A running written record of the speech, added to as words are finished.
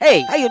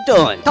Hey, how you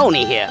doing?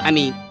 Tony here. I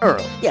mean,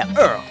 Earl. Yeah,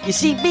 Earl. You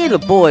see, me and the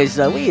boys,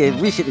 we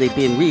have recently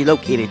been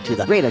relocated to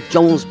the greater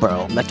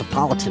Jonesboro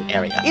metropolitan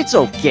area. It's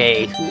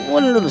okay.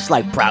 One little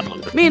slight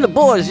problem. Me and the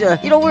boys,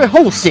 we're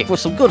homesick for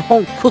some good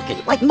home cooking,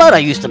 like Mother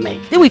used to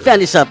make. Then we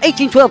found this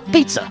 1812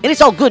 pizza, and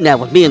it's all good now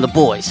with me and the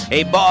boys.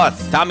 Hey,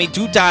 boss, Tommy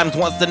 2 Times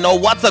wants to know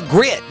what's a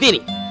grit.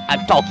 Vinny,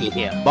 I'm talking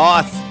here.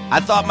 Boss, I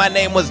thought my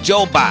name was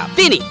Joe Bob.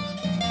 Vinny!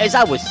 As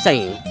I was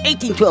saying,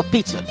 1812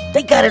 Pizza,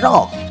 they got it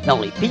all. Not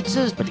only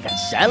pizzas, but they got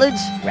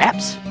salads,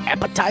 wraps,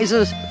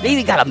 appetizers. They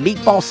even got a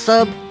meatball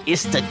sub.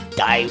 It's to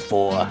die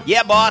for.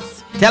 Yeah,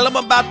 boss. Tell them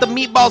about the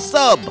meatball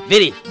sub.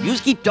 Vinny, you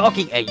just keep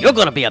talking and you're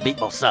gonna be a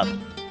meatball sub.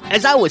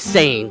 As I was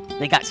saying,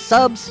 they got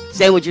subs,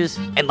 sandwiches,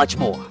 and much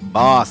more.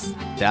 Boss,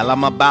 tell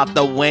them about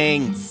the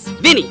wings.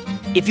 Vinny,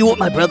 if you want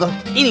my brother,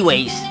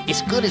 anyways,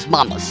 it's good as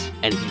mama's.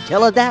 And if you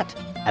tell her that,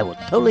 I will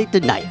totally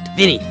deny it.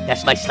 Vinny,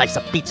 that's my slice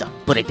of pizza.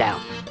 Put it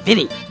down.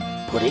 Vinny,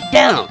 put it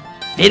down.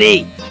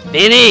 Vinny!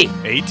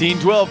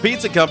 1812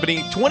 Pizza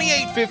Company,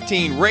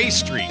 2815 Ray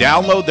Street.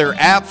 Download their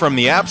app from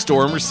the App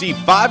Store and receive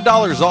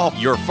 $5 off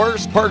your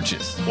first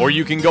purchase. Or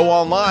you can go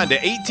online to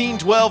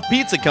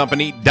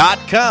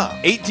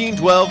 1812pizzacompany.com.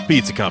 1812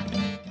 Pizza Company.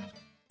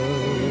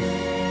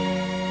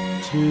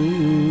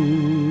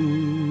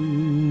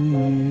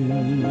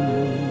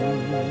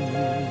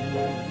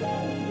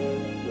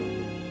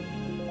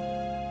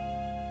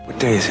 What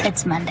day is it?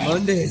 It's Monday.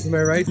 Mondays, am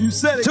I right? You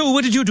said it. So,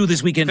 what did you do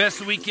this weekend?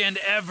 Best weekend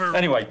ever.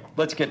 Anyway,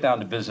 let's get down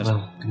to business.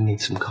 Well, I need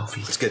some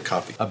coffee. Let's get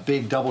coffee. A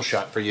big double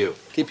shot for you.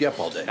 Keep you up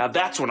all day. Now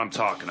that's what I'm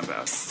talking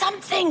about.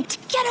 Something to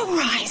get a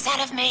rise out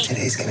of me.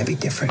 Today's gonna be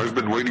different. I've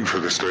been waiting for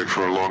this day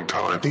for a long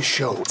time. This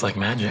show. It's like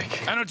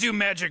magic. I don't do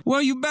magic.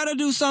 Well, you better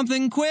do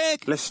something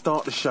quick. Let's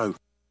start the show.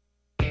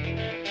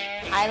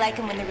 I like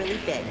them when they're really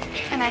big.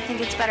 And I think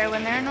it's better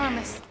when they're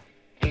enormous.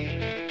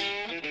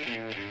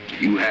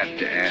 You have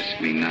to ask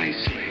me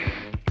nicely.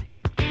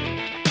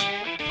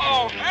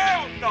 Oh,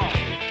 hell no!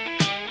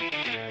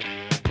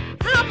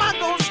 How am I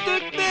gonna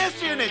stick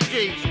this in a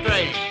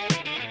G-string?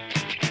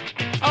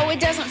 Oh, it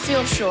doesn't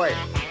feel short.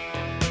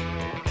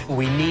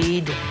 We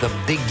need the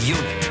big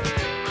unit.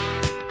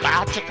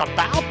 Bow chicka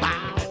bow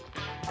bow.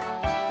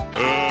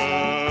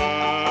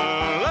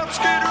 Let's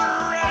get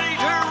ready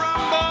to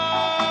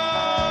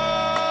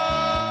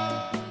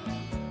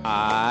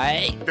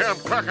rumble! Damn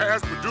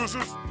cracker-ass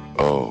producers.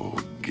 Oh,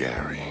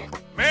 Gary.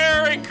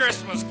 Merry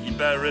Christmas. You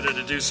about ready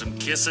to do some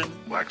kissing?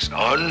 Wax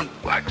on,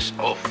 wax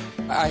off.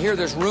 I hear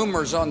there's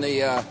rumors on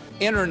the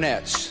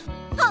internets.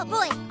 Oh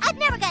boy, I've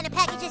never gotten a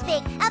package this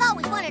big. I've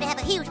always wanted to have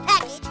a huge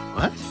package.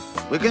 What?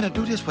 We're gonna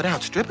do this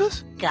without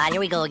strippers? God,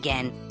 here we go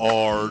again.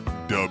 RWRC.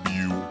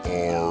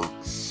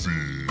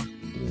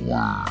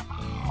 Wow.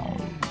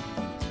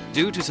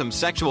 Due to some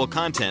sexual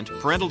content,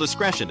 parental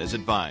discretion is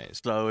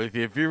advised. So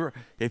if you're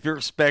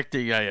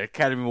expecting an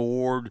Academy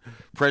Award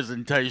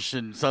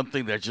presentation,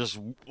 something that's just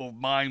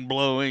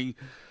mind-blowing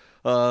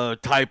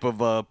type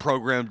of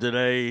program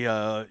today,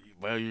 well,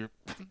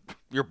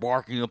 you're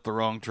barking up the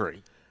wrong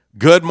tree.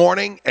 Good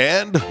morning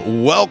and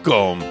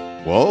welcome.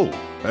 Whoa,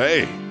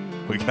 hey,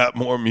 we got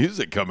more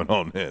music coming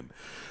on in.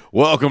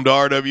 Welcome to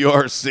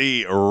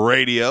RWRC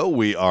Radio.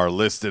 We are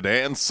listed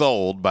and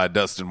sold by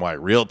Dustin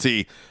White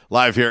Realty,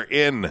 live here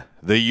in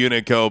the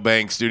Unico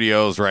Bank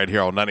Studios right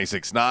here on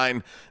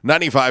 96.9,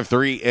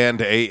 95.3,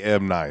 and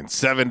AM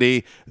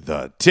 970.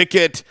 The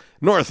Ticket,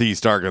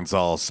 Northeast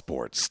Arkansas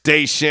Sports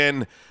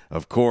Station.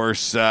 Of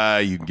course,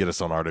 you can get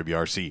us on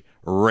RWRC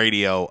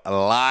Radio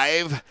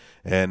Live,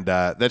 and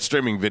that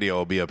streaming video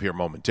will be up here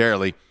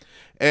momentarily.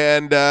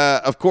 And,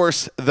 of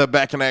course, the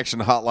Back in Action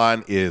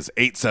hotline is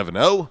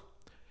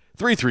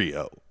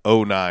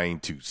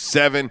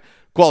 870-330-0927.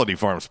 Quality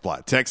Farm Supply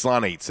text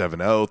line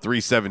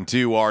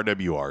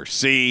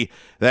 870-372-RWRC.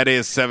 That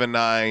is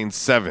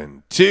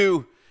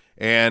 7972.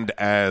 And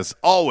as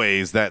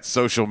always, that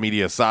social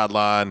media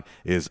sideline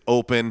is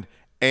open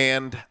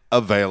and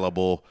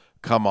available.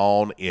 Come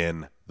on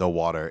in. The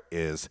water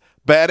is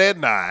bad and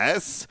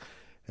nice.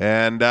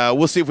 And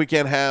we'll see if we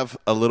can have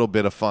a little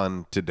bit of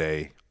fun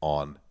today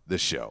on the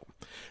show.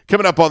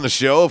 Coming up on the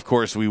show, of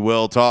course, we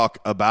will talk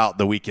about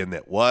the weekend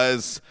that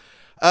was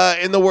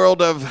in the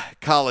world of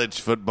college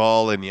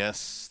football. And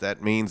yes,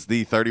 that means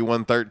the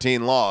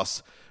 31-13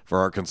 loss for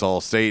Arkansas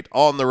State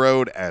on the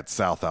road at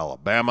South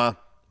Alabama.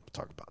 We'll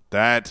talk about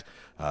that.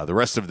 The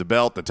rest of the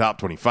belt, the top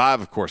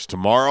 25, of course,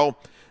 tomorrow.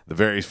 The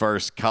very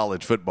first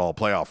college football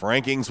playoff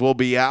rankings will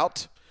be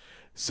out.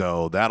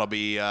 So that'll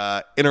be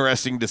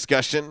interesting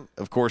discussion,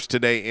 of course,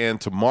 today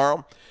and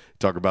tomorrow.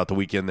 Talk about the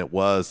weekend that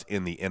was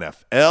in the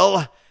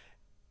NFL.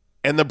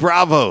 And the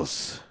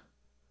Bravos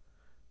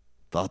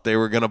thought they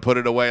were going to put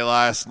it away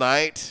last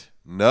night.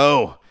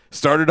 No.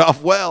 Started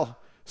off well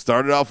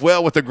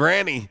with the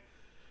granny.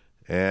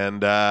 And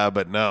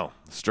but no.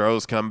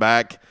 Stros come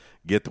back,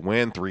 get the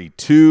win,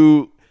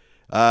 3-2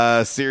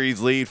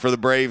 series lead for the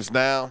Braves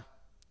now.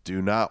 Do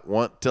not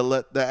want to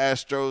let the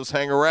Astros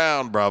hang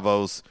around,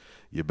 Bravos.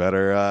 You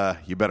better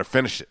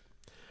finish it.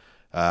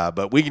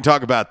 But we can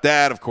talk about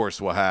that. Of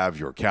course, we'll have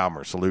your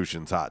Calmer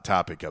Solutions hot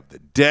topic of the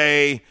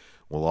day.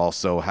 We'll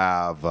also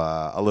have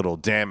a little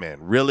Damn It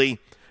Really,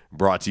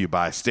 brought to you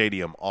by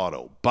Stadium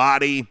Auto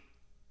Body.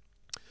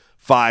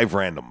 5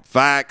 random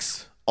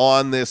facts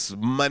on this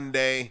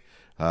Monday.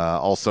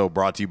 Also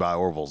brought to you by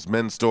Orville's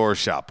Men's Store.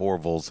 Shop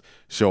Orville's,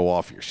 show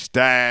off your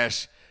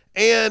stash,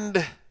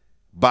 and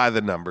by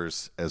the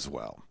numbers as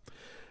well.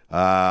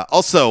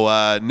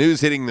 Also, news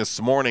hitting this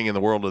morning in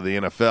the world of the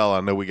NFL.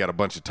 I know we got a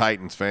bunch of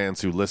Titans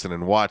fans who listen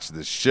and watch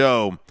this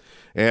show.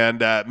 And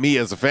me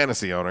as a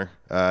fantasy owner,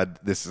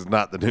 this is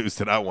not the news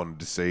that I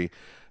wanted to see.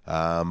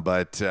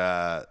 But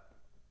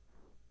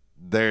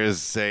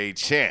there's a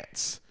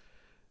chance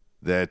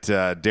that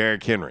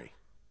Derrick Henry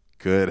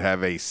could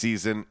have a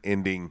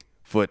season-ending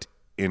foot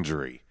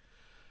injury.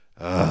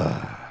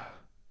 That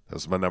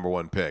was my number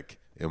 1 pick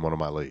in one of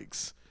my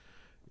leagues.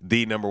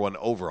 The number 1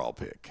 overall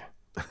pick.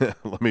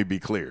 Let me be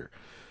clear.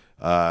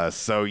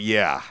 So,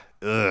 yeah.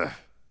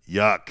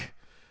 Yuck.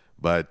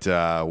 But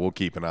we'll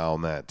keep an eye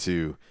on that,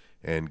 too,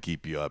 and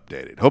keep you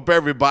updated. Hope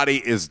everybody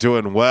is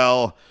doing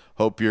well.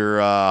 Hope your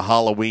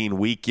Halloween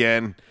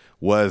weekend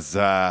was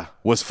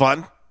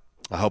fun.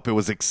 I hope it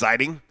was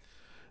exciting.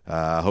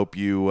 I hope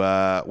you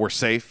were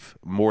safe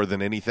more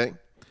than anything.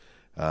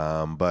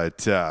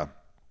 But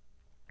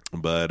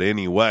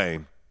anyway,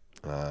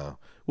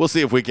 we'll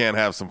see if we can't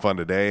have some fun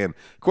today. And,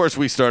 of course,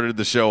 we started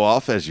the show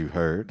off, as you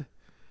heard.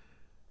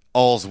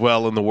 All's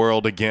well in the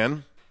world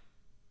again.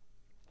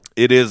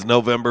 It is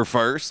November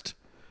 1st.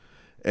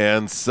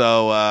 And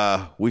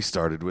so we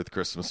started with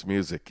Christmas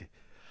music.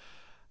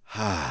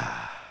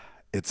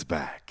 It's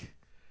back.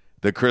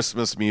 The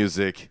Christmas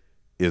music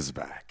is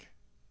back.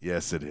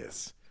 Yes, it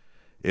is.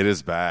 It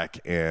is back,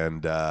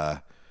 and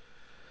I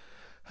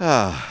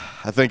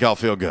think I'll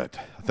feel good.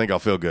 I think I'll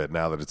feel good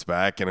now that it's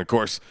back. And, of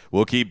course,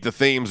 we'll keep the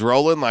themes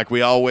rolling like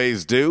we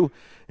always do.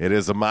 It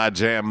is a My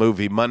Jam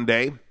Movie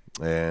Monday,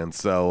 and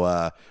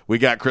so we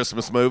got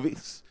Christmas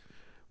movies.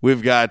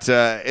 We've got,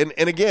 and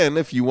again,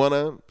 if you want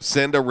to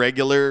send a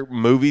regular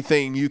movie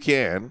thing, you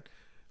can.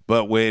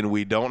 But when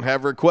we don't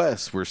have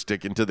requests, we're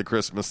sticking to the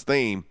Christmas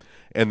theme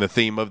and the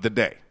theme of the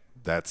day.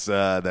 That's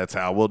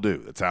how we'll do.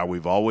 That's how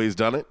we've always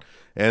done it,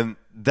 and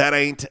that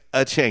ain't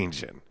a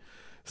changing.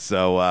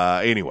 So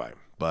anyway,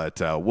 but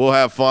we'll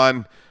have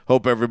fun.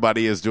 Hope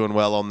everybody is doing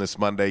well on this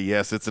Monday.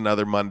 Yes, it's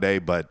another Monday,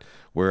 but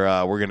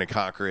we're going to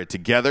conquer it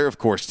together. Of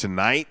course,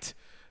 tonight,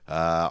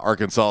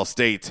 Arkansas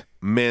State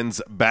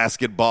men's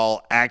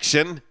basketball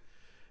action.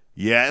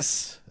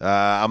 Yes,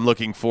 I'm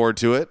looking forward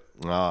to it.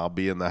 I'll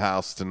be in the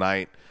house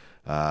tonight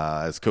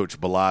as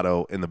Coach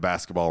Bellato and the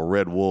basketball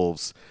Red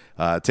Wolves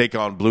take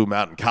on Blue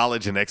Mountain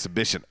College in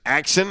exhibition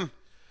action.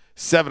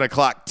 7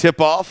 o'clock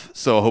tip-off,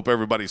 so I hope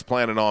everybody's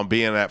planning on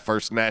being at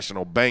First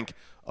National Bank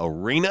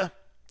Arena.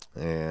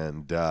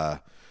 And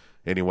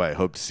anyway,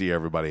 hope to see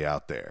everybody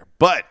out there.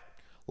 But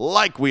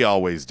like we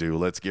always do,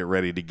 let's get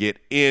ready to get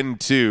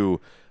into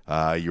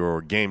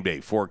your game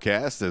day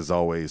forecast. As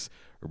always,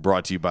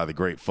 brought to you by the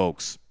great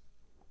folks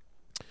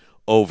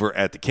over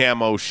at the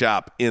Camo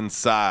Shop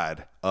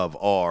inside of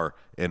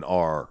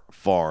R&R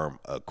Farm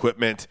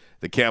Equipment.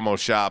 The Camo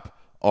Shop,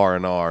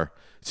 R&R,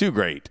 2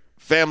 great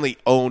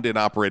family-owned and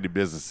operated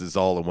businesses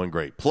all in one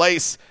great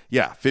place.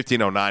 Yeah,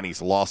 1509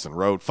 East Lawson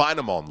Road. Find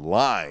them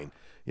online.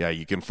 Yeah,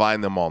 you can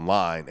find them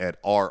online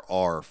at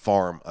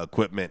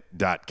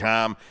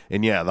rrfarmequipment.com.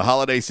 And, yeah, the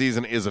holiday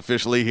season is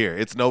officially here.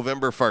 It's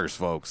November 1st,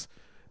 folks.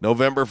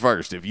 November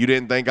 1st. If you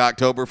didn't think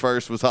October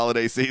 1st was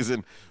holiday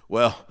season,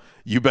 well,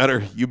 you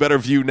better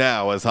view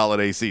now as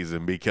holiday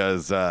season,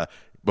 because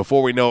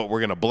before we know it, we're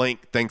going to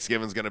blink.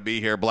 Thanksgiving's going to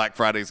be here. Black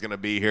Friday's going to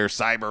be here.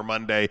 Cyber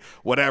Monday,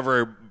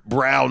 whatever,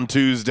 Brown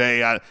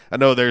Tuesday. I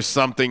know there's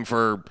something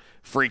for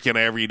freaking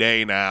every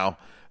day now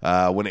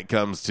when it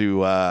comes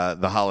to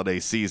the holiday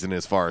season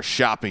as far as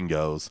shopping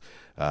goes.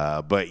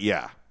 But,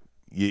 yeah,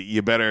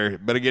 you better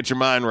get your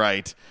mind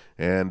right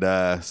and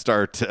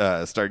start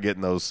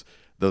getting those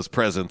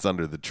presents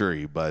under the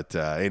tree. But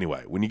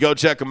anyway, when you go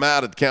check them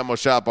out at the Camo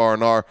Shop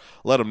R&R,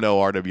 let them know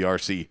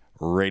RWRC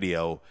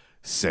Radio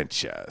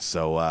sent you.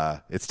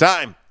 So it's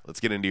time. Let's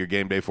get into your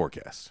game day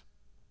forecast.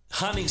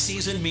 Hunting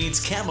season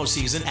means camo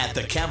season at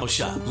the Camo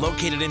Shop,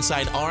 located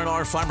inside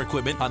R&R Farm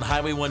Equipment on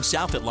Highway 1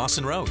 South at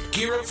Lawson Road.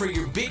 Gear up for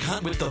your big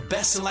hunt with the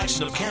best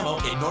selection of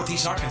camo in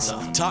Northeast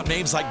Arkansas. Top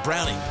names like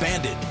Browning,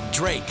 Bandit,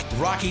 Drake,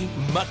 Rocky,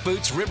 Muck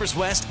Boots, Rivers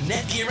West,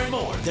 Netgear, and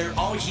more. They're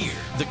all here.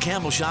 The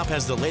Camo Shop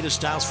has the latest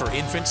styles for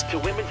infants to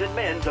women's and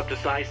men's up to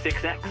size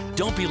 6X.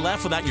 Don't be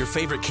left without your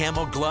favorite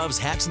camo gloves,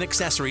 hats, and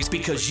accessories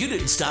because you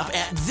didn't stop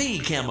at the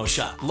Camo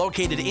Shop,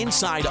 located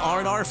inside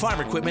R&R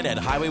Farm Equipment at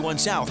Highway 1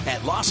 South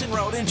at Lawson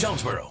Road in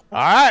Jonesboro. All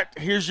right,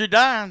 here's your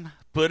dime.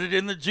 Put it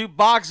in the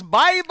jukebox.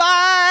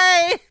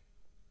 Bye-bye.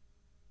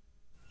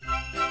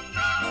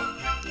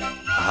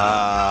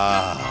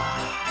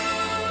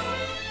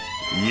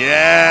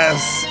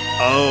 Yes.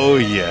 Oh,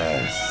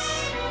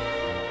 yes.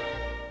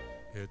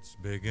 It's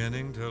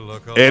beginning to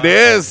look a It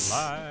is.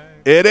 like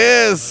It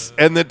is.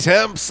 And the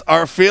temps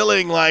are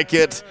feeling like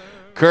it.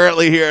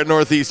 Currently here in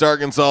Northeast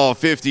Arkansas,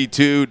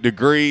 52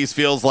 degrees.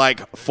 Feels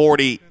like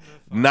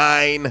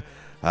 49.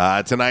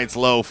 Tonight's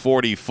low,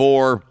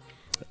 44.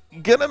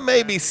 Gonna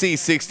maybe see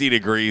 60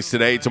 degrees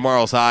today.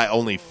 Tomorrow's high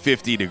only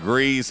 50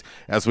 degrees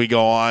as we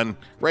go on.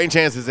 Rain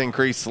chances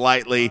increase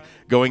slightly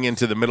going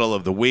into the middle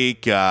of the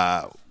week.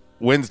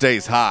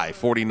 Wednesday's high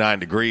 49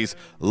 degrees,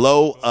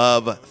 low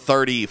of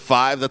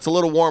 35. That's a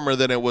little warmer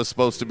than it was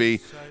supposed to be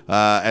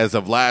as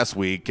of last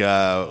week.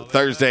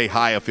 Thursday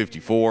high of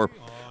 54,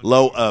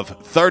 low of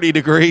 30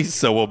 degrees,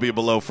 so we'll be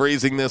below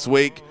freezing this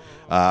week.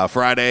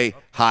 Friday,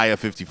 high of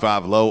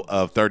 55, low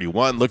of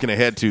 31. Looking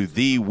ahead to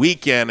the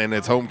weekend and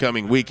its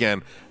homecoming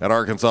weekend at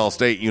Arkansas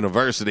State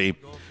University.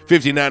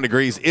 59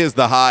 degrees is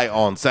the high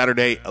on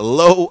Saturday,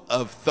 low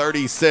of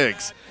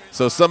 36.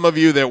 So some of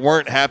you that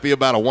weren't happy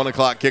about a 1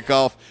 o'clock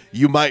kickoff,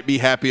 you might be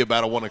happy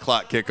about a 1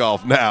 o'clock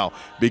kickoff now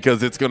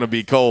because it's going to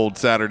be cold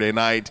Saturday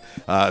night.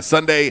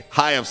 Sunday,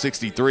 high of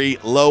 63,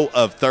 low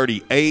of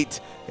 38.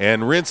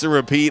 And rinse and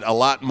repeat, a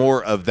lot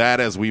more of that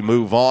as we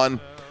move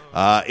on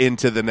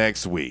into the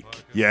next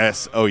week.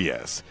 Yes, oh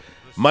yes.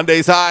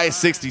 Monday's high,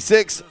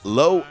 66,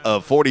 low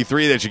of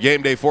 43. That's your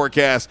game day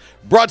forecast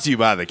brought to you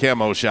by the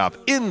Camo Shop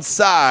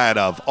inside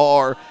of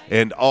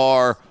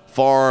R&R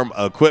Farm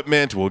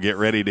Equipment. We'll get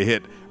ready to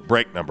hit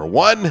break number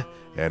 1,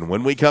 and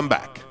when we come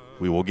back,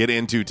 we will get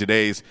into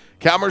today's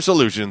Calmer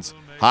Solutions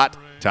Hot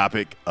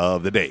Topic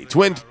of the Day.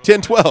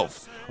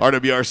 1012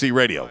 RWRC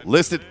Radio,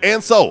 listed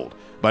and sold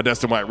by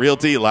Dustin White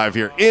Realty, live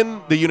here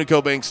in the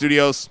Unico Bank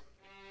Studios,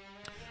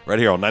 right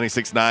here on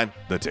 96.9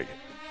 The Ticket.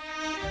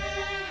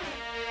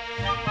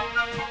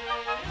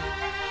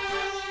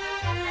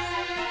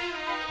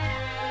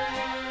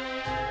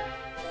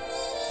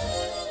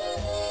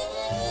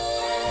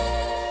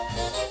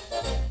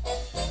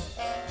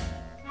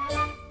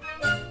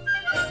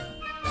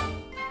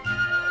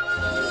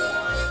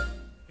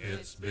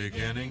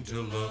 Beginning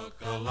to look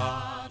a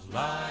lot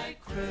like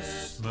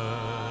Christmas.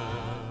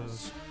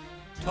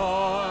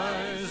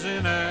 Toys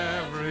in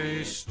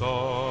every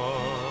store.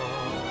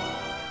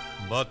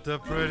 But the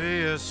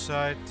prettiest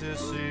sight to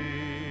see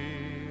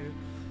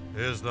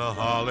is the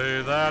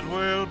holly that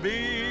will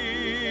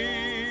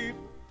be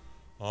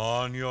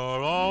on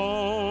your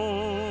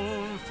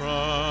own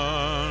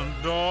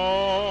front door.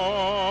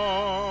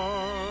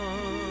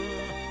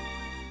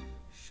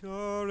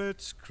 Sure,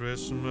 it's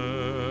Christmas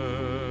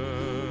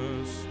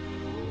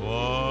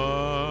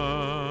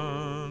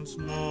once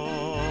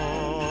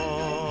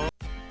more.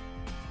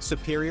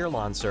 Superior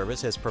Lawn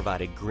Service has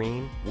provided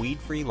green,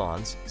 weed-free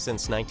lawns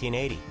since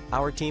 1980.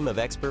 Our team of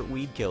expert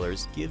weed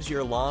killers gives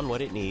your lawn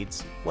what it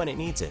needs, when it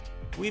needs it.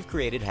 We've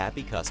created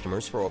happy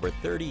customers for over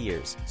 30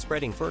 years,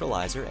 spreading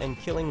fertilizer and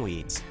killing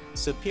weeds.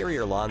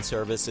 Superior Lawn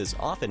Service is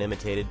often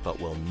imitated but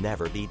will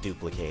never be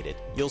duplicated.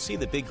 You'll see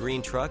the big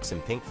green trucks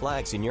and pink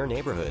flags in your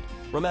neighborhood.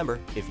 Remember,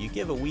 if you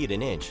give a weed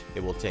an inch,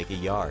 it will take a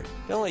yard.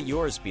 Don't let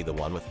yours be the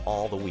one with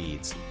all the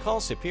weeds. Call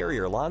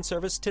Superior Lawn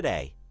Service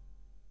today.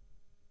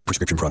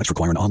 Prescription products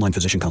require an online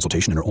physician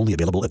consultation and are only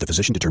available if the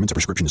physician determines a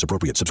prescription is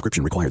appropriate.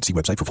 Subscription required. See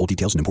website for full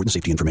details and important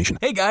safety information.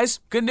 Hey guys,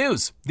 good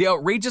news. The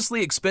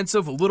outrageously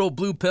expensive Little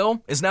Blue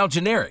Pill is now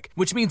generic,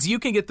 which means you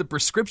can get the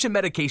prescription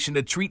medication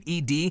to treat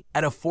ED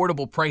at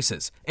affordable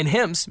prices. And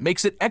Hims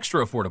makes it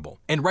extra affordable.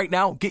 And right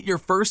now, get your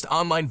first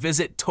online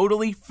visit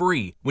totally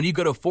free when you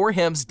go to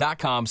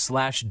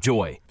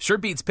 4hims.com/joy. Sure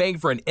beats paying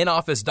for an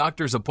in-office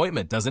doctor's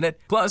appointment, doesn't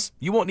it? Plus,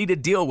 you won't need to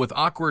deal with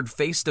awkward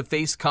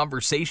face-to-face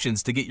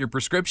conversations to get your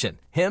prescription.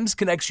 Hims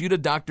connects you to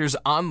doctors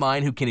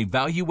online who can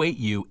evaluate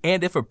you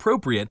and, if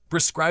appropriate,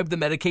 prescribe the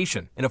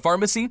medication. And a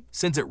pharmacy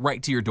sends it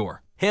right to your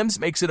door. Hims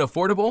makes it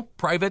affordable,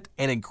 private,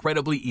 and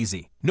incredibly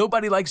easy.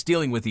 Nobody likes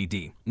dealing with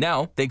ED.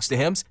 Now, thanks to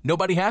Hims,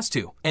 nobody has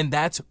to. And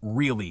that's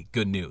really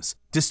good news.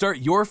 To start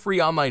your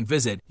free online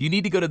visit, you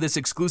need to go to this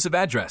exclusive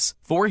address,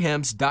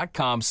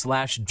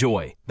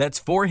 4hims.com/joy. That's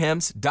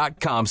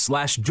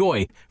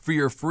 4hims.com/joy for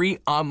your free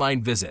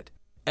online visit.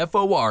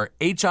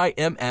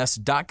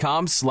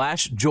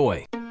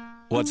 FORHIMS.com/joy.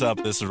 What's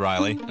up? This is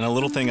Riley. And a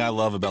little thing I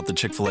love about the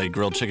Chick-fil-A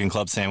Grilled Chicken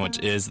Club sandwich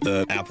is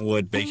the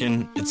applewood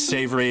bacon. It's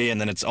savory,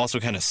 and then it's also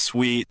kind of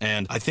sweet.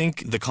 And I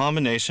think the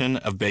combination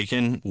of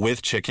bacon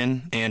with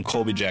chicken and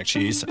Colby Jack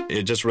cheese,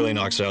 it just really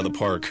knocks it out of the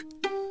park.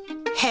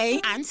 Hey,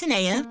 I'm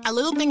Tanea. A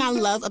little thing I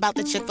love about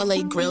the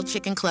Chick-fil-A Grilled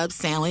Chicken Club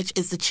sandwich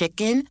is the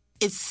chicken.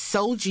 It's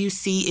so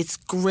juicy. It's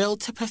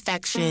grilled to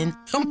perfection.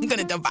 I'm going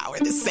to devour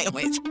this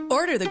sandwich.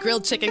 Order the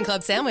Grilled Chicken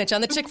Club sandwich on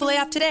the Chick-fil-A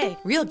app today.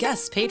 Real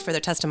guests paid for their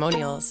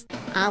testimonials.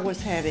 I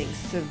was having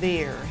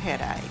severe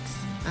headaches.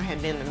 I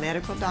had been to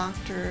medical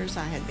doctors.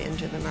 I had been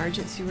to the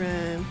emergency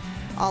room.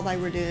 All they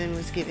were doing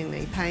was giving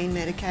me pain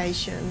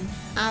medication.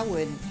 I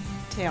would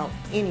tell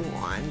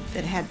anyone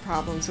that had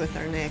problems with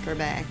their neck or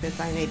back that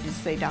they needed to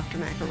see Dr.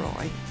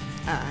 McElroy.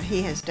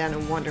 He has done a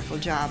wonderful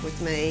job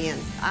with me,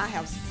 and I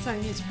have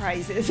sung his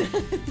praises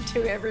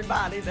to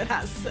everybody that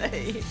I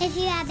see. If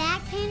you have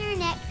back pain or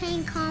neck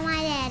pain, call my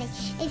daddy.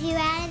 If you're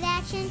out of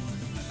action,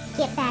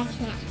 get back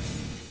in action.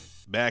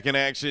 Back in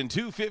action,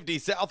 250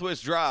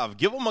 Southwest Drive.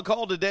 Give them a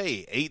call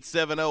today,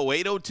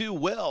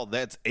 870-802-WELL.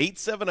 That's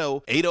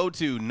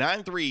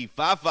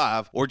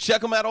 870-802-9355. Or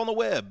check them out on the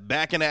web,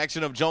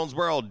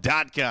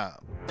 backinactionofjonesboro.com.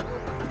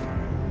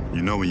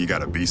 You know when you got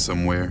to be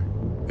somewhere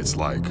it's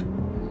like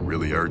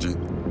really urgent,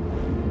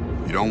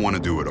 you don't want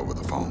to do it over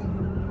the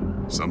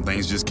phone. Some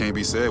things just can't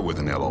be said with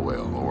an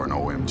LOL or an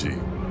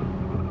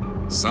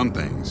OMG. Some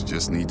things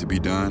just need to be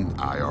done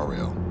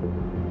IRL.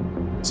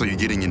 So you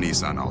get in your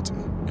Nissan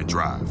Altima and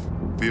drive.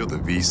 Feel the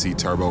VC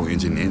turbo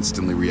engine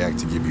instantly react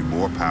to give you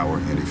more power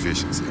and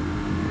efficiency,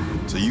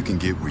 so you can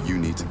get where you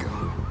need to go.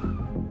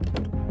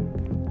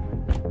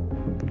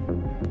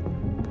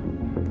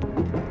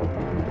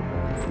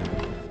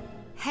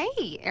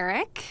 Hey,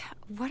 Eric.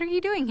 What are you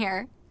doing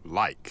here?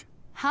 Like.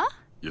 Huh?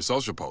 Your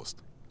social post.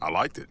 I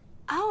liked it.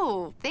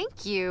 Oh,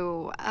 thank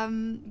you.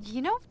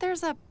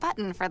 There's a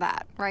button for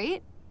that,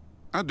 right?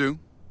 I do.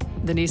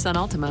 The Nissan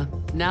Altima,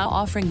 now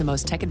offering the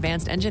most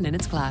tech-advanced engine in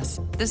its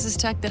class. This is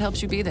tech that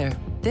helps you be there.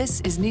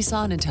 This is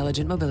Nissan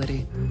Intelligent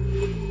Mobility.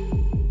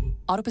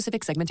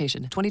 Auto-Pacific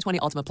segmentation. 2020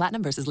 Altima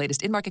Platinum versus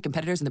latest in-market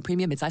competitors in the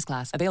premium midsize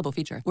class. Available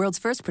feature. World's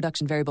first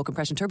production variable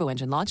compression turbo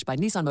engine launched by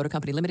Nissan Motor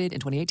Company Limited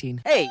in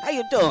 2018. Hey, how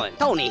you doing?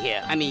 Tony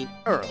here.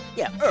 Earl.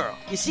 Yeah, Earl.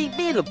 You see,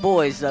 me and the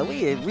boys,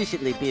 we have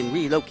recently been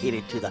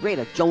relocated to the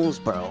greater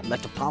Jonesboro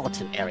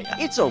metropolitan area.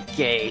 It's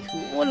okay.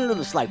 One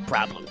little slight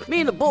problem.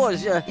 Me and the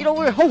boys,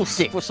 we're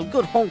homesick for some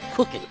good home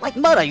cooking, like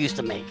Mother used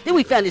to make. Then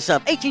we found this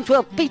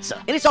 1812 pizza,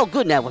 and it's all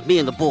good now with me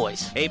and the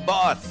boys. Hey,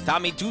 boss,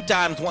 Tommy 2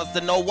 Times wants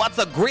to know what's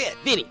a grit.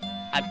 Vinny,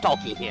 I'm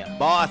talking here.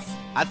 Boss,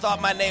 I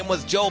thought my name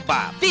was Joe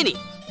Bob. Vinny,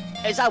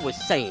 as I was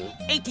saying,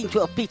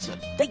 1812 Pizza,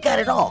 they got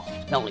it all.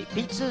 Not only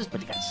pizzas,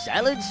 but they got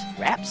salads,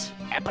 wraps,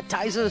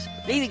 appetizers.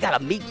 They even got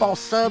a meatball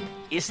sub.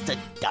 It's to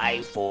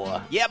die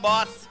for. Yeah,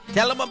 boss.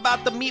 Tell them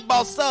about the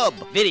meatball sub.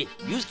 Vinny,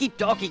 you just keep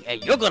talking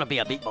and you're gonna be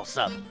a meatball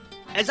sub.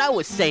 As I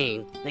was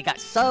saying, they got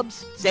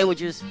subs,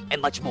 sandwiches,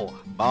 and much more.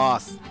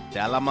 Boss,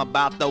 tell them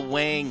about the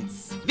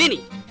wings.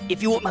 Vinny,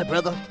 if you want my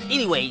brother,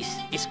 anyways,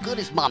 it's good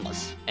as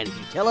mama's. And if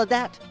you tell her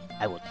that,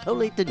 I will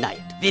totally deny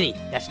it. Vinny,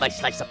 that's my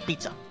slice of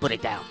pizza. Put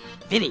it down.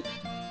 Vinny,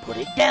 put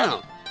it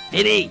down.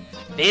 Vinny!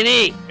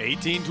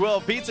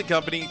 1812 Pizza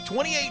Company,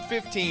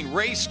 2815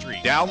 Ray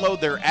Street.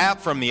 Download their app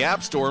from the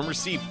App Store and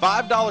receive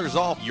 $5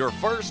 off your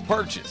first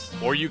purchase.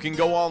 Or you can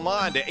go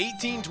online to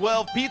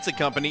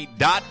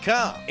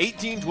 1812pizzacompany.com.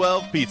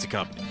 1812 Pizza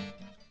Company.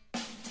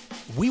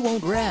 We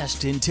won't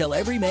rest until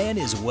every man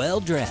is well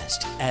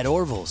dressed. At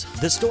Orville's,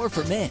 the store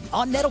for men,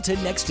 on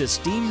Nettleton next to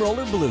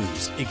Steamroller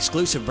Blues.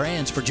 Exclusive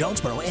brands for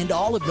Jonesboro and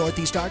all of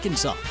Northeast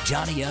Arkansas.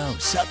 Johnny O,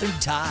 Southern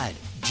Tide,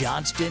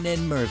 Johnston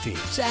and Murphy,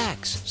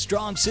 Saks,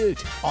 Strong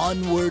Suit,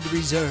 Onward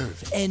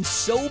Reserve, and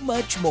so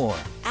much more.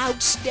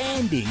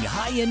 Outstanding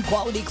high-end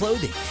quality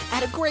clothing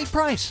at a great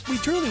price. We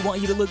truly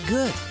want you to look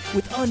good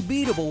with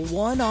unbeatable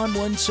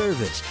one-on-one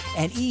service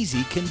and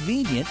easy,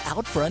 convenient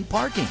out front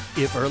parking.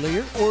 If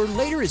earlier or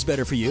later is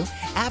better for you,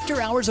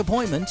 after-hours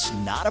appointments,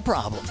 not a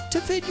problem.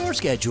 To fit your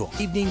schedule.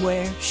 Evening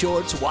wear,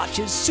 shorts,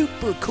 watches,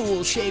 super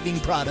cool shaving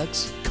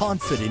products,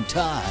 confident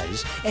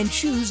ties, and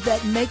shoes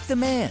that make the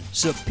man.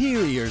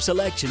 Superior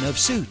selection of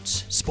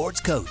suits, sports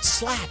coats,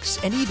 slacks,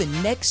 and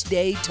even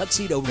next-day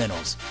tuxedo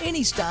rentals.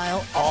 Any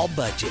style, all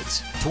budgets.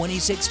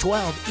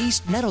 2612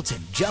 East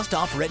Nettleton, just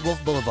off Red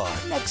Wolf Boulevard,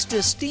 next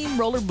to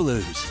Steamroller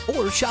Blues.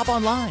 Or shop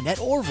online at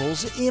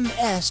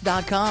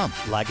orvillesms.com.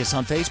 Like us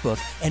on Facebook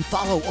and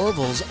follow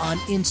Orville's on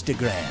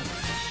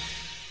Instagram.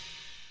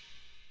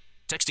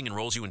 Texting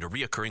enrolls you into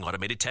reoccurring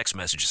automated text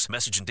messages.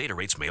 Message and data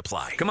rates may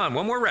apply. Come on,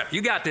 one more rep.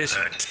 You got this.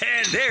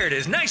 10. There it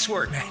is. Nice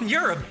work, man.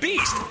 You're a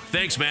beast.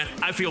 Thanks, man.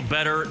 I feel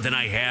better than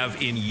I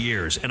have in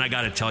years. And I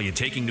got to tell you,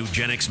 taking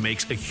Nugenix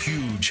makes a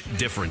huge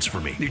difference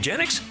for me.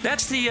 Nugenix?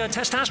 That's the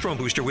testosterone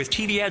booster with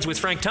TV ads with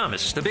Frank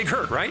Thomas. The big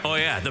hurt, right? Oh,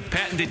 yeah. The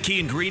patented key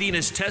ingredient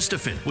is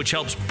Testofen, which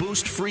helps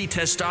boost free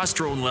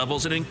testosterone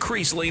levels and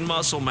increase lean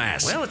muscle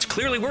mass. Well, it's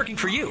clearly working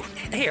for you.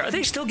 Hey, are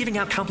they still giving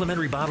out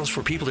complimentary bottles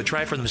for people to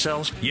try it for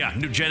themselves? Yeah,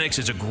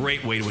 Nugenix is a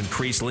great way to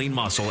increase lean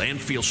muscle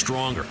and feel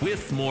stronger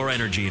with more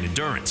energy and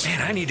endurance.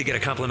 Man, I need to get a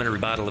complimentary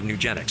bottle of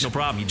Nugenix. No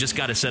problem. You just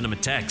got to send them a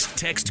text.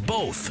 Text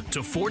both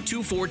to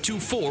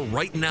 42424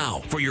 right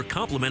now for your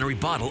complimentary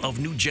bottle of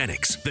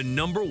Nugenix, the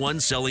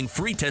 #1 selling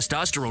free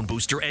testosterone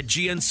booster at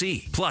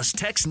GNC. Plus,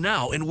 text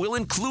now and we'll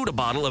include a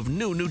bottle of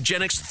new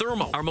Nugenix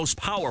Thermo, our most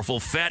powerful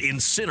fat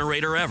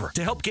incinerator ever,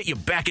 to help get you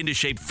back into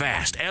shape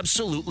fast,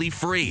 absolutely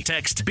free.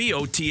 Text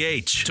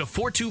BOTH to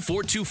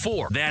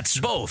 42424. That's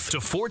both to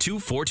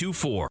 42424.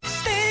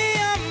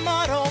 Stadium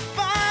Auto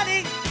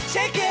Body,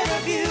 take care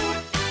of you.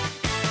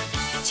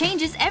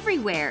 Change is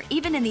everywhere,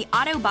 even in the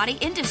auto body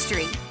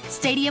industry.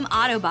 Stadium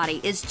Auto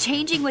Body is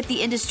changing with the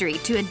industry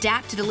to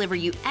adapt to deliver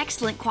you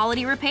excellent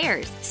quality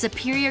repairs,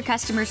 superior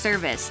customer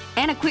service,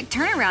 and a quick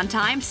turnaround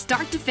time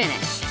start to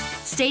finish.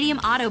 Stadium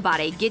Auto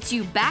Body gets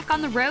you back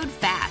on the road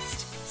fast.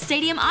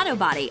 Stadium Auto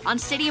Body on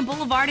Stadium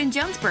Boulevard in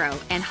Jonesboro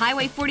and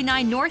Highway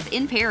 49 North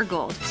in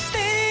Paragould.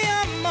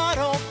 Stadium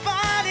Auto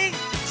Body,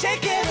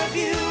 take care of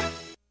you.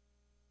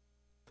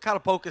 Kind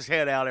of poke his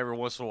head out every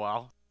once in a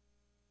while.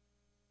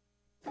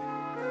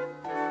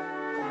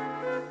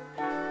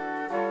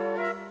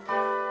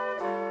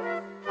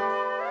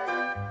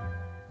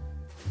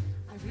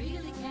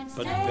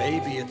 But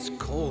baby, it's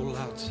cold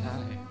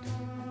outside.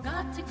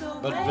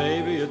 but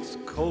baby, it's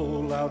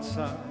cold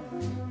outside.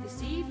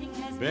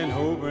 Been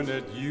hoping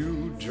that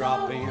you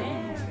drop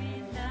in.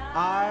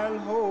 I'll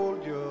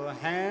hold your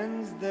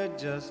hands, they're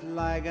just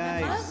like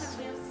ice.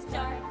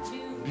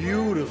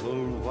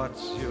 Beautiful,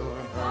 what's your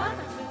hurry?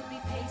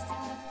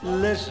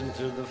 Listen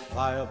to the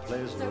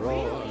fireplace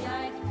roar.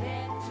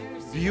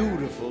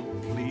 Beautiful,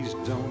 please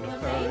don't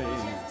hurry.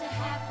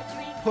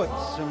 Put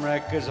some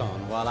records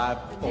on while I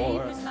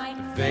pour.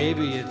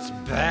 Baby, it's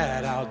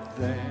bad out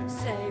there.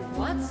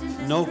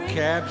 No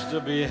cabs to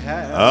be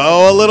had.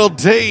 Oh, a little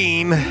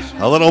Dean.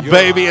 A little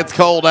Baby, It's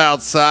Cold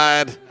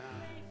Outside.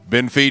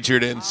 Been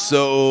featured in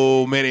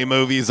so many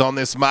movies on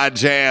this My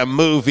Jam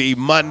Movie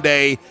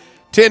Monday,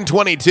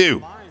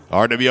 10/22.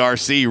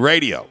 RWRC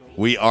Radio.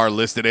 We are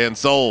listed and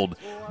sold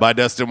by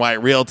Dustin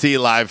White Realty,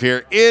 live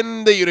here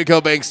in the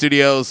Unico Bank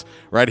Studios,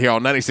 right here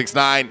on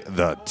 96.9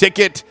 The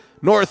Ticket,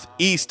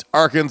 Northeast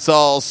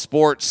Arkansas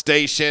Sports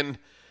Station,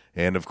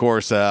 and of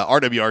course,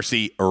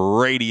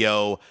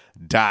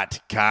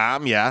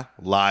 RWRCradio.com. Yeah,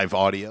 live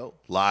audio,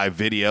 live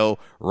video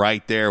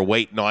right there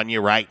waiting on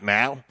you right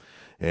now.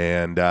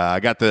 And I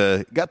got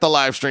the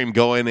live stream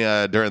going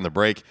during the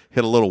break.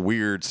 Hit a little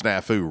weird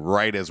snafu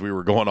right as we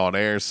were going on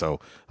air, so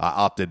I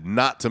opted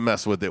not to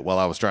mess with it while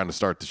I was trying to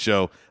start the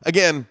show.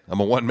 Again, I'm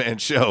a one-man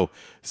show,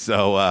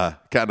 so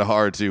kind of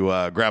hard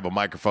to grab a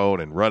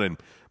microphone and run and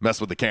mess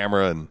with the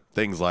camera and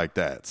things like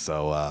that.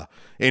 So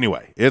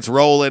anyway, it's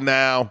rolling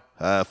now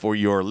for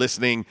your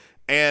listening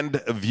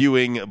and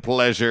viewing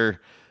pleasure.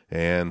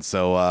 And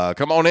so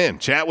come on in,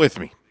 chat with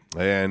me,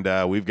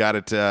 and we've got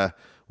it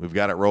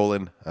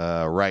rolling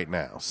right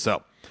now.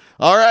 So,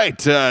 all right,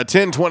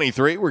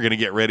 10:23. We're going to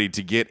get ready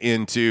to get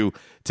into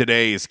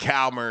today's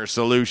Calmer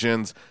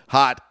Solutions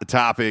hot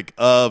topic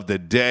of the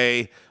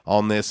day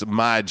on this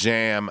My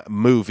Jam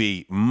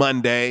Movie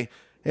Monday.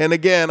 And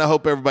again, I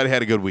hope everybody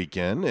had a good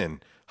weekend.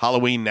 And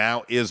Halloween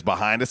now is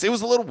behind us. It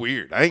was a little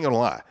weird. I ain't going to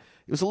lie.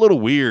 It was a little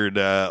weird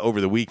over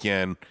the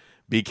weekend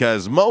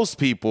because most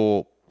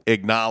people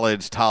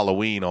acknowledged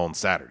Halloween on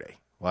Saturday.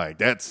 Like,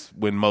 that's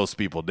when most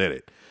people did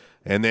it.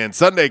 And then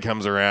Sunday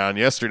comes around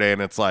yesterday,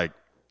 and it's like,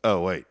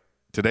 oh, wait,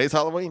 today's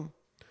Halloween?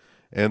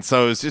 And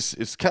so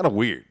it's kind of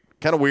weird.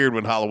 Kind of weird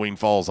when Halloween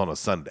falls on a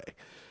Sunday.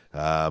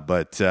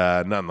 But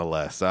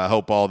nonetheless, I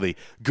hope all the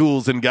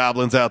ghouls and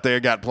goblins out there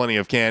got plenty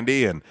of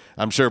candy, and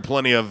I'm sure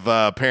plenty of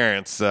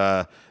parents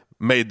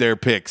made their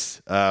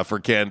picks for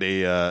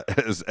candy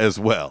as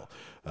well.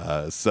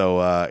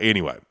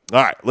 Anyway,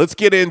 all right, let's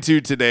get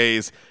into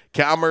today's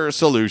Calmer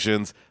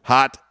Solutions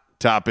hot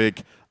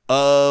topic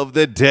of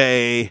the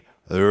day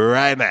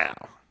right now.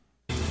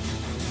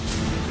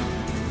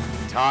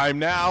 Time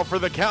now for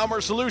the Calmer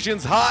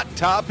Solutions hot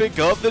topic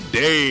of the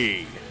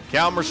day.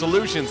 Calmer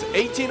Solutions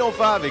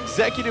 1805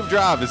 Executive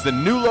Drive is the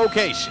new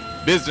location.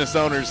 Business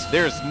owners,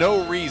 there's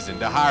no reason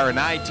to hire an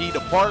IT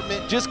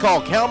department. Just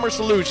call Calmer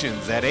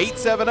Solutions at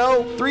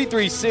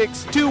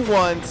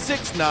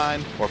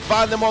 870-336-2169 or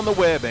find them on the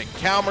web at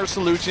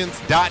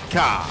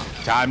calmersolutions.com.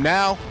 Time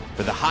now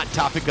for the hot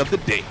topic of the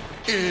day.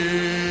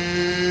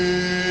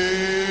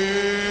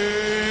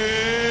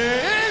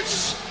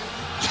 It's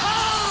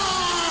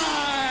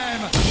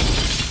time!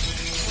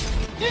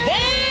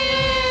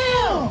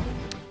 Damn!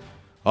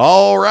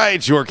 All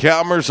right, your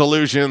Calmer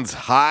Solutions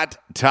hot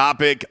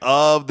topic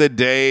of the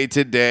day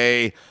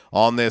today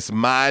on this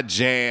My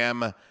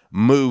Jam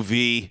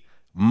Movie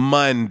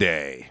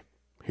Monday.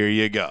 Here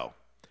you go.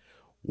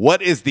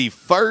 What is the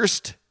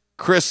first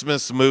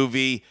Christmas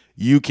movie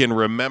you can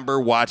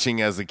remember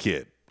watching as a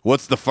kid?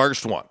 What's the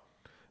first one?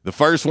 The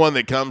first one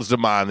that comes to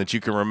mind that you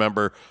can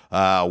remember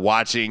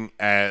watching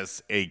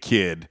as a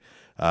kid.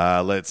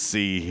 Let's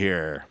see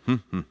here.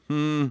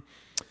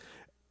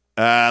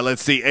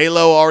 Let's see.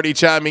 Alo already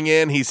chiming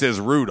in. He says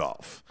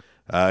Rudolph.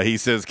 He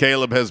says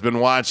Caleb has been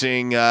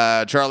watching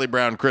Charlie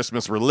Brown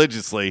Christmas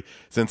religiously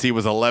since he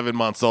was 11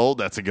 months old.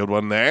 That's a good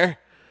one there.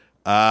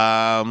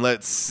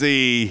 Let's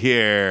see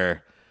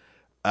here.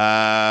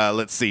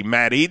 Let's see.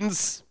 Matt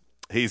Edens.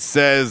 He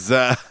says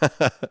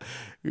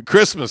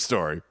Christmas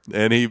Story.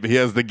 And he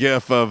has the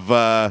gif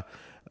of,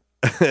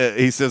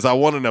 he says, I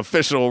want an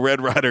official Red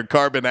Ryder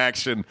carbon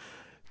action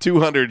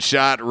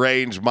 200-shot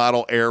range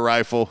model air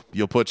rifle.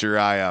 You'll put your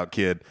eye out,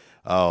 kid.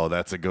 Oh,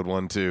 that's a good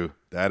one, too.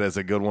 That is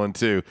a good one,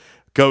 too.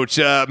 Coach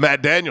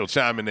Matt Daniel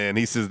chiming in.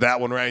 He says that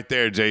one right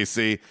there,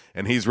 JC,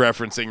 and he's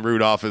referencing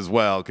Rudolph as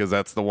well because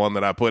that's the one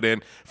that I put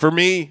in. For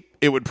me,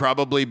 it would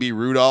probably be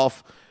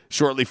Rudolph,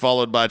 shortly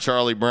followed by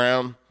Charlie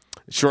Brown,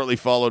 shortly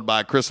followed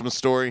by Christmas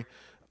Story.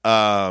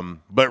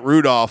 But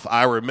Rudolph,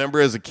 I remember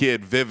as a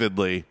kid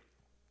vividly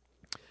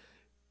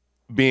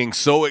being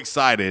so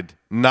excited,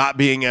 not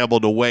being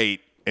able to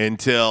wait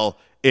until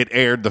it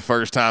aired the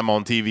first time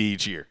on TV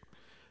each year.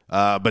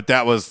 But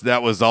that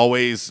was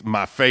always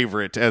my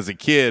favorite as a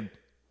kid.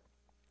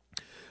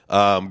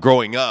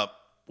 Growing up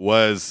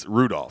was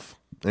Rudolph.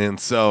 And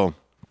so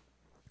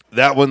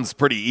that one's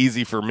pretty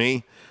easy for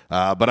me.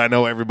 But I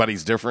know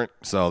everybody's different,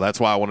 so that's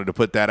why I wanted to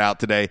put that out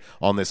today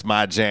on this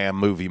My Jam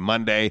Movie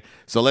Monday.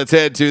 So let's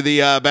head to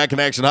the Back in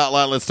Action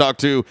hotline. Let's talk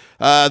to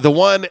the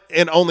one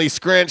and only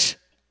Scrinch,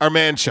 our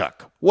man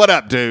Chuck. What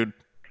up, dude?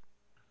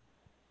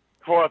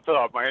 What's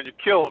up, man? You're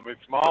killing me,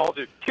 Smalls.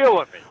 You're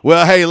killing me.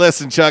 Well, hey,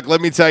 listen, Chuck,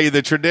 let me tell you,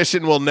 the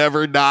tradition will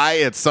never die.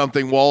 It's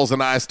something Walls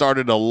and I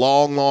started a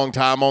long, long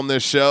time on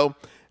this show.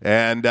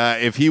 And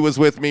if he was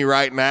with me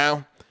right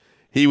now,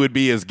 he would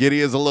be as giddy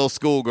as a little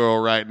schoolgirl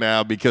right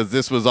now, because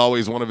this was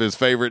always one of his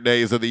favorite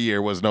days of the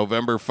year, was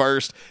November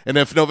 1st. And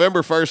if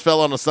November 1st fell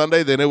on a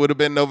Sunday, then it would have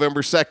been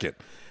November 2nd.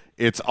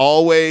 It's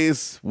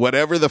always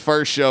whatever the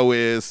first show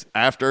is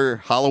after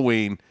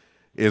Halloween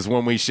is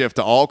when we shift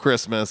to all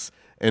Christmas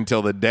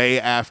until the day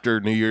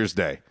after New Year's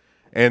Day.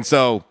 And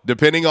so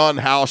depending on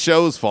how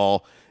shows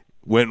fall,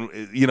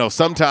 when,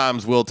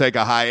 sometimes we'll take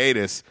a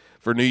hiatus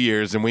for New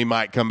Year's and we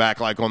might come back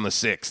like on the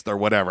 6th or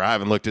whatever. I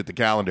haven't looked at the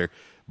calendar.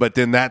 But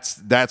then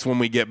that's when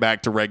we get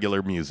back to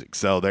regular music.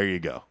 So there you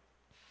go.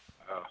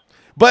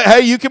 But,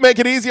 hey, you can make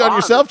it easy on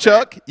yourself,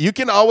 Chuck. You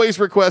can always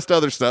request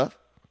other stuff.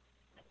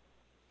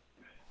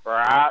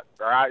 Right.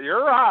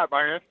 You're right,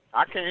 man.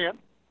 I can.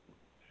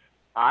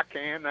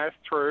 That's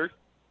true.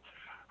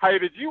 Hey,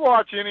 did you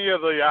watch any of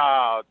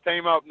the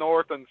Team Up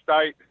North and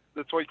State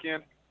this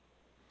weekend?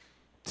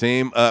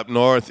 Team Up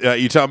North. Are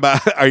you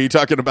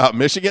talking about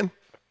Michigan?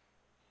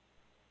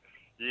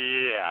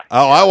 Yeah.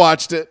 Oh, I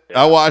watched it.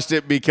 Yeah. I watched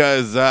it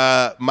because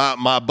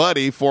my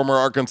buddy, former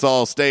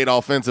Arkansas State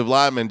offensive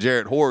lineman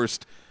Jarrett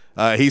Horst,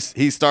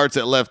 he starts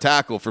at left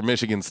tackle for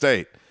Michigan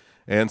State.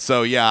 And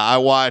so, yeah, I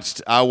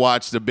watched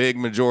a big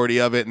majority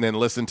of it and then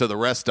listened to the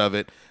rest of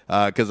it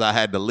because I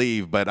had to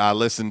leave. But I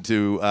listened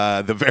to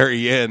the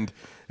very end,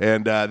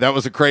 and that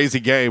was a crazy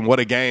game. What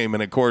a game.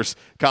 And, of course,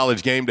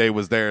 College Game Day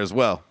was there as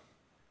well.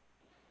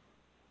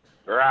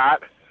 Right.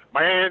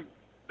 Man,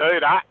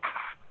 dude,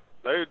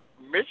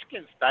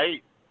 Michigan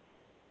State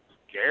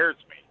scares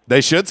me. They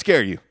should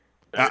scare you.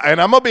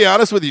 And I'm going to be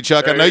honest with you,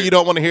 Chuck. I know you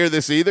don't want to hear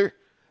this either,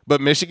 but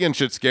Michigan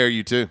should scare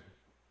you too.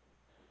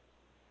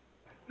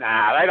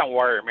 Nah, they don't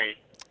worry me.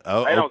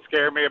 They don't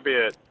scare me a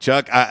bit.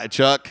 Chuck,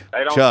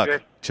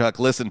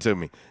 listen to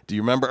me. Do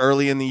you remember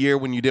early in the year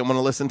when you didn't want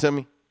to listen to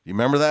me? You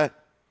remember that?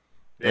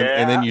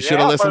 And then you should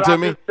have listened to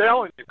me? I'm just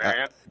telling you,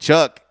 man.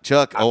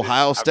 Chuck,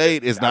 Ohio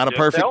State is not a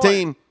perfect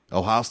team.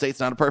 Ohio State's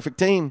not a perfect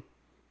team.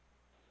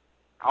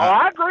 Oh,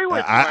 I agree with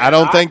you. I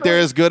don't think they're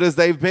as good as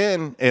they've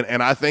been,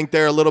 and I think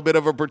they're a little bit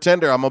of a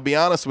pretender. I'm going to be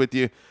honest with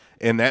you,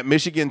 and that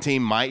Michigan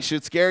team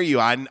should scare you.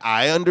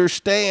 I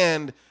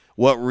understand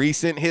what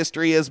recent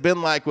history has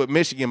been like with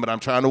Michigan, but I'm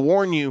trying to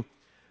warn you,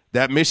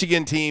 that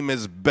Michigan team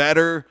is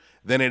better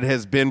than it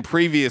has been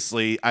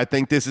previously. I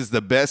think this is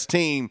the best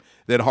team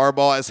that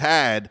Harbaugh has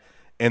had,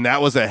 and that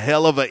was a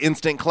hell of an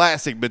instant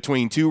classic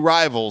between two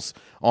rivals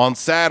on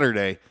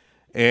Saturday,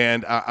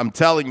 and I'm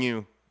telling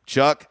you,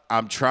 Chuck,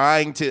 I'm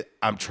trying to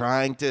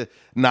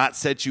not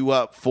set you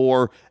up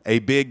for a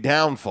big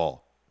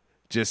downfall.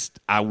 Just,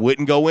 I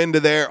wouldn't go into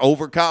there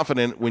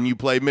overconfident when you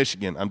play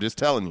Michigan. I'm just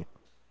telling you.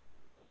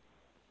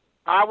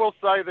 I will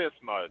say this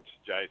much,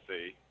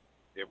 JC.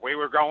 If we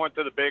were going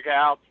to the big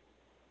house,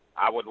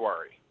 I would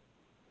worry.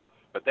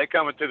 But they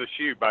coming to the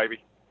shoe,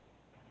 baby.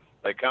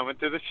 They coming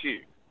to the shoe.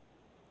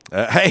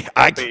 Hey,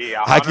 I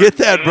get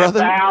that,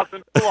 brother.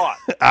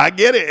 I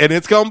get it, and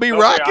it's going to be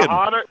rocking.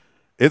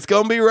 It's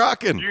going to be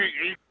rocking.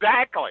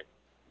 Exactly.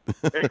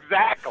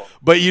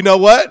 But you know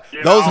what?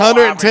 Those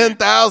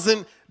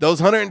 110,000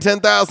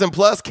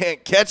 plus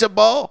can't catch a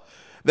ball.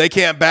 They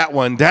can't bat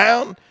one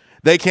down.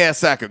 They can't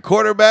sack a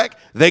quarterback.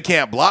 They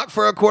can't block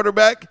for a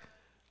quarterback.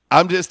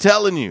 I'm just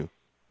telling you.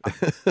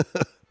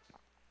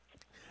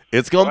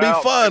 It's going to be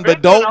fun,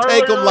 but don't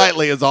take them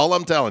lightly is all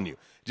I'm telling you.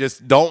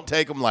 Just don't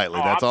take them lightly.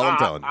 That's all I'm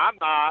telling you. I'm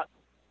not.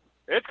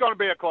 It's going to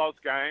be a close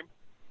game.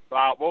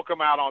 We'll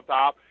come out on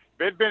top.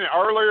 If it had been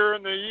earlier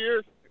in the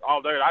year,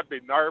 dude, I'd be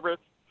nervous.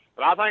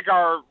 But I think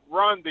our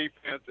run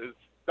defense is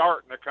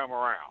starting to come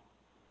around.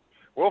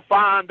 We'll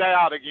find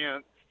out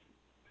against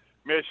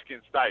Michigan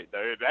State,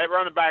 dude. That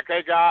running back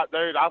they got,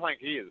 dude, I think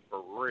he is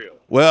for real.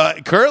 Well,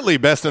 currently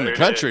best in the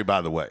country,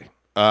 by the way.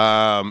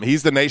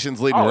 He's the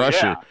nation's leading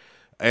rusher.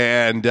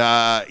 Yeah. And,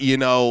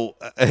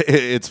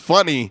 it's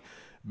funny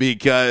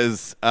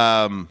because,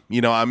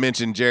 I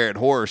mentioned Jarrett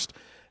Horst.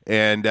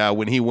 And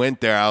when he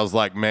went there, I was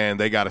like, man,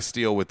 they got to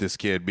steal with this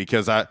kid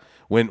because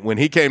when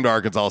he came to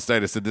Arkansas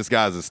State, I said, this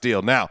guy's a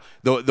steal. Now,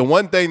 the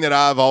one thing that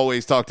I've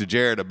always talked to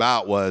Jarrett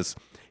about was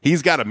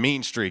he's got a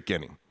mean streak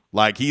in him.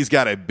 Like, he's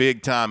got a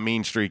big-time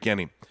mean streak in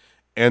him.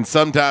 And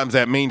sometimes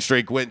that mean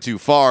streak went too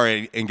far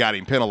and got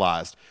him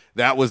penalized.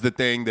 That was the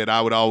thing that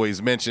I would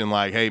always mention,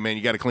 like, hey, man,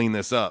 you got to clean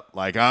this up.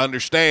 Like, I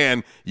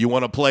understand you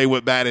want to play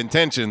with bad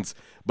intentions,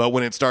 but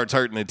when it starts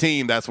hurting the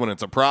team, that's when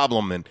it's a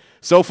problem. And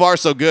so far,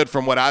 so good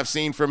from what I've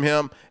seen from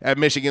him at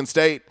Michigan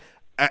State.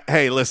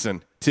 Hey,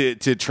 listen, to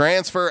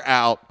transfer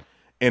out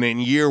and in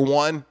year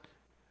one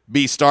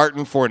be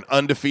starting for an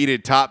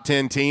undefeated top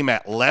 10 team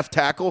at left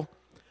tackle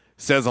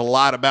says a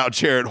lot about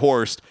Jarrett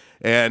Horst.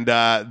 And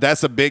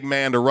that's a big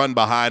man to run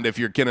behind if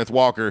you're Kenneth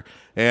Walker.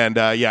 And,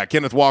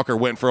 Kenneth Walker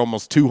went for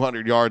almost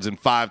 200 yards and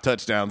 5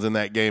 touchdowns in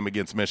that game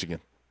against Michigan.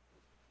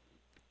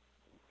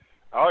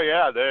 Oh,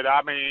 yeah, dude.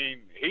 I mean,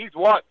 he's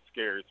what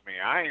scares me.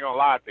 I ain't going to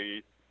lie to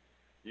you.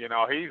 You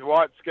know, he's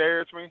what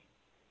scares me.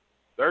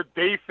 Their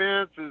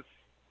defense is –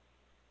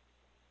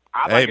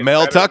 Hey,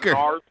 Mel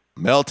Tucker.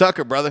 Mel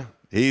Tucker, brother.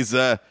 He's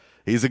a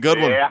good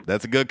one.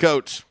 That's a good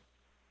coach.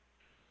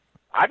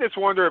 I just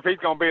wonder if he's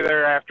going to be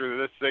there after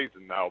this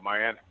season, though,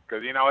 man.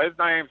 Because, you know, his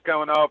name's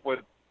coming up with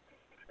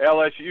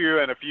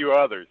LSU and a few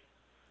others.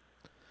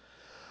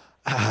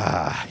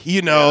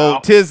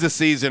 Tis the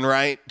season,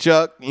 right,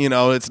 Chuck? You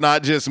know, it's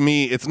not just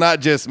me. It's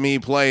not just me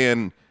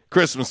playing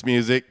Christmas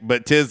music,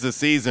 but tis the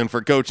season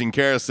for coaching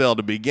carousel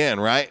to begin,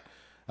 right?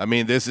 I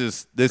mean, this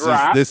is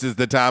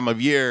the time of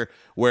year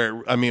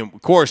where, I mean,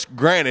 of course,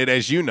 granted,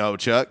 as you know,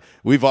 Chuck,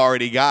 we've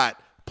already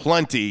got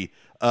plenty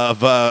of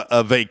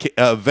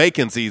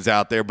vacancies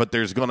out there, but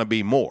there's going to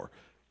be more.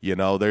 You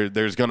know,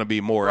 there's going to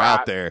be more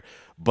out there.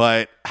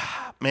 But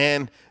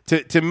man,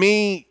 to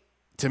me,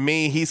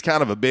 he's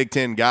kind of a Big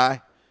Ten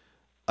guy.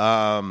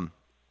 I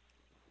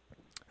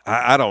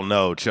don't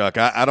know, Chuck.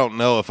 I don't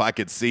know if I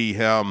could see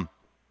him.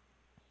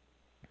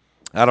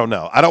 I don't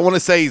know. I don't want to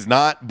say he's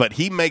not, but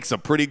he makes a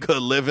pretty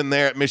good living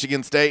there at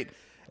Michigan State,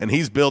 and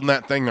he's building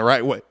that thing the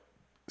right way.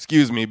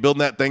 Building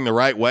that thing the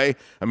right way.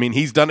 I mean,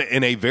 he's done it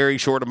in a very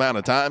short amount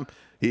of time.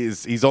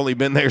 He's only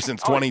been there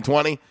since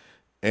 2020,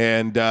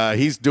 and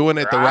he's doing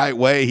it the right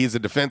way. He's a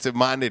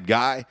defensive-minded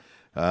guy,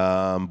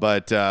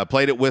 but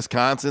played at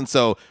Wisconsin,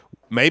 so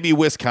maybe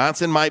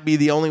Wisconsin might be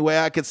the only way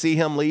I could see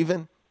him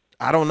leaving.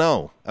 I don't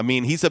know. I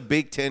mean, he's a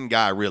Big Ten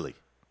guy, really.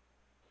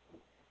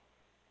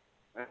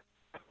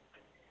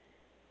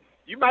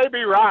 You may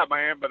be right,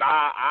 man, but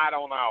I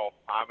don't know.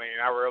 I mean,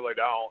 I really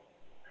don't.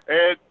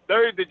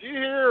 Dude, did you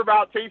hear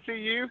about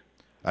TCU?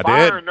 I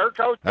firing their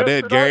coach I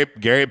did.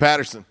 Gary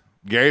Patterson.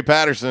 Gary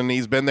Patterson,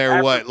 he's been there,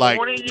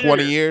 After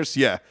 20 years?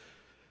 Yeah.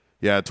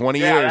 Yeah, 20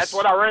 years. Yeah, that's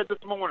what I read this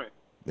morning.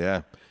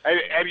 Yeah.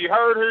 Have you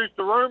heard who's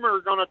the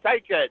rumor going to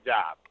take that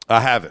job?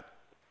 I haven't.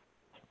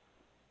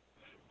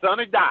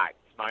 Sonny Dykes,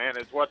 man,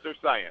 is what they're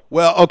saying.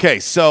 Well, okay,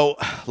 so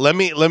let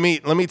me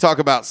talk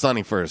about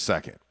Sonny for a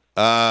second.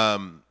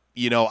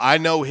 You know, I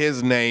know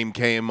his name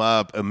came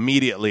up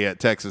immediately at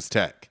Texas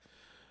Tech.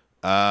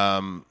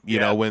 You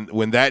know,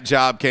 when that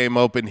job came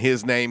open,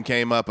 his name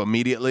came up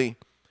immediately.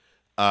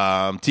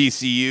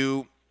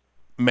 TCU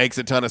makes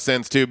a ton of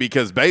sense too,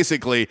 because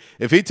basically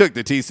if he took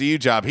the TCU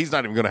job, he's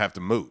not even going to have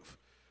to move.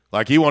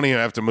 Like, he won't even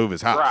have to move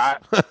his house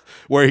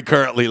where he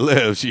currently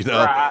lives, you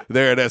know,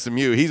 there at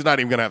SMU. He's not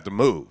even going to have to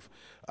move.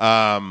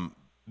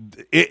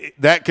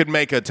 That could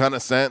make a ton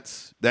of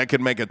sense. That could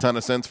make a ton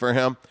of sense for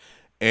him.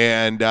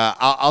 And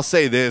I'll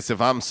say this,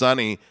 if I'm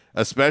Sonny,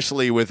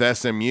 especially with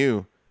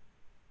SMU,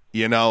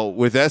 you know,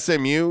 with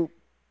SMU,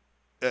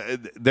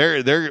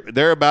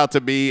 they're about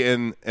to be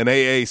in an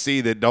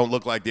AAC that don't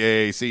look like the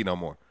AAC no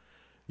more,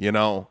 you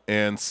know.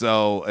 And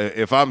so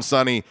if I'm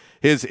Sonny,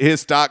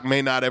 his stock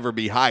may not ever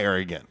be higher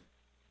again.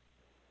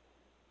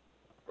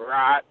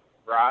 Right.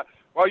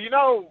 Well, you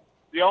know,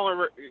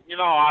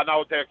 I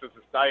know Texas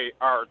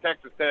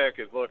Tech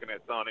is looking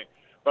at Sonny,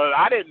 but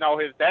I didn't know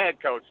his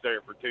dad coached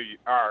there for 13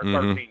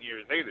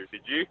 years either.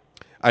 Did you?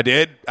 I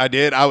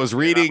did. I was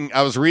reading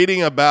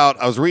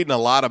a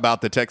lot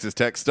about the Texas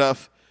Tech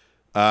stuff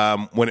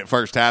when it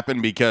first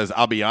happened, because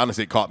I'll be honest,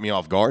 it caught me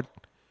off guard.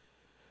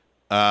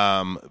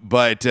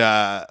 But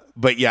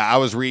yeah, I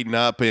was reading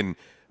up and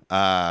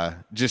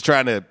just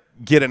trying to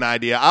get an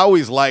idea. I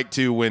always like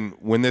to,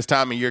 when this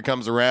time of year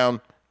comes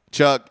around,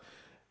 Chuck,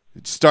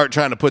 start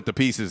trying to put the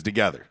pieces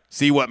together,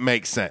 see what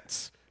makes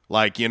sense.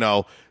 Like, you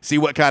know, see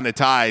what kind of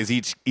ties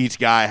each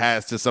guy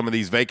has to some of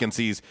these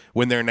vacancies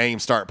when their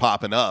names start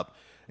popping up.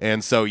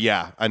 And so,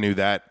 yeah, I knew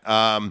that.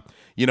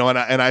 You know,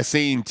 and I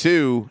seen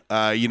too,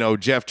 you know,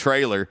 Jeff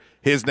Traylor,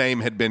 his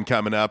name had been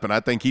coming up, and I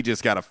think he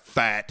just got a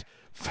fat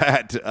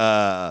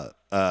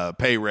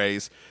pay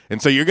raise.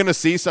 And so you're going to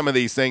see some of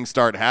these things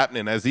start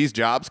happening as these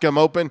jobs come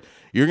open.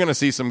 You're going to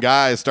see some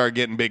guys start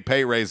getting big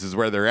pay raises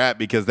where they're at,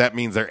 because that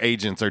means their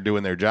agents are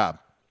doing their job.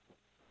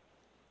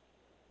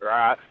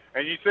 Right.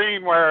 And you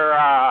seen where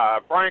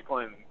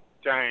Franklin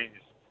changed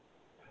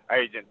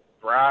agents,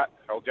 right?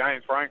 Oh,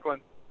 James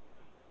Franklin.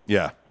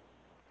 Yeah.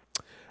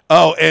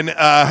 Oh, and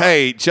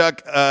hey,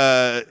 Chuck,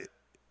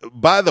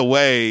 by the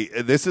way,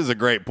 this is a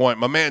great point.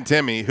 My man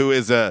Timmy, who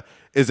is a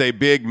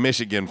big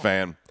Michigan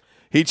fan,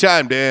 he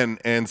chimed in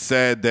and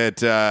said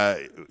that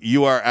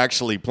you are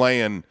actually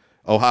playing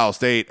Ohio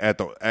State at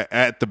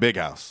the Big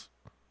House.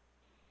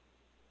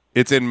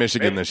 It's in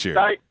Michigan this year.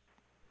 State?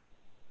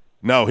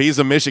 No, he's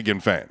a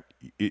Michigan fan.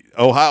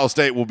 Ohio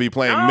State will be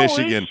playing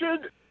Michigan.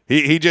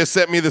 He just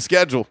sent me the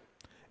schedule,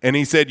 and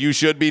he said you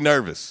should be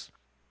nervous.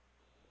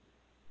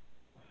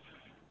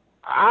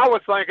 I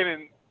was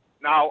thinking,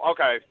 no,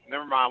 okay,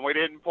 never mind. We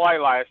didn't play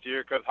last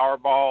year because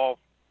Harbaugh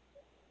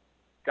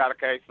got a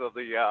case of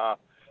the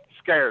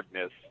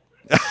scaredness,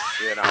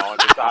 you know, and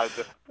decided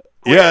to.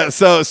 quit. Yeah,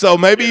 so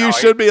maybe you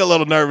should be a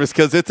little nervous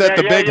because it's at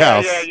the big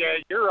house. Yeah,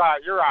 you're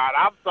right.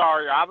 I'm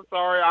sorry.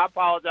 I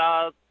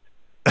apologize.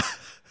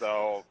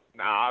 So,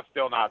 I'm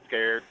still not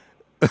scared.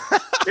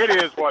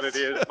 It is what it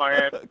is,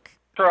 man.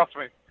 Trust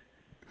me.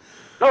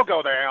 They'll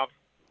go down,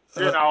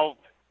 And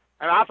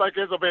I think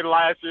this will be the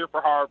last year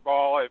for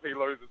hardball if he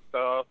loses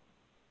stuff.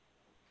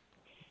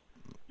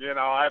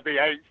 That'd be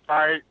 8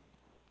 straight.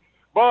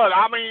 But,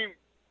 I mean,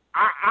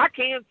 I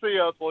can see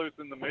us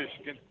losing to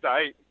Michigan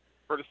State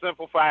for the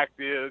simple fact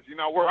is,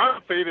 we're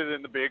undefeated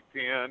in the Big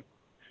Ten,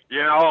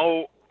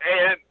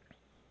 and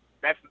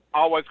that's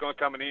always going to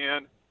come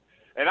in.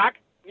 And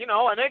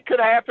and it could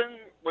happen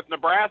with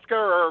Nebraska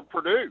or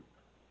Purdue.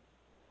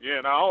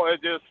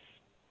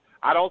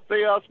 I don't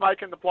see us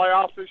making the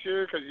playoffs this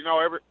year because,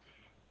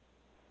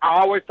 I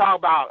always talk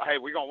about, hey,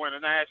 we're going to win a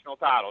national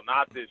title.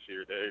 Not this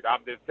year, dude. I'm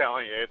just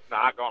telling you, it's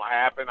not going to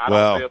happen. I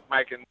don't see us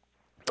making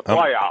the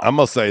playoffs. I'm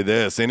going to say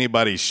this.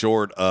 Anybody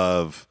short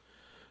of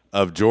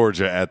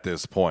Georgia at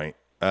this point,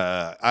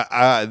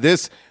 I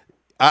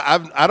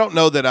don't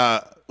know that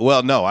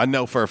I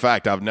know for a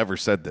fact I've never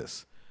said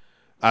this.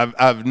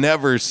 I've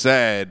never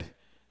said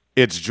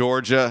it's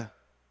Georgia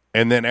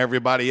and then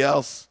everybody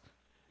else.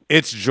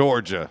 It's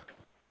Georgia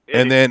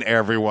and then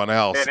everyone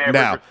else.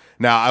 Now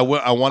I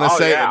want to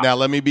say now.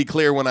 Let me be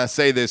clear when I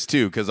say this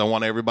too, because I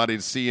want everybody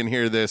to see and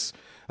hear this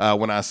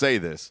when I say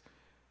this.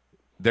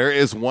 There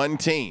is one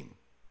team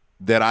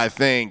that I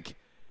think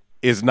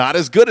is not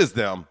as good as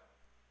them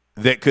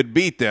that could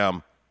beat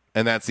them,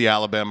 and that's the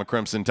Alabama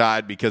Crimson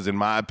Tide. Because in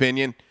my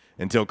opinion,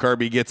 until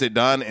Kirby gets it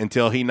done,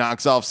 until he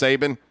knocks off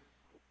Saban,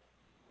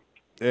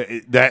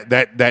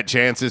 that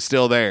chance is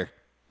still there.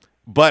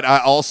 But I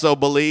also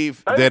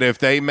believe that if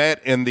they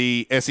met in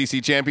the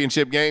SEC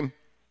championship game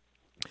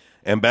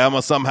and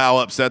Bama somehow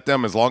upset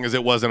them, as long as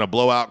it wasn't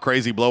a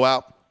crazy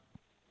blowout,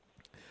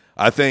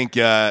 I think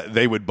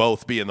they would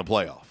both be in the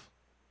playoff.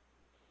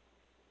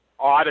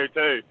 Oh, I do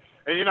too.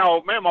 And,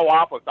 me and my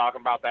wife was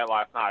talking about that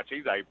last night.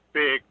 She's a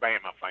big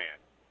Bama fan,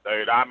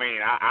 dude. I mean,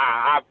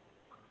 I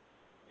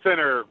set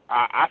her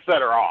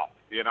off,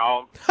 Dude,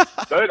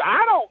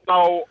 I don't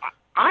know.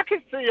 I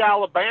could see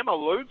Alabama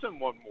losing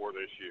one more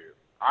this year.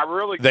 I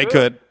really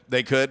could.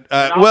 They could.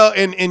 Well,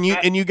 and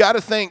you got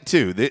to think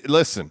too.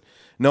 Listen,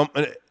 no,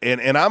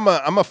 and I'm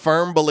a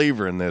firm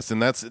believer in this,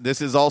 and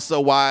this is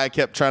also why I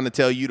kept trying to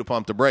tell you to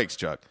pump the brakes,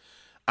 Chuck.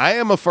 I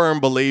am a firm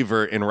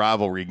believer in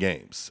rivalry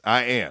games.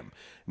 I am.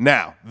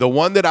 Now, the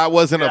one that I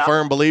wasn't a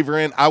firm believer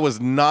in, I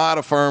was not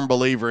a firm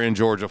believer in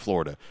Georgia,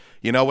 Florida.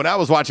 When I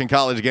was watching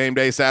College Game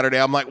Day Saturday,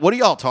 I'm like, what are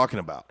y'all talking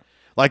about?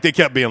 Like, they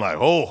kept being like,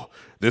 oh,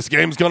 this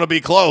game's going to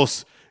be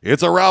close.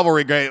 It's a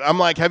rivalry game. I'm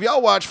like, have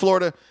y'all watched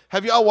Florida?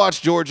 Have y'all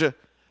watched Georgia?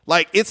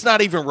 Like, it's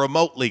not even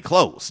remotely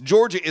close.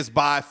 Georgia is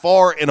by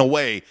far and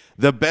away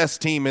the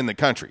best team in the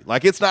country.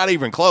 Like, it's not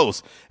even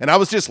close. And I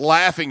was just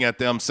laughing at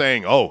them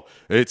saying, oh,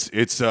 it's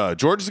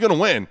Georgia's going to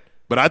win,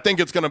 but I think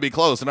it's going to be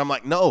close. And I'm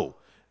like, no.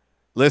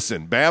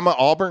 Listen, Bama,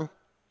 Auburn,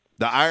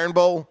 the Iron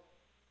Bowl,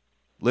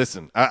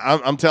 listen,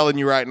 I'm telling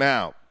you right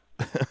now,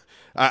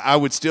 I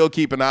would still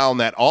keep an eye on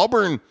that.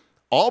 Auburn,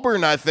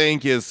 I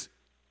think, is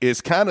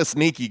kind of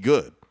sneaky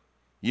good.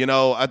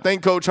 I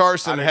think Coach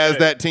Harsin has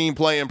that team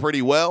playing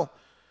pretty well,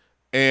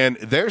 and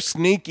they're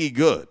sneaky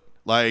good.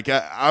 Like,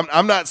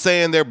 I'm not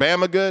saying they're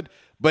Bama good,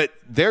 but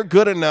they're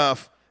good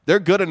enough. They're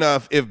good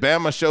enough if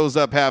Bama shows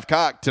up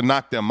half-cocked to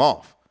knock them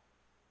off.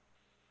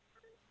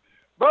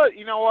 But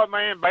you know what,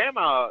 man?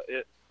 Bama,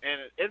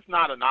 and it's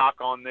not a knock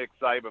on Nick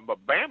Saban,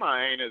 but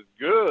Bama ain't as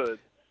good.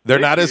 They're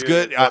not as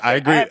good. I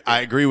agree.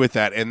 I agree with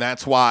that, and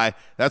that's why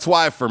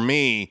for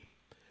me,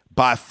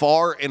 by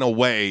far and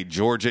away,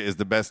 Georgia is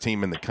the best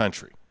team in the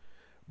country.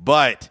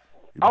 But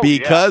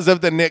because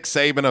of the Nick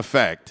Saban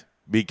effect,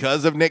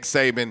 because of Nick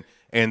Saban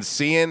and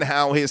seeing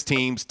how his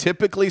teams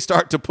typically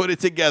start to put it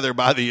together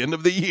by the end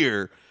of the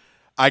year,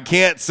 I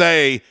can't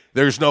say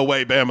there's no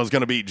way Bama's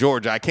going to beat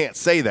Georgia. I can't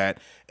say that.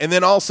 And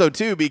then also,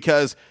 too,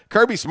 because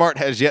Kirby Smart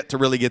has yet to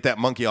really get that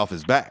monkey off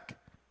his back.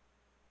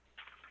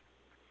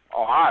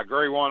 Oh, I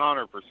agree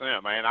 100%,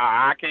 man.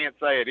 I can't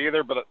say it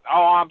either, but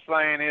all I'm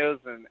saying is,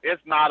 and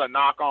it's not a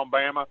knock on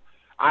Bama,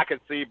 I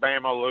could see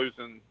Bama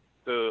losing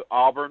to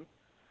Auburn.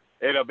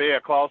 It'll be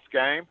a close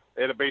game.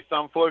 It'll be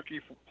some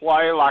fluky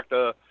play like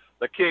the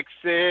kick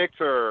six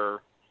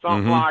or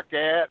something like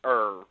that,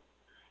 or,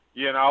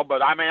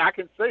 but, I mean, I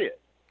can see it.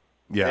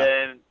 Yeah.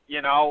 And,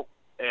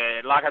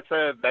 and like I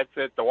said, that's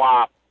it, the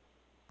wife.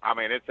 I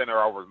mean, it sent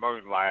her over the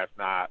moon last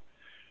night.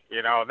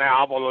 Now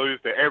I'm going to lose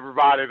to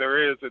everybody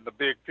there is in the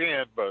Big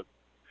Ten, but,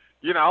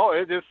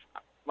 it just,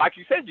 like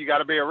you said, you got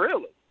to be a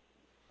realist.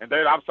 And,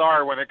 dude, I'm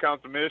sorry when it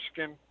comes to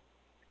Michigan.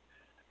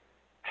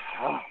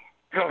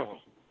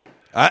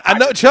 I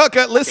know, Chuck,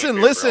 listen.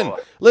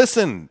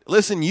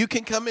 You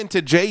can come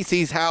into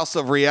JC's House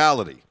of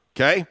Reality,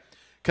 okay?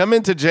 Come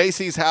into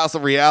JC's House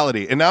of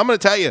Reality. And now I'm going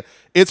to tell you,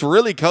 it's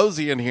really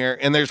cozy in here,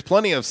 and there's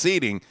plenty of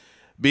seating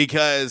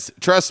because,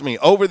 trust me,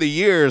 over the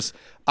years,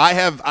 I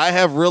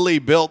have really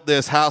built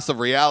this House of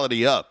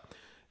Reality up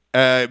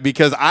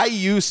because I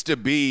used to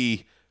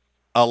be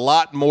a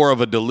lot more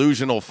of a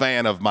delusional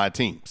fan of my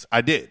teams.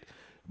 I did.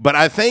 But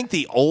I think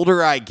the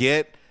older I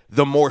get,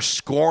 the more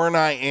scorn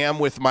I am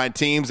with my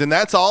teams, and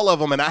that's all of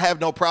them, and I have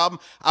no problem.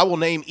 I will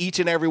name each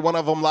and every one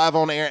of them live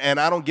on air, and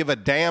I don't give a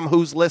damn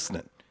who's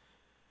listening.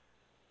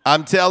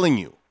 I'm telling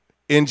you,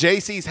 in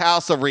JC's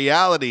House of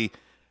Reality,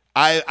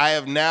 I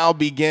have now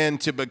begun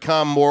to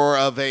become more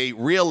of a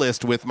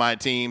realist with my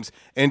teams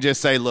and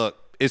just say, look,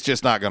 it's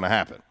just not going to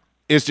happen.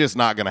 It's just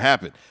not going to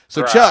happen.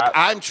 So, right. Chuck,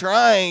 I'm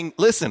trying.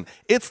 Listen,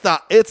 it's the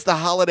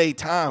holiday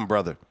time,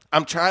 brother.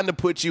 I'm trying to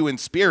put you in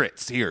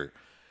spirits here.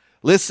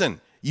 Listen,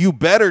 you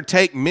better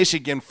take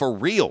Michigan for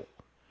real,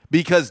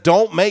 because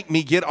don't make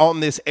me get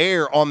on this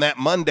air on that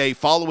Monday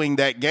following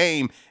that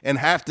game and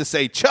have to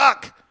say,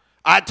 Chuck,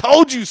 I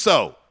told you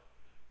so.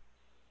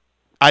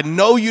 I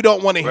know you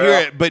don't want to hear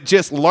it, but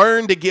just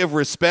learn to give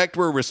respect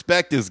where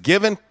respect is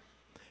given.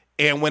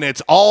 And when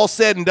it's all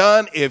said and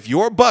done, if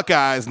your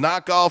Buckeyes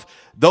knock off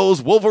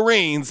those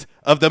Wolverines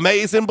of the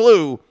maize and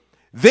blue,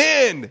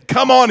 then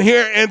come on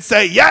here and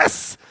say,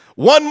 yes,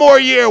 one more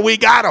year, we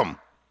got them.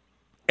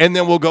 And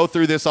then we'll go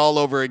through this all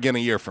over again a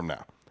year from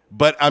now.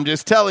 But I'm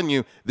just telling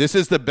you, this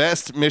is the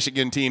best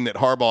Michigan team that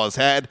Harbaugh has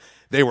had.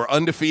 They were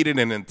undefeated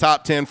and in the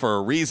top 10 for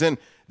a reason.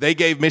 They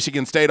gave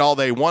Michigan State all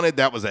they wanted.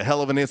 That was a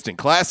hell of an instant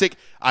classic.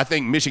 I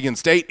think Michigan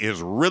State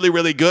is really,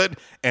 really good,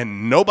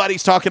 and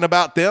nobody's talking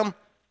about them.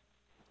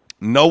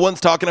 No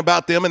one's talking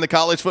about them in the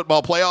college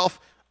football playoff.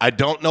 I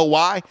don't know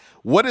why.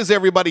 What is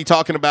everybody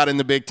talking about in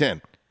the Big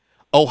Ten?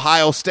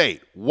 Ohio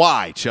State.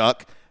 Why,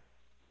 Chuck?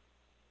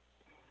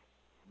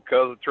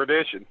 Because of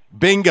tradition.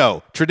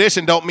 Bingo.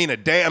 Tradition don't mean a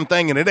damn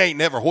thing, and it ain't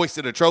never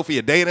hoisted a trophy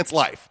a day in its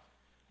life.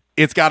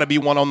 It's got to be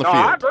one on the field.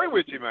 I agree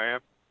with you, man.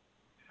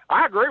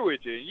 I agree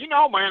with you. You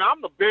know, man,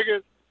 I'm the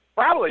biggest,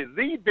 probably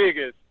the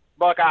biggest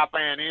Buckeye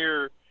fan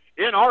here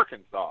in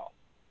Arkansas,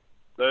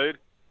 dude.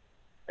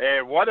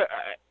 And what did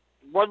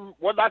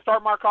I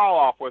start my call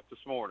off with this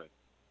morning?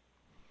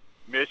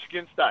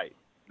 Michigan State.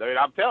 Dude,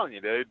 I'm telling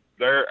you, dude,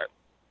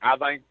 I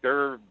think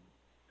they're,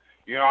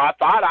 you know, I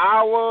thought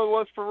Iowa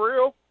was for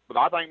real, but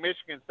I think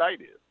Michigan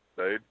State is,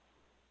 dude.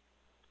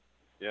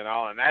 You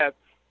know, and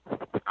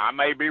I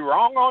may be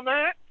wrong on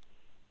that,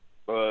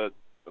 but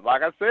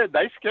like I said,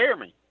 they scare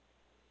me.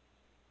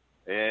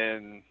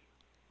 And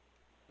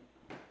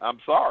I'm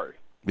sorry.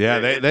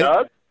 Yeah,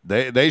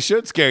 they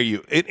should scare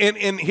you.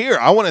 And here,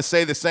 I want to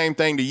say the same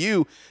thing to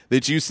you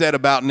that you said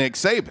about Nick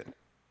Saban.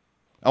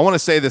 I want to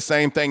say the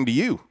same thing to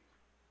you.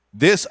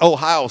 This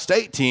Ohio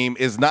State team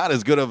is not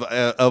as good of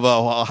an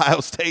Ohio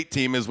State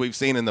team as we've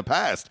seen in the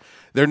past.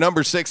 They're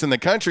number 6 in the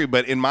country,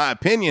 but in my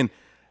opinion,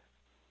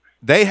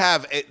 they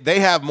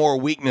have more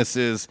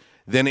weaknesses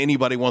than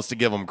anybody wants to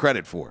give them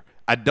credit for.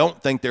 I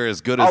don't think they're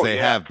as good as they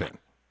have been.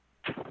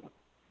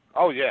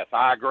 Oh, yes,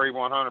 I agree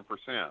 100%.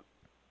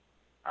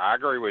 I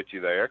agree with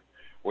you there.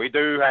 We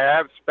do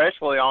have,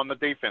 especially on the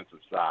defensive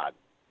side.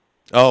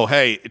 Oh,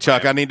 hey,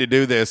 Chuck, I need to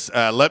do this.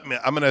 I'm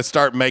going to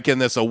start making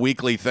this a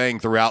weekly thing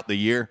throughout the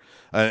year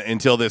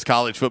until this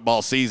college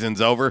football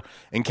season's over.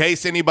 In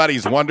case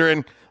anybody's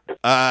wondering,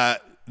 the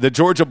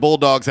Georgia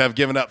Bulldogs have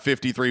given up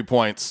 53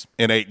 points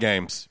in 8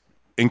 games,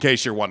 in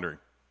case you're wondering.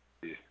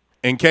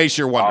 In case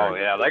you're wondering.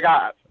 Oh, yeah, they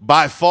got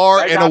by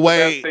far and got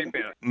away,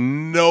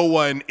 no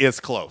one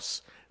is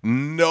close.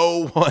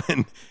 No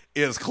one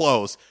is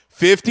close.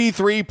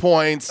 53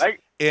 points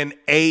in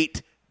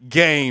 8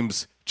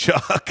 games,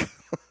 Chuck.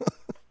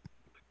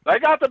 They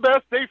got the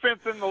best defense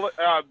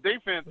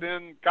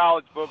in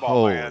college football.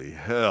 Holy man.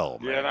 Hell,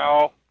 man! You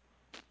know,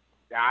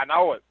 I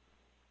know it.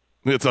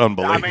 It's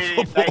unbelievable.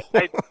 I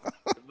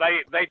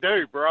mean, they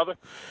do, brother.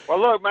 Well,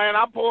 look, man,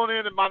 I'm pulling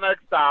in at my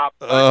next stop.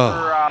 Thanks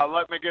for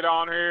letting me get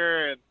on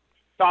here and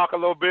talk a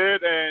little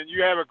bit. And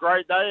you have a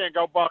great day and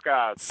go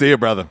Buckeyes. See you,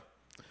 brother.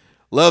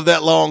 Love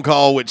that long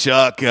call with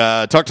Chuck.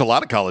 Talked a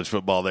lot of college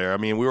football there. I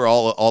mean, we were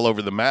all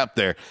over the map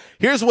there.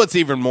 Here's what's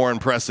even more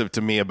impressive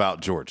to me about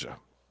Georgia.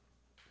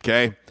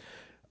 Okay?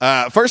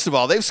 First of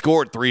all, they've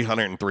scored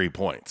 303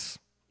 points.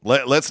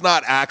 Let's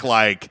not act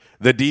like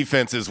the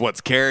defense is what's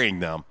carrying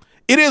them.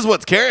 It is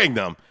what's carrying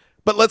them,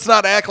 but let's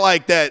not act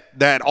like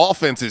that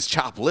offense is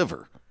chopped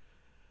liver.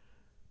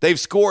 They've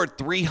scored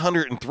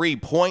 303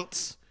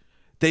 points.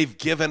 They've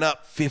given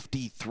up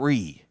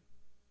 53.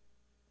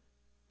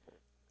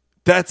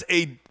 That's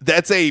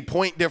a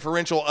point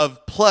differential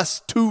of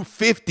plus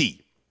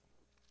 250.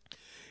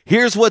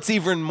 Here's what's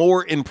even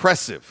more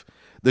impressive.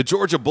 The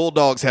Georgia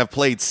Bulldogs have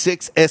played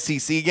 6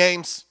 SEC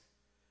games.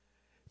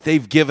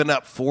 They've given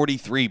up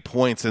 43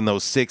 points in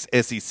those 6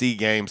 SEC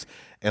games.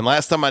 And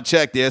last time I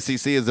checked, the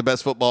SEC is the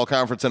best football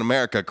conference in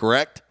America,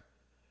 correct?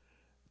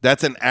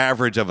 That's an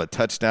average of a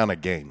touchdown a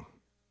game.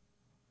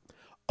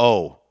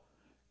 Oh,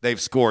 they've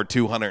scored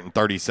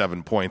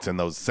 237 points in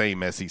those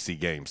same SEC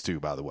games too,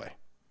 by the way.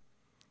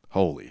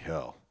 Holy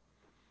hell.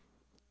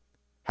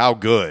 How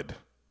good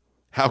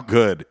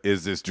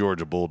is this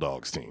Georgia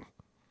Bulldogs team?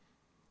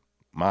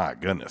 My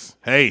goodness.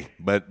 Hey,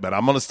 but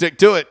I'm going to stick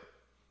to it.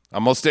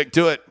 I'm going to stick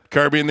to it.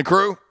 Kirby and the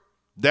crew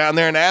down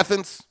there in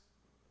Athens,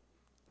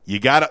 you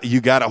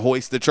gotta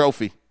hoist the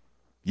trophy.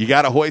 You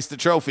got to hoist the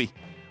trophy.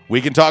 We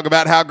can talk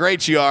about how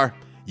great you are.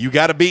 You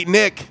got to beat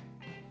Nick.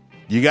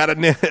 You got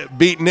to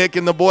beat Nick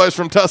and the boys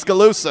from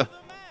Tuscaloosa.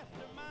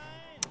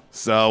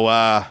 So,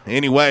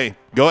 anyway,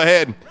 go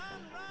ahead.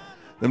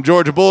 Them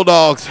Georgia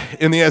Bulldogs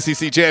in the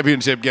SEC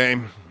championship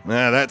game.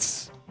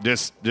 That's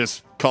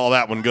just call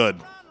that one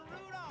good.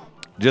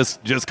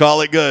 Just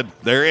call it good.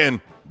 They're in.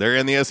 They're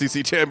in the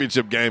SEC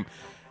championship game.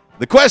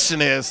 The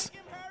question is,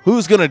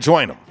 who's going to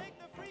join them?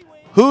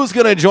 Who's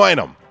going to join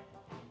them?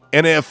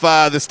 And if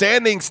the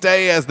standings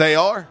stay as they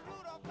are,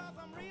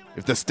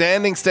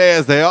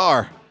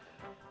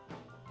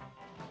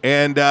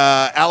 and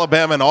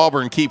Alabama and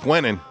Auburn keep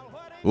winning,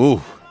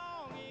 ooh,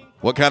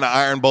 what kind of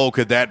Iron Bowl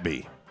could that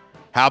be?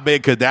 How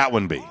big could that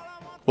one be?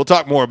 We'll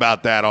talk more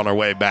about that on our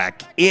way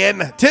back in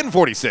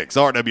 1046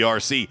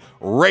 RWRC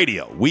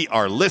Radio. We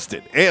are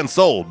listed and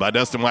sold by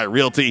Dustin White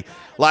Realty,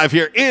 live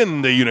here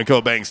in the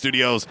Unico Bank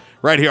Studios,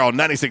 right here on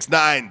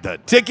 96.9 The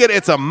Ticket.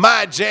 It's a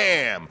My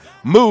Jam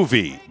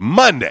Movie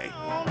Monday.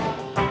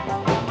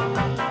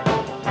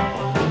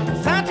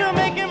 Santa,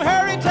 make him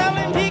hurry, tell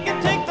him he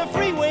can take the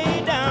freeway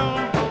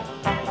down.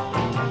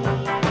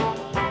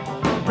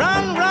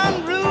 Run,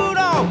 run,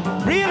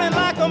 Rudolph, reeling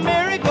like a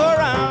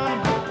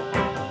merry-go-round.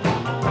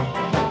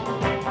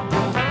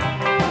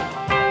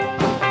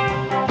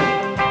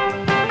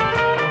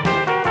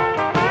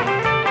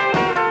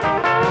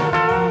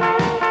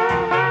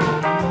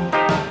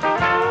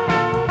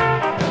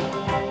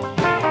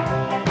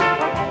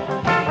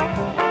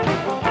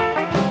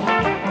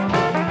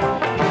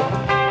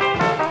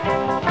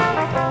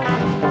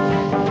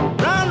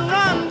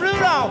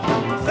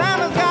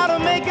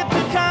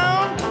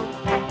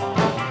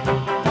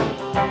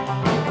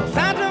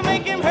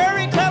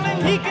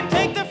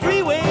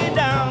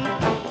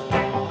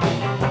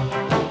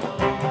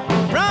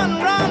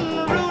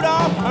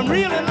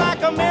 Reeling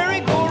like a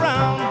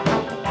merry-go-round.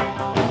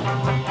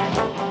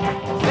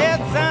 Said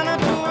Santa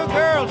to a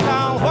girl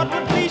child, what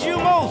would please you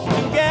most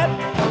to get?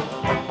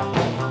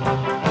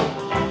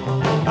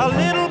 A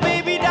little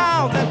baby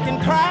doll that can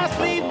cry,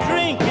 sleep,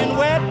 drink, and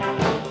wet.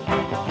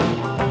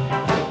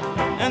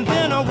 And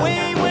then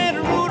away went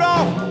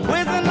Rudolph,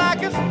 whizzing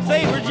like a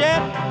saber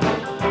jet.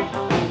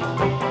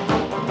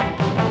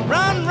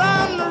 Run,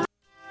 run.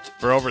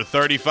 For over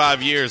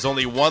 35 years,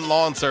 only one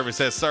lawn service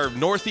has served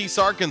Northeast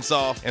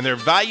Arkansas, and their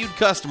valued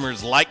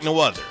customers like no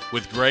other.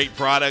 With great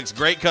products,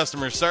 great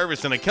customer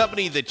service, and a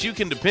company that you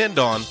can depend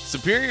on,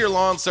 Superior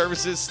Lawn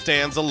Services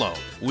stands alone.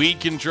 Weed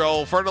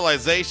control,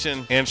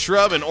 fertilization, and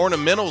shrub and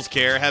ornamentals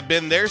care have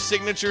been their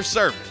signature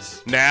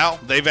service. Now,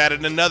 they've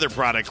added another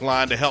product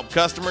line to help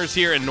customers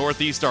here in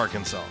Northeast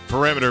Arkansas.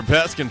 Perimeter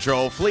Pest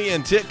Control, Flea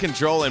and Tick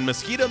Control, and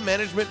Mosquito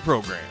Management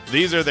Program.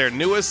 These are their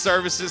newest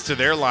services to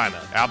their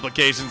lineup.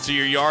 Applications to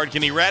your yard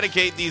can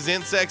eradicate these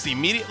insects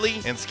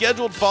immediately, and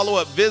scheduled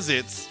follow-up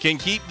visits can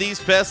keep these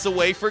pests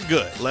away for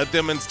good. Let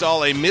them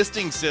install a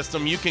misting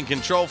system you can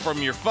control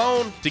from your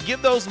phone to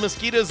give those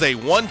mosquitoes a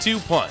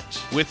 1-2 punch.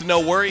 With no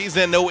worries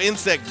and no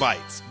insect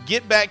bites,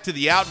 get back to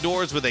the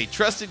outdoors with a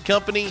trusted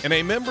company and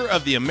a member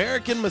of the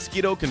American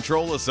Mosquito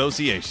Control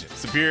Association.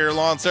 Superior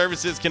Lawn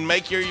Services can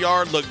make your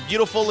yard look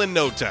beautiful in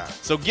no time.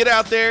 So get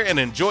out there and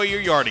enjoy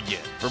your yard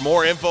again. For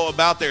more info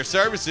about their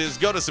services,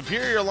 go to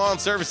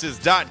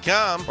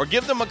superiorlawnservices.com or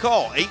give them a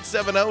call,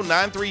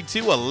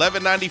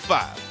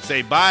 870-932-1195.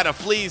 Say bye to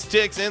fleas,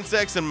 ticks,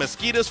 insects, and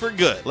mosquitoes for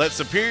good. Let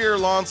Superior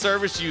Lawn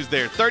Service use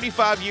their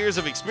 35 years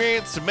of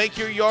experience to make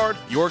your yard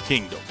your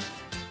kingdom.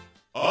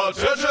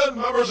 Attention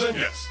members and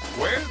guests.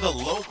 Where the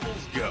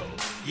locals go.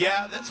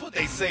 Yeah, that's what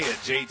they say at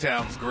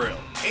J-Town's Grill.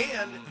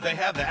 And they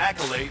have the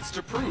accolades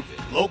to prove it.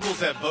 Locals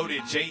have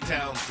voted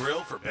J-Town's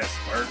Grill for best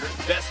burger,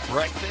 best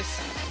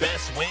breakfast,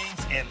 best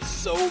wings, and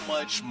so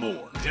much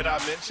more. Did I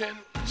mention?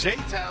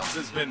 J-Town's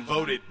has been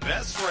voted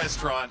best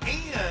restaurant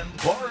and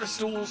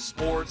Barstool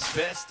Sports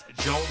Best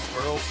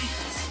Jonesboro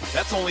Eats.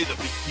 That's only the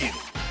beginning.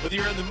 Whether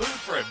you're in the mood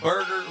for a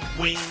burger,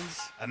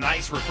 wings, a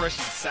nice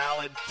refreshing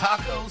salad,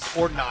 tacos,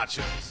 or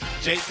nachos,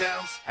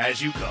 J-Town's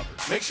has you covered.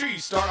 Make sure you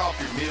start off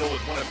your meal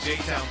with one of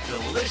J-Town's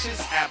delicious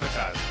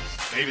appetizers.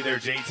 Maybe their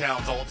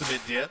J-Town's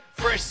ultimate dip,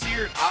 fresh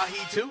seared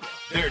ahi tuna,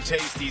 their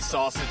tasty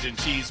sausage and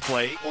cheese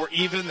plate, or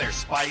even their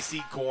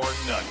spicy corn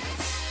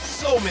nuggets.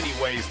 So many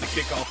ways to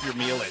kick off your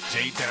meal at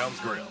J-Town's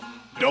Grill.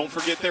 Don't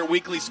forget their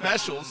weekly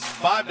specials,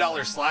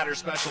 $5 slider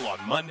special on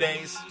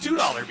Mondays,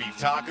 $2 beef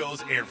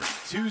tacos every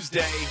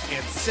Tuesday,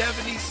 and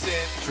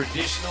 70-cent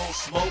traditional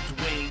smoked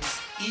wings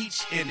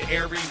each and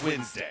every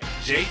Wednesday.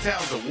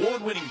 J-Town's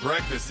award-winning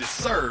breakfast is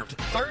served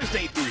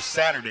Thursday through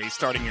Saturday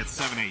starting at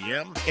 7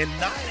 a.m. and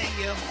 9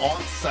 a.m.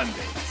 on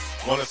Sundays.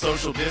 Want to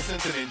social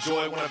distance and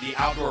enjoy one of the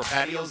outdoor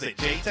patios at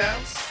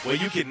J-Town's? Well,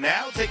 you can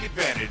now take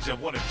advantage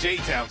of one of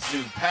J-Town's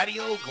new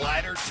patio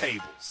glider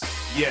tables.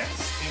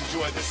 Yes,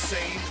 enjoy the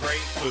same great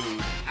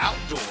food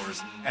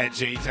outdoors at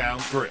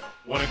J-Town's Grill.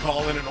 Want to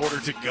call in an order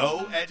to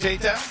go at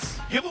J-Town's?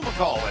 Give them a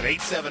call at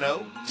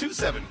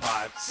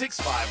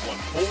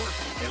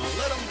 870-275-6514 and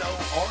let them know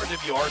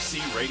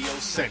RWRC Radio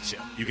sent you.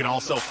 You can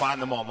also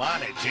find them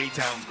online at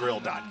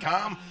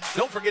jtownsgrill.com.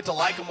 Don't forget to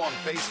like them on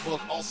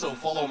Facebook. Also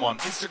follow them on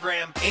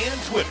Instagram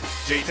and Twitter.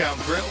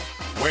 J-Towns Grill,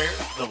 where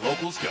the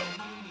locals go.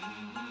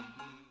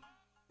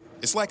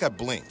 It's like I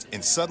blinked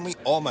and suddenly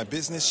all my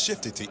business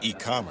shifted to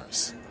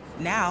e-commerce.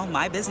 Now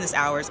my business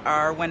hours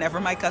are whenever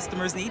my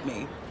customers need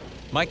me.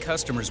 My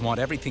customers want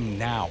everything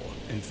now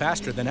and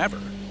faster than ever.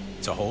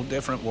 It's a whole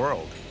different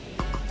world.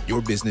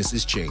 Your business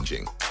is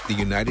changing. The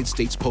United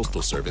States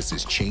Postal Service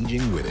is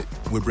changing with it.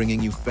 We're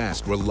bringing you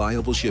fast,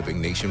 reliable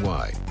shipping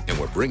nationwide, and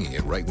we're bringing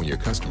it right when your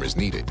customers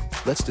need it.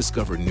 Let's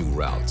discover new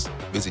routes.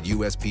 Visit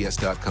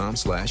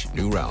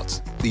USPS.com/new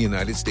routes. The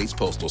United States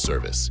Postal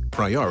Service.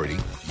 Priority,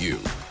 you.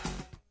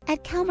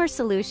 At Calmer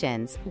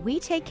Solutions, we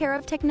take care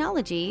of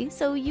technology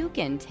so you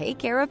can take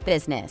care of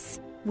business.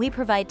 We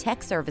provide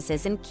tech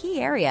services in key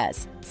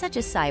areas such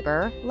as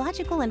cyber,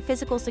 logical and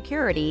physical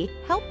security,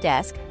 help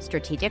desk,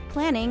 strategic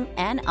planning,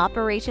 and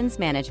operations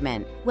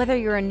management. Whether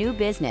you're a new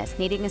business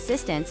needing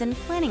assistance in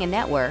planning a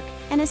network,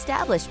 an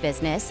established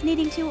business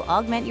needing to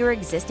augment your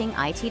existing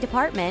IT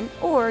department,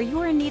 or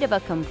you're in need of a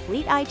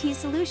complete IT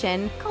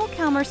solution, call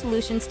Calmer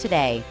Solutions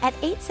today at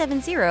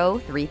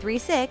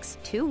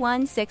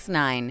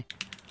 870-336-2169.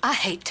 I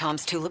hate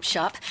Tom's Tulip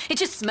Shop. It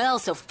just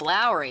smells so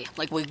flowery.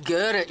 Like we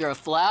get it, you're a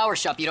flower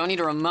shop. You don't need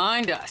to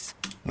remind us.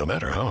 No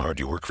matter how hard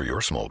you work for your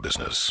small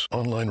business,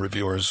 online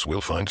reviewers will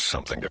find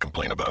something to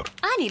complain about.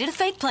 I needed a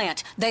fake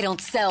plant. They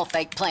don't sell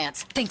fake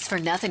plants. Thanks for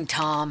nothing,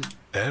 Tom.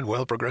 And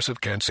while Progressive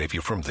can't save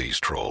you from these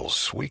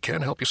trolls, we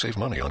can help you save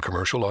money on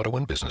commercial, auto,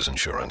 and business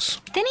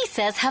insurance. Then he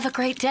says, have a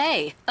great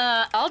day.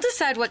 I'll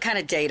decide what kind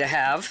of day to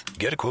have.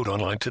 Get a quote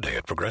online today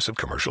at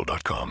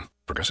progressivecommercial.com.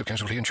 Progressive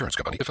Casualty Insurance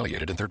Company,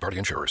 affiliated and third-party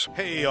insurers.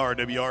 Hey,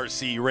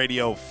 RWRC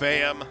Radio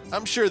fam.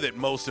 I'm sure that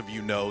most of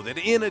you know that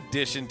in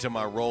addition to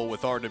my role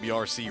with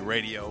RWRC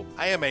Radio,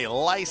 I am a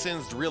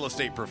licensed real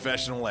estate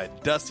professional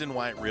at Dustin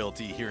White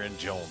Realty here in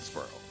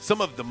Jonesboro.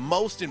 Some of the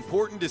most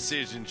important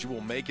decisions you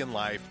will make in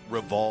life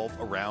revolve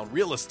around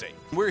real estate.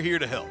 We're here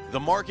to help.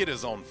 The market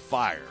is on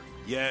fire.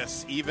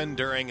 Yes, even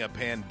during a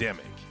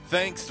pandemic,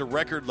 thanks to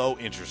record low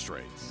interest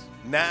rates.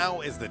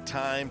 Now is the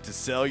time to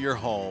sell your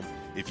home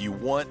if you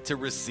want to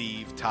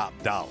receive top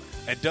dollar.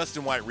 At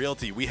Dustin White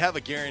Realty, we have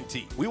a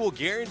guarantee. We will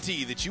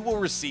guarantee that you will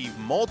receive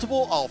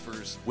multiple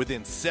offers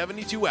within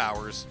 72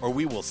 hours, or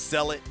we will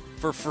sell it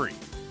for free.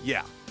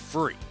 Yeah,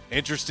 free.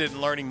 Interested in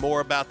learning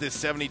more about this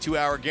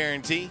 72-hour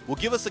guarantee? Well,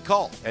 give us a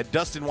call at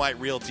Dustin White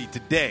Realty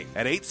today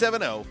at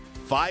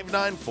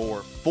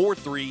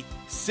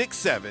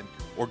 870-594-4367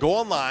 or go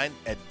online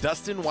at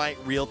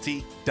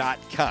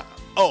DustinWhiteRealty.com.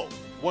 Oh,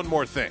 one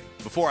more thing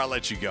before I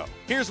let you go.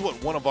 Here's what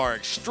one of our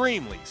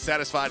extremely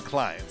satisfied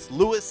clients,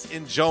 Lewis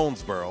in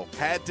Jonesboro,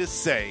 had to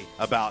say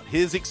about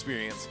his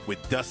experience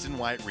with Dustin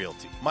White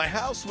Realty. My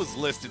house was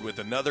listed with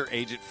another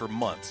agent for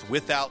months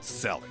without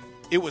selling.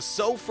 It was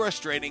so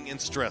frustrating and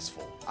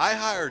stressful. I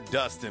hired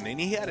Dustin and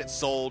he had it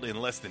sold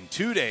in less than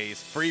 2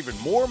 days for even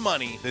more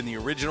money than the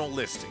original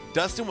listing.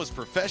 Dustin was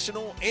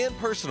professional and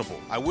personable.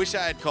 I wish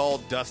I had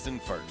called Dustin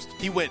first.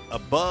 He went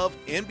above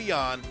and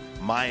beyond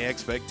my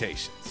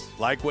expectations.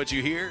 Like what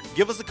you hear?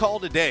 Give us a call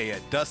today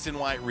at Dustin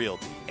White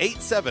Realty,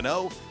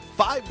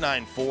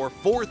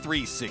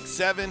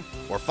 870-594-4367,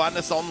 or find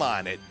us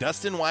online at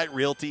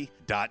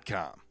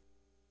DustinWhiteRealty.com.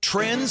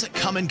 Trends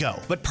come and go,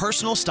 but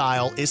personal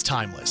style is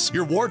timeless.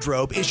 Your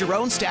wardrobe is your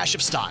own stash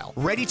of style,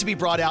 ready to be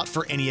brought out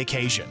for any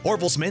occasion.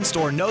 Orville's Men's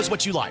Store knows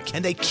what you like,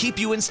 and they keep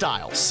you in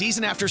style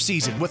season after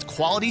season with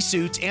quality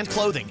suits and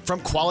clothing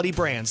from quality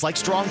brands like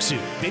Strong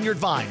Suit, Vineyard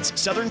Vines,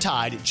 Southern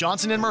Tide,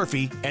 Johnson &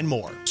 Murphy, and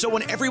more. So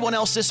when everyone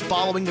else is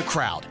following the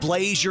crowd,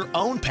 blaze your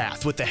own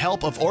path with the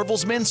help of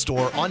Orville's Men's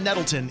Store on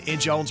Nettleton in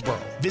Jonesboro.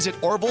 Visit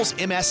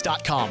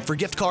orvillesms.com for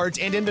gift cards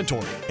and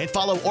inventory, and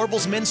follow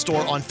Orville's Men's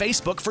Store on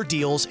Facebook for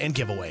deals and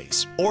giveaways.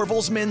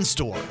 Orville's Men's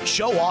Store.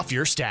 Show off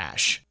your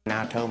stash. And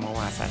I told my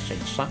wife, I said,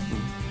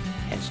 something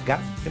has got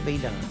to be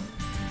done.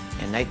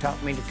 And they taught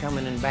me to come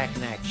in and back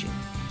in action.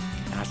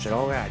 And I said,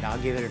 all right, I'll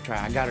give it a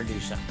try. I got to do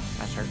something.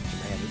 I was hurting so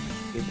bad,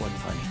 it wasn't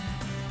funny.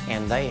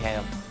 And they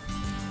have,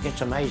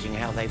 it's amazing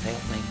how they've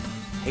helped me.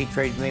 He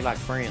treated me like a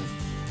friend.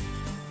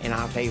 And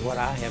I'll tell you what,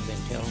 I have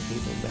been telling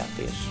people about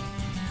this.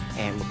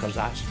 And because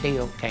I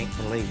still can't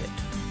believe it.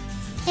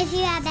 If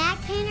you have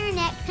back pain or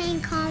neck pain,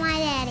 call my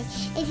daddy.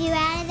 If you're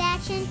out of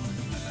action,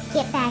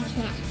 get back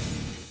in.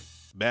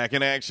 Back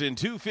in action,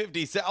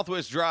 250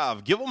 Southwest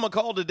Drive. Give them a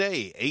call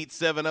today,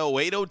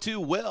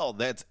 870-802-WELL.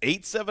 That's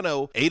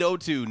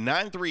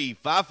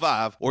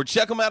 870-802-9355. Or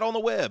check them out on the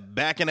web,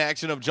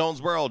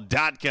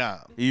 backinactionofjonesboro.com.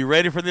 Are you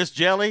ready for this,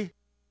 Jelly?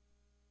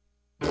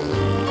 With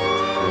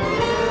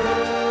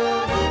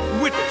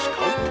this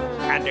coat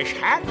and this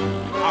hat,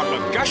 I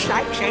look just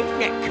like St.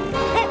 Nick.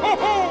 Ho, ho,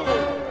 ho!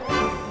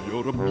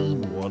 You're a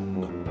mean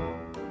one,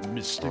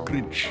 Mr.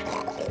 Grinch.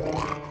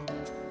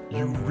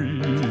 You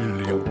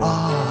really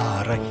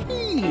are a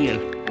heel.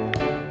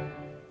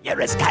 You're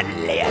as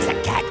cuddly as a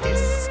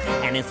cactus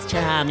and as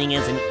charming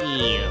as an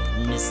eel,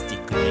 Mr.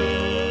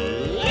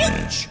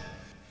 Grinch.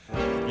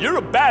 You're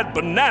a bad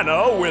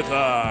banana with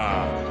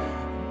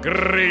a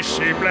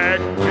greasy black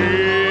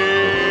peel.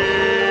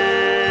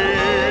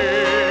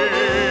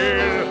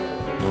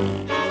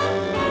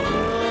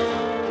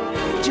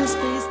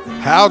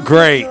 How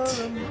great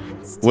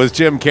was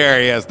Jim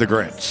Carrey as the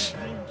Grinch?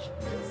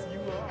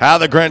 How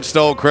the Grinch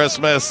Stole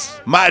Christmas.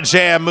 My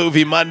Jam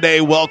Movie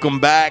Monday. Welcome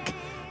back.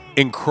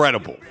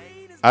 Incredible.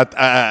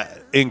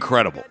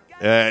 Incredible.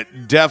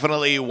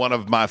 Definitely one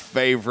of my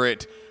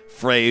favorite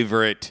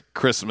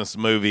Christmas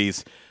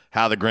movies.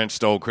 How the Grinch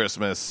Stole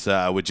Christmas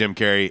with Jim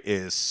Carrey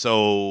is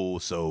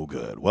so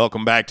good.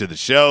 Welcome back to the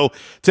show.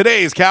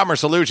 Today's Calmer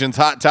Solutions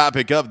hot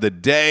topic of the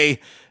day,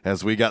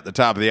 as we got the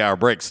top of the hour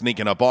break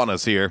sneaking up on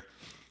us here.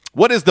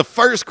 What is the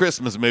first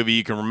Christmas movie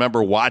you can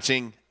remember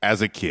watching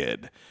as a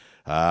kid?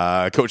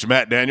 Coach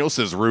Matt Daniels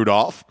says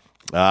Rudolph.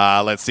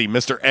 Let's see.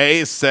 Mr.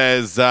 A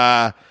says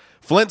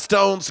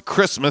Flintstones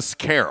Christmas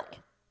Carol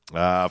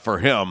for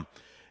him.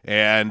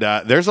 And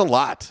there's a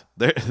lot.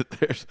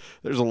 There's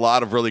a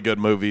lot of really good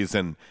movies,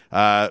 and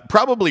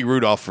probably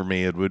Rudolph for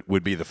me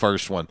would be the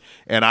first one.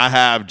 And I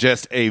have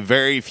just a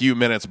very few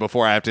minutes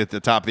before I have to hit the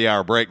top of the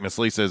hour break. Miss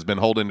Lisa has been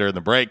holding during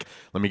the break.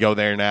 Let me go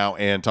there now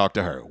and talk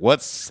to her.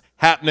 What's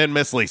happening,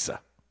 Miss Lisa?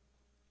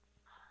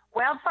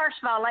 Well, first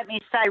of all, let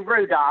me say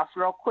Rudolph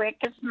real quick.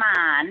 It's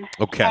mine.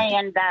 Okay.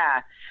 And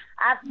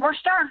we're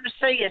starting to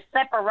see a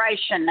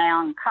separation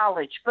now in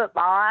college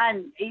football.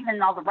 And even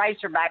though the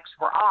Razorbacks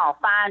were off,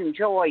 I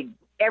enjoyed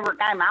every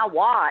game I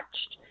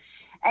watched.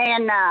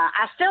 And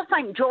I still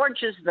think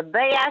Georgia's the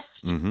best.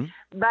 Mm-hmm.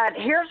 But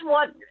here's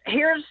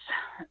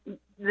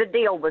the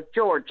deal with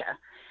Georgia.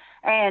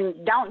 And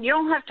you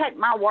don't have to take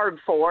my word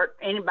for it,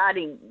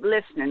 anybody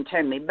listening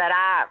to me, but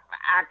I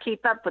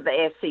keep up with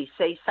the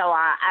SEC, so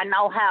I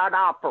know how it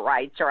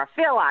operates, or I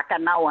feel like I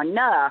know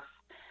enough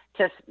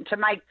to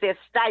make this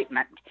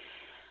statement.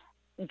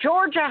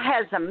 Georgia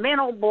has a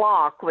mental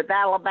block with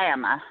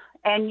Alabama,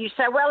 and you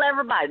say, well,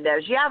 everybody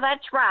does. Yeah,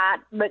 that's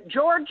right, but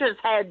Georgia's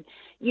had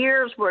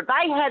years where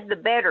they had the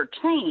better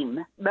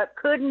team but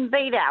couldn't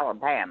beat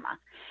Alabama.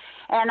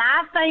 And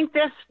I think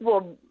this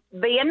will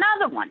be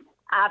another one.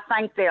 I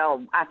think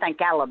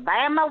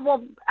Alabama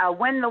will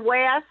win the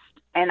West,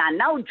 and I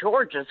know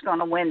Georgia's going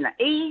to win the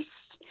East.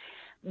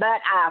 But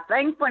I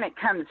think when it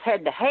comes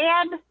head to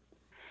head,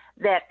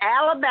 that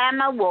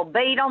Alabama will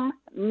beat them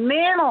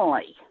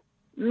mentally,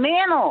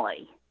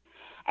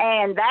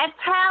 and that's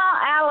how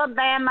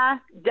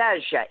Alabama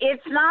does you.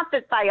 It's not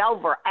that they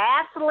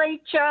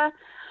over-athlete you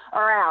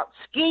or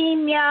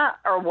out-scheme you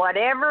or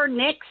whatever.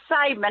 Nick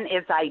Saban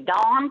is a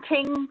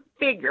daunting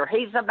figure.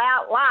 He's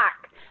about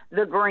like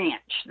the Grinch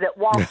that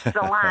walks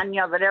the line,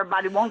 that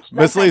everybody wants to.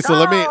 Miss Lisa,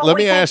 let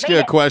me ask you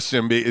a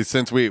question,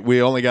 since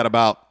we only got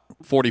about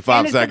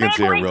 45 seconds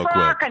here, real quick.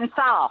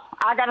 Arkansas,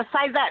 I got to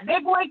say that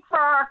big week for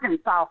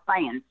Arkansas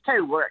fans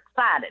too. We're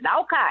excited.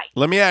 Okay.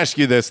 Let me ask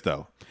you this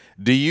though: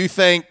 do you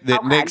think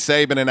that Nick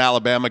Saban and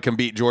Alabama can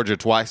beat Georgia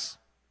twice?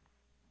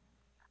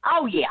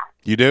 Oh yeah.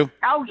 You do?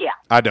 Oh yeah.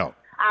 I don't.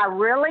 I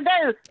really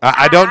do.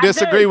 I don't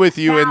disagree with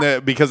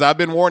you because I've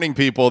been warning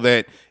people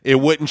that it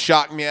wouldn't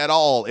shock me at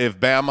all if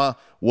Bama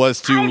was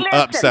to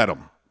upset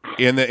them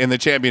in the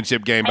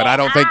championship game, but I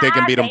don't think they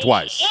can beat them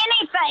twice.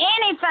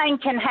 Anything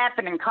can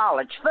happen in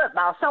college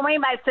football. So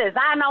anybody says,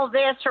 I know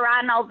this or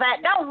I know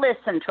that, don't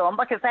listen to them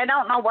because they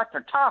don't know what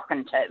they're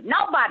talking to.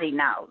 Nobody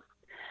knows.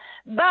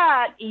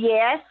 But,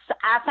 yes,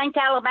 I think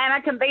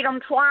Alabama can beat them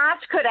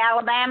twice. Could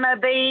Alabama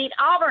beat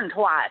Auburn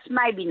twice?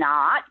 Maybe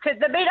not. Could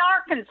they beat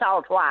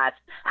Arkansas twice?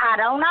 I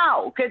don't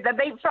know. Could they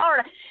beat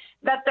Florida?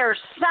 But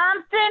there's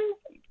something,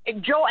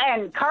 and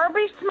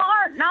Kirby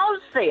Smart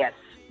knows this,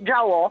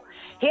 Joel.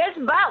 His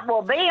butt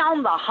will be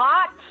on the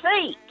hot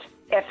seat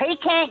if he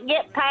can't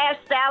get past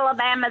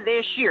Alabama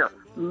this year.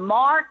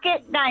 Mark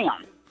it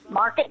down.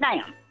 Mark it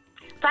down.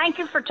 Thank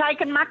you for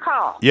taking my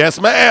call. Yes,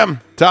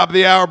 ma'am. Top of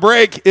the hour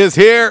break is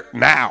here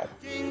now.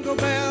 Jingle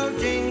bell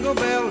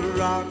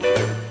rock.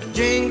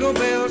 Jingle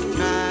bell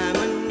time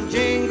and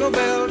jingle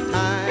bell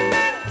time.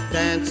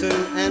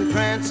 Dancing and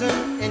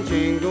prancing in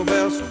Jingle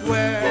Bell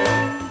Square.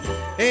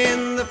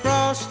 In the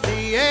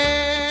frosty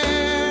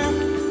air.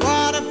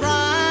 What a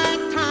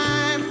bright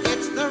time.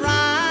 It's the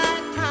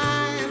right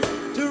time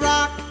to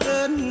rock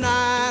the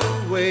night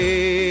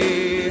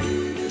away.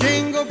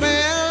 Jingle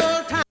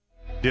bell time.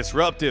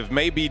 Disruptive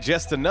may be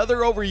just another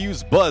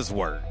overused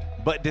buzzword,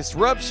 but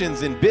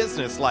disruptions in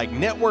business like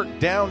network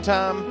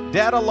downtime,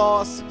 data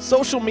loss,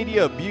 social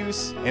media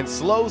abuse, and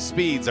slow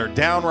speeds are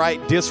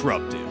downright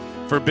disruptive.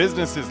 For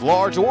businesses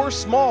large or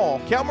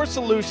small, Calmer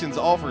Solutions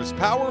offers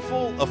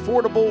powerful,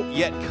 affordable,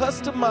 yet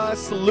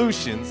customized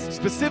solutions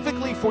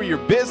specifically for your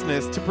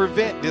business to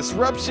prevent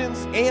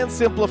disruptions and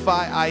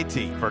simplify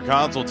IT. For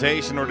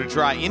consultation or to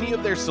try any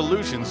of their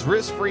solutions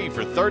risk-free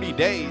for 30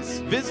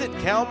 days, visit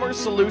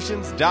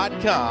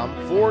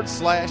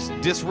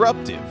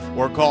calmersolutions.com/disruptive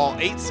or call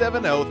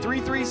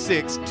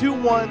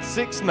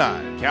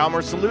 870-336-2169.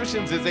 Calmer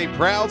Solutions is a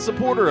proud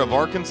supporter of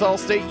Arkansas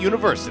State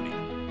University.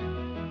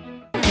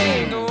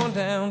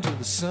 down till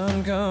the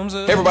sun comes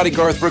up. Hey everybody,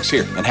 Garth Brooks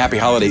here, and happy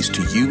holidays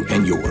to you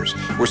and yours.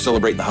 We're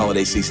celebrating the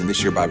holiday season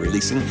this year by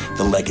releasing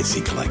the Legacy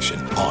Collection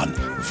on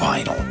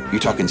vinyl. You're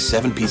talking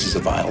 7 pieces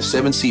of vinyl,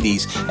 7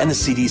 CDs, and the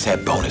CDs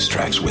have bonus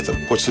tracks with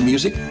them. What's the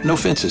music? No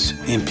Fences,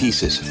 In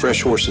Pieces,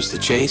 Fresh Horses to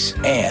Chase,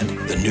 and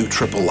the new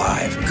Triple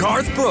Live.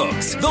 Garth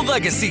Brooks, the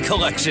Legacy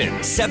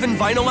Collection. 7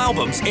 vinyl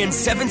albums and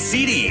 7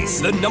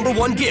 CDs. The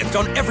 #1 gift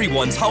on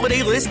everyone's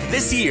holiday list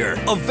this year.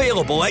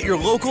 Available at your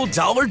local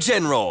Dollar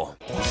General.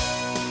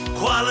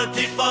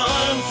 Quality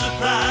Farm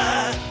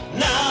Supply.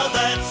 Now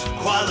that's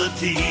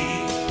quality.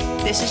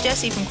 This is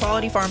Jessie from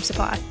Quality Farm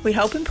Supply. We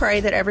hope and pray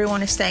that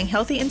everyone is staying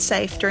healthy and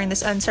safe during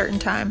this uncertain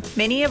time.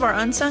 Many of our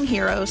unsung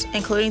heroes,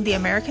 including the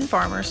American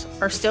farmers,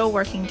 are still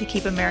working to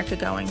keep America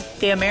going.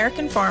 The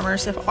American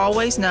farmers have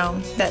always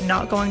known that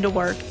not going to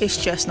work is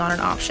just not an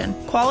option.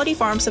 Quality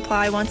Farm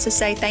Supply wants to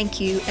say thank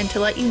you and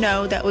to let you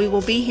know that we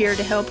will be here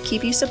to help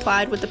keep you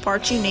supplied with the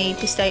parts you need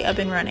to stay up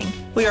and running.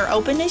 We are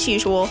open as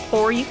usual,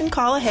 or you can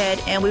call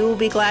ahead and we will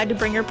be glad to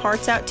bring your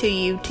parts out to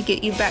you to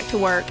get you back to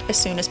work as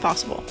soon as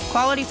possible.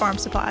 Quality Farm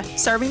Supply,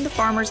 serving the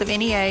farmers of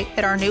NEA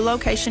at our new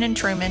location in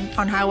Truman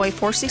on Highway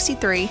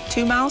 463,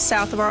 2 miles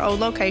south of our old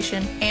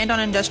location, and on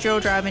Industrial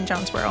Drive in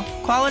Jonesboro.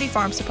 Quality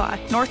Farm Supply,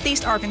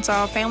 Northeast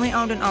Arkansas, family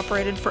owned and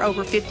operated for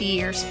over 50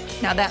 years.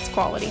 Now that's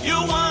quality.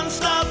 Your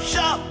one-stop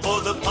shop for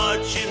the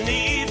parts you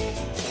need.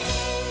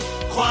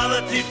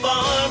 Quality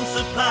Farm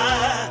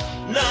Supply.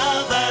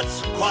 Now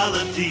that's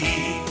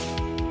quality.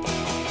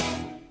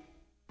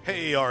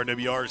 Hey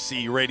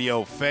RWRC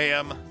Radio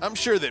fam, I'm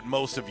sure that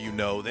most of you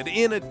know that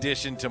in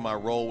addition to my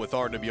role with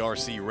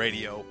RWRC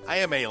Radio, I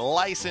am a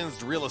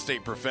licensed real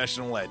estate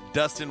professional at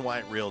Dustin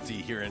White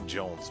Realty here in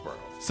Jonesboro.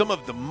 Some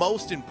of the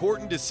most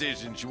important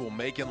decisions you will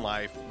make in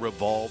life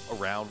revolve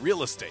around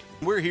real estate.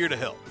 We're here to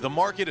help. The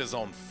market is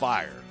on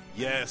fire.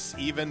 Yes,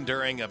 even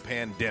during a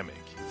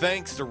pandemic,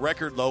 thanks to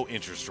record low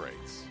interest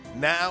rates.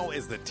 Now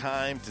is the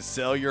time to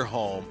sell your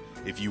home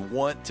if you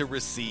want to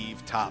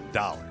receive top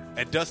dollar.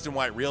 At Dustin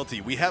White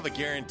Realty, we have a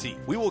guarantee.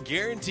 We will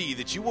guarantee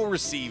that you will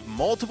receive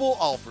multiple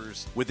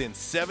offers within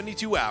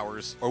 72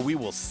 hours, or we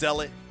will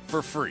sell it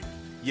for free.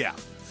 Yeah,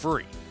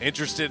 free.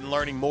 Interested in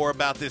learning more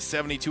about this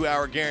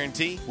 72-hour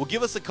guarantee? Well,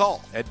 give us a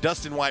call at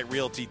Dustin White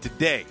Realty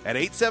today at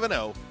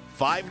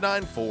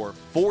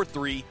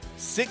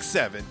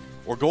 870-594-4367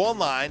 or go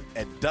online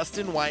at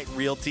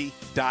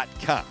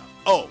DustinWhiteRealty.com.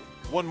 Oh,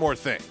 one more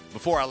thing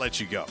before I let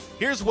you go.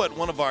 Here's what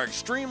one of our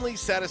extremely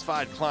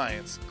satisfied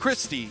clients,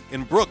 Christy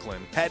in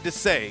Brooklyn, had to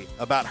say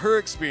about her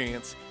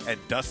experience at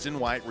Dustin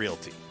White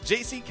Realty.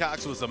 JC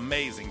Cox was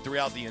amazing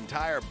throughout the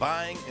entire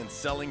buying and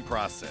selling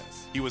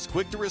process. He was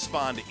quick to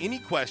respond to any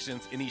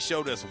questions, and he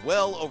showed us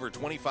well over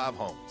 25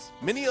 homes.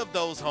 Many of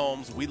those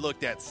homes we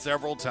looked at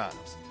several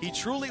times. He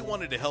truly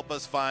wanted to help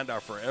us find our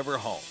forever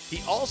home.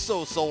 He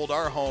also sold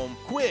our home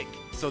quick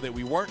so that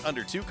we weren't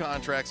under 2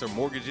 contracts or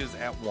mortgages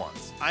at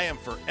once. I am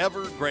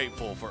forever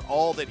grateful for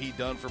all that he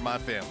done for my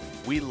family.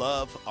 We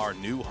love our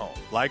new home.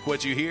 Like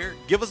what you hear?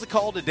 Give us a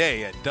call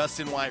today at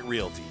Dustin White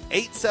Realty,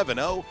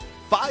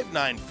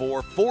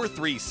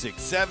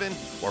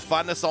 870-594-4367, or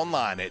find us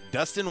online at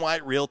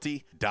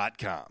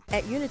DustinWhiteRealty.com.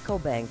 At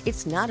Unico Bank,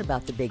 it's not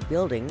about the big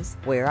buildings,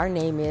 where our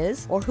name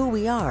is, or who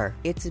we are.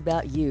 It's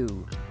about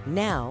you,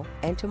 now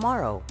and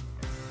tomorrow.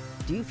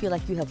 Do you feel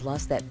like you have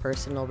lost that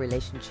personal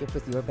relationship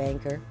with your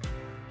banker?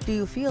 Do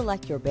you feel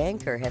like your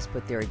banker has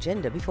put their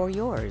agenda before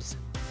yours?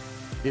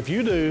 If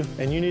you do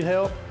and you need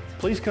help,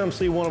 please come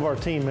see one of our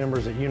team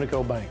members at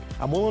Unico Bank.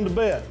 I'm willing to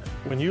bet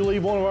when you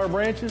leave one of our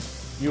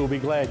branches, you will be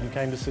glad you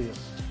came to see us.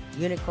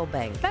 Unico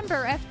Bank.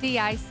 Member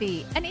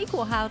FDIC, an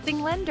equal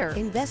housing lender.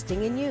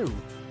 Investing in you.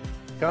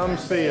 Come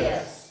see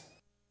us.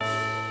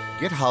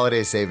 Get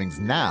holiday savings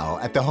now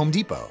at the Home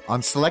Depot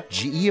on select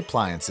GE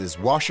appliances,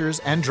 washers,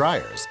 and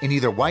dryers in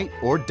either white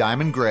or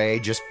diamond gray,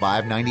 just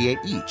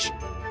 $5.98 each.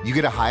 You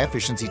get a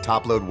high-efficiency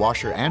top-load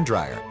washer and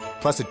dryer,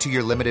 plus a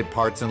 2-year limited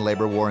parts and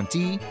labor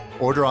warranty.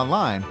 Order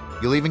online.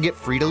 You'll even get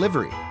free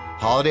delivery.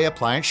 Holiday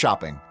appliance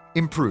shopping.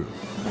 Improve.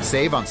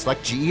 Save on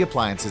select GE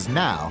appliances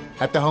now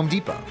at the Home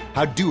Depot.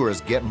 How doers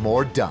get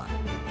more done.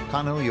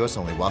 Continental U.S.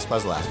 only while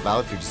supplies last.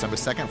 Valid through December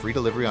 2nd. Free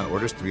delivery on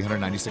orders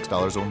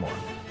 $396 or more.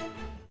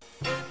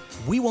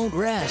 We won't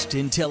rest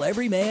until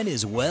every man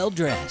is well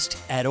dressed.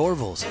 At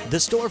Orville's, the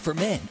store for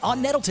men, on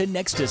Nettleton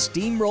next to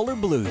Steamroller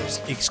Blues.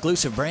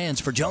 Exclusive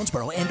brands for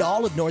Jonesboro and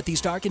all of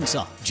Northeast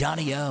Arkansas.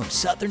 Johnny O,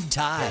 Southern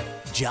Tide,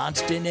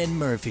 Johnston and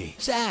Murphy,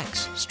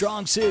 Saks,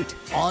 Strong Suit,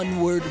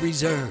 Onward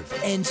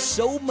Reserve, and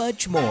so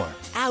much more.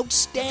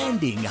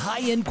 Outstanding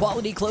high-end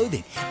quality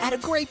clothing at a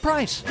great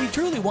price. We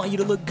truly want you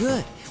to look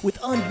good with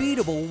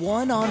unbeatable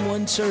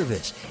one-on-one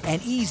service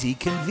and easy,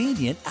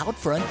 convenient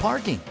out-front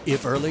parking.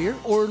 If earlier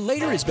or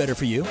later is better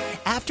for you,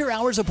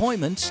 after-hours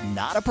appointments,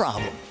 not a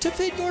problem. To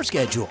fit your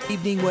schedule.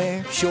 Evening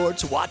wear,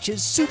 shorts,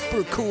 watches,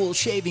 super cool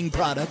shaving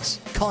products,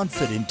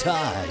 confident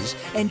ties,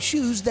 and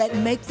shoes that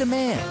make the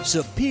man.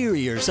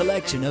 Superior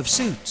selection of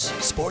suits,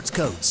 sports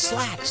coats,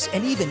 slacks,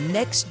 and even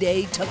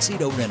next-day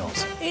tuxedo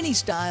rentals. Any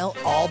style,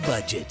 all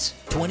budgets.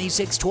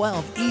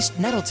 2612 East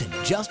Nettleton,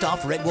 just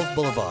off Red Wolf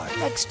Boulevard,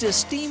 next to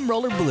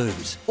Steamroller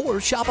Blues. Or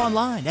shop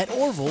online at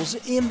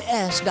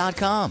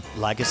orvilsms.com.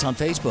 Like us on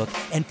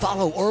Facebook and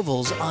follow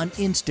Orville's on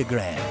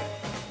Instagram.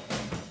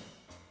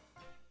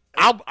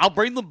 I'll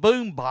bring the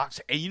boom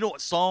box, and you know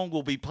what song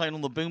will be playing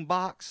on the boom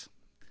box?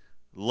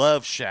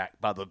 Love Shack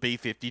by the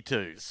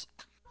B-52s.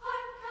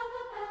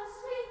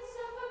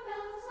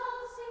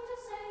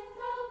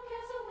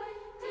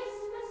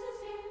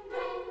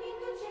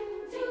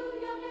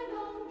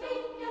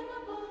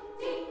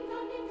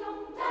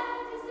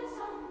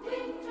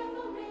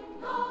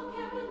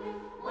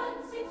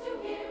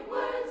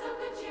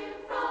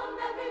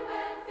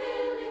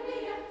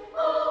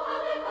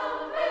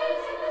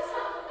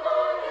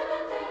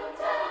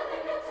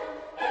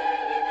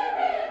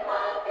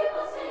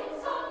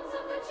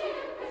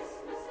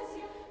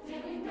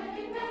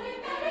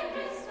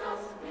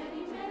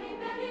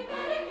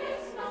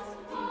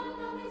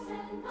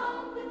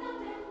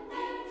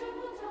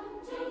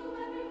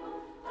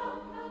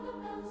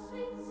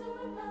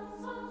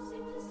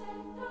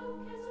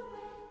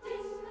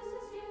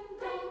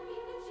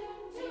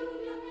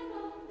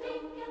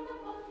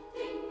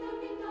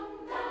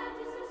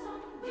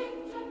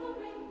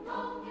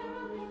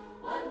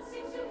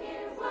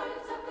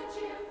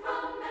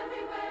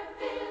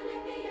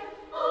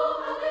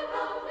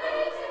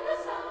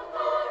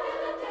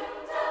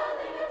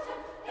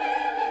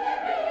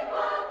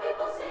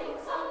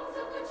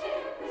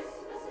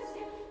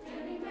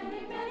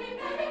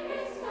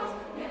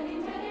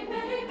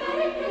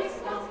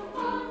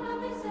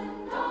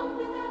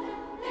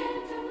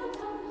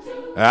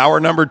 Hour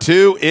number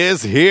 2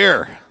 is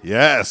here.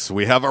 Yes,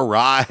 we have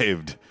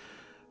arrived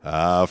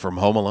from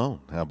Home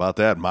Alone. How about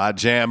that? My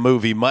Jam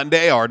Movie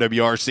Monday,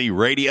 RWRC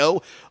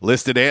Radio,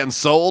 listed and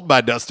sold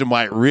by Dustin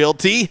White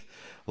Realty.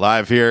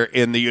 Live here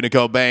in the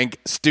Unico Bank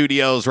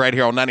studios right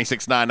here on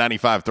 96.9,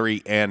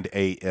 95.3, and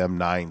AM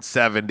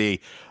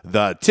 970.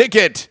 The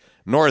Ticket,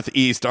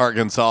 Northeast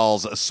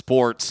Arkansas's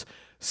sports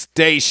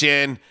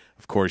station.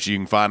 Of course, you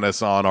can find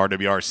us on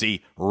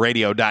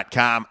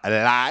rwrcradio.com,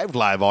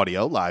 live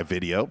audio, live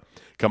video.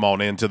 Come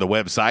on into the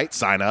website,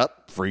 sign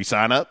up, free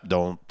sign up.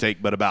 Don't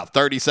take but about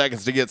 30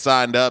 seconds to get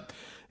signed up.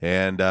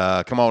 And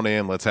come on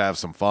in, let's have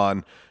some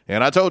fun.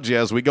 And I told you,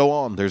 as we go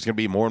on, there's going to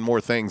be more and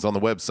more things on the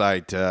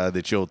website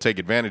that you'll take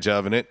advantage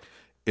of, and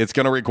it's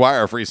going to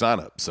require a free sign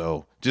up.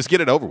 So just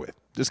get it over with.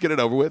 Just get it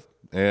over with,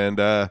 and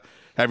have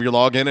your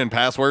login and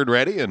password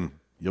ready, and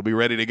you'll be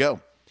ready to go.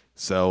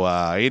 So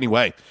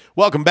anyway,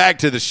 welcome back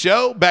to the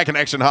show. Back in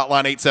Action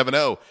Hotline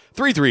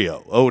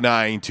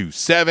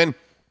 870-330-0927.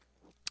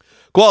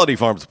 Quality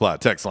Farm Supply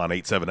text line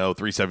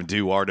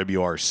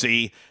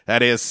 870-372-RWRC.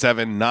 That is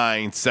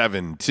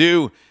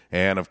 7972.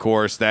 And, of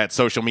course, that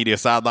social media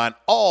sideline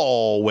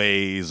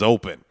always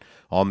open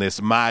on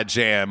this My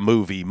Jam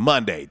Movie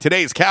Monday.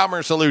 Today's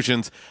Calmer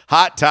Solutions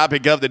hot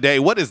topic of the day.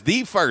 What is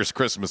the first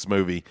Christmas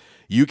movie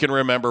you can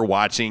remember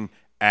watching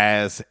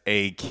as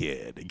a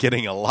kid?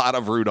 Getting a lot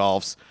of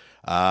Rudolphs.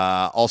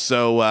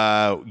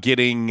 Also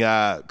getting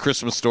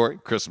Christmas Story.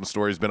 Christmas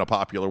Story has been a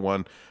popular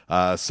one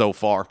so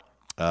far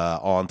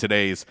on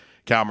today's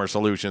Calmer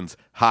Solutions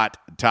hot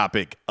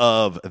topic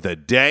of the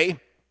day.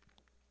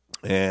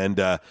 And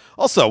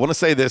also, I want to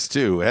say this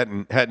too.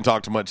 Hadn't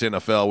talked too much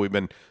NFL. We've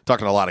been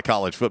talking a lot of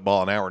college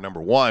football in hour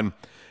number 1.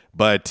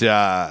 But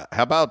how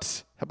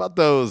about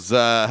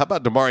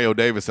DeMario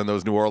Davis and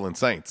those New Orleans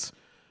Saints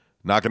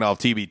knocking off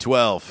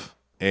TB12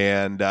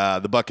 and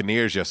the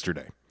Buccaneers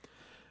yesterday?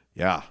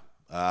 Yeah,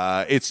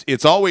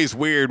 it's always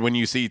weird when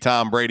you see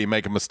Tom Brady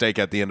make a mistake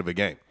at the end of a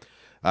game.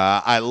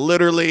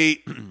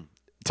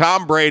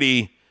 Tom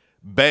Brady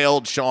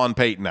bailed Sean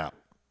Payton out.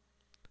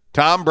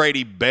 Tom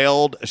Brady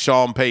bailed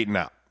Sean Payton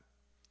out.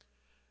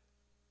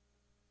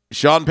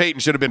 Sean Payton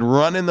should have been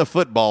running the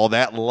football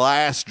that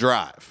last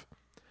drive.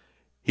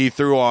 He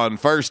threw on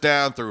first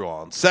down, threw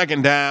on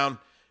second down,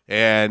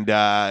 and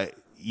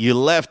you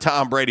left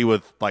Tom Brady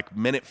with like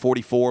minute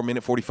 44,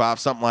 minute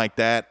 45, something like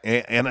that,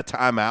 and a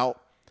timeout.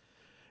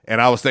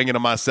 And I was thinking to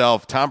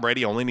myself, Tom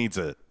Brady only needs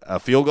a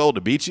field goal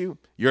to beat you.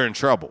 You're in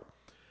trouble.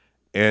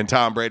 And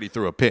Tom Brady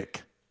threw a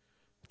pick.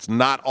 It's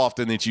not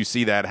often that you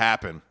see that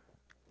happen.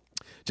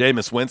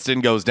 Jameis Winston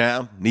goes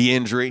down, knee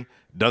injury,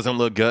 doesn't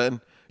look good.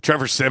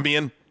 Trevor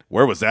Siemian,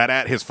 where was that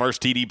at? His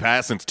first TD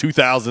pass since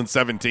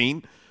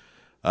 2017.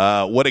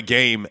 What a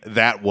game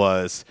that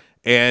was.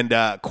 And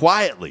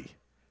quietly,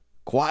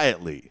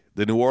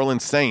 the New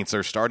Orleans Saints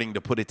are starting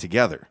to put it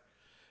together.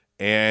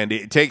 And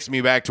it takes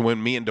me back to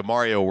when me and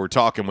DeMario were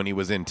talking when he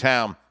was in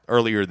town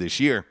earlier this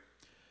year.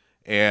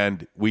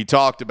 And we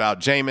talked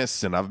about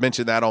Jameis, and I've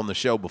mentioned that on the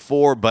show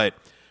before, but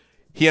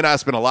he and I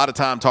spent a lot of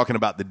time talking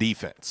about the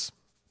defense.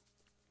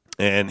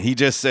 And he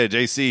just said,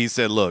 JC, he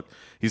said, look,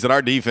 he said,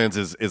 our defense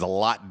is a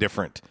lot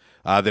different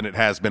than it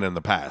has been in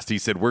the past. He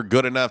said, we're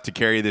good enough to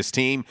carry this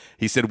team.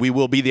 He said, we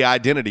will be the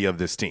identity of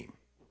this team.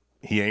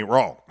 He ain't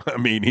wrong. I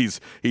mean,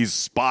 he's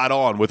spot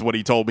on with what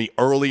he told me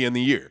early in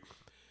the year.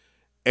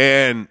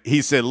 And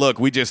he said, look,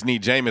 we just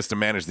need Jameis to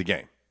manage the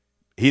game.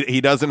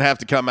 He doesn't have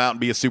to come out and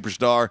be a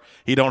superstar.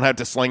 He don't have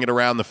to sling it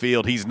around the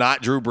field. He's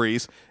not Drew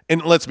Brees.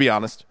 And let's be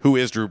honest, who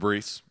is Drew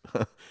Brees?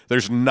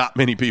 There's not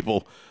many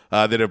people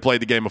that have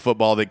played the game of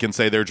football that can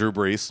say they're Drew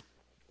Brees.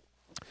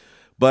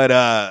 But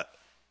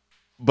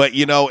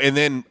and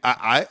then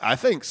I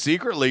think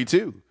secretly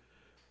too,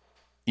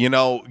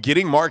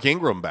 getting Mark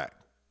Ingram back.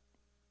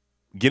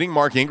 Getting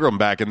Mark Ingram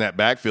back in that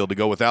backfield to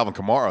go with Alvin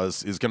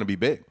Kamara is going to be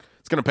big.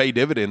 It's going to pay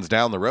dividends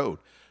down the road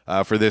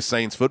for this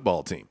Saints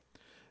football team.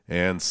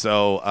 And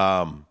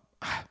so,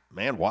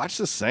 man, watch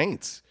the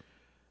Saints.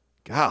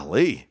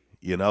 Golly,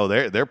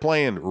 they're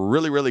playing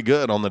really, really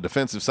good on the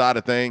defensive side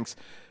of things.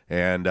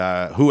 And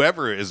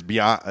whoever is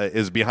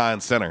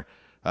behind center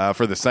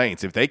for the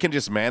Saints, if they can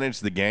just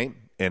manage the game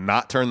and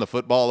not turn the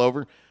football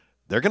over,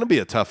 they're going to be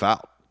a tough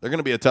out. They're going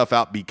to be a tough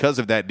out because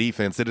of that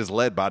defense that is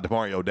led by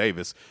Demario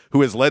Davis,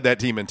 who has led that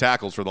team in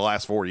tackles for the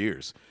last 4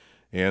 years.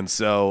 And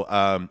so,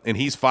 and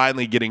he's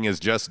finally getting his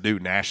just due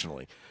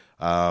nationally.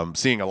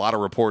 Seeing a lot of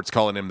reports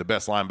calling him the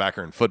best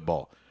linebacker in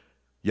football.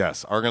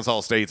 Yes,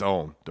 Arkansas State's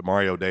own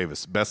Demario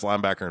Davis, best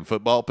linebacker in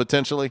football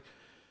potentially.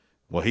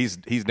 Well, he's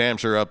damn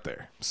sure up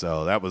there.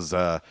 So that was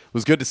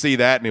good to see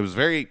that, and it was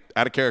very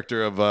out of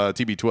character of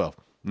TB12.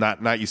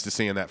 Not used to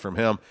seeing that from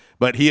him,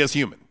 but he is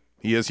human.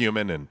 He is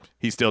human, and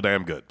he's still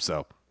damn good.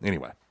 So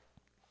anyway.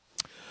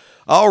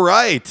 All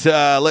right,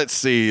 let's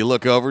see.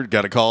 Look over.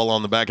 Got a call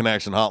on the Back in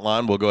Action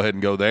hotline. We'll go ahead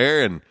and go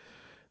there, and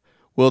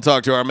we'll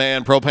talk to our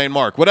man, Propane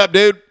Mark. What up,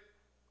 dude?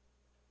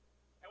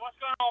 Hey, what's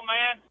going on,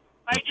 man?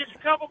 Hey, just a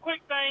couple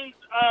quick things.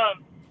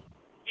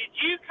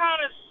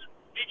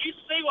 Did you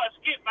see what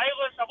Skip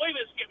Bayless, I believe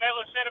it was Skip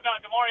Bayless, said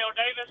about Demario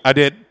Davis?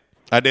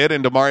 I did,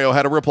 and Demario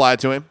had a reply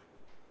to him.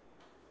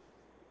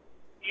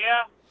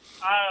 Yeah.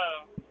 I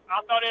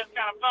thought it was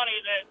kind of funny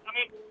that,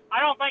 I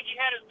don't think he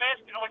had his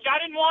best, which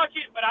I didn't watch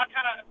it, but I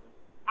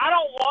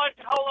don't watch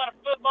a whole lot of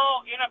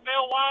football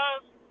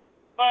NFL-wise,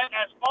 but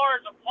as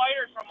far as the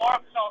players from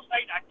Arkansas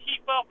State, I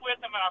keep up with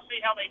them and I see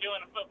how they do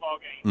in a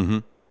football game. Mm-hmm.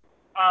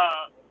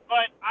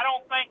 But I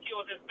don't think it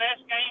was his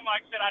best game.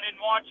 Like I said, I didn't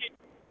watch it.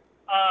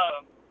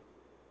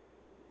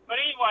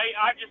 But anyway,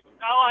 I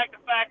like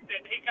the fact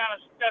that he kind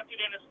of stuck it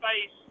in his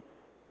face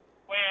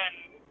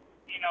when,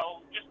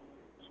 just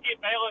Skip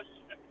Bayless,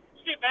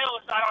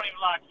 I don't even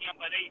like him,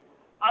 but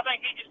I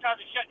think he just tries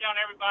to shut down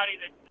everybody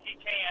that he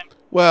can.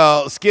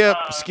 Well,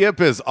 Skip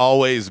has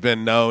always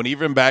been known,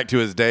 even back to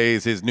his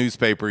days, his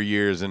newspaper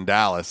years in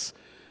Dallas.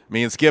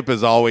 Skip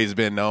has always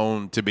been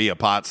known to be a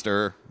pot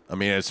stirrer.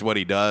 It's what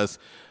he does.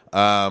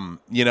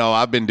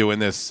 I've been doing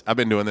this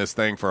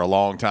thing for a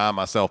long time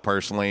myself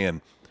personally,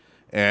 and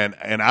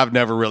I've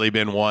never really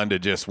been one to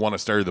just want to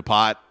stir the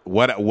pot.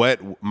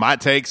 What my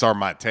takes are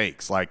my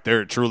takes. Like,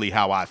 they're truly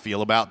how I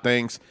feel about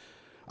things.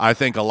 I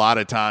think a lot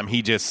of time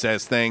he just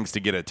says things to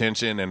get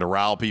attention and to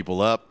rile people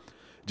up,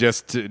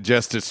 just to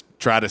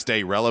try to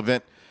stay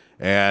relevant.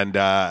 And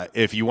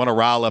if you want to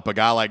rile up a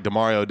guy like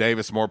Demario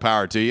Davis, more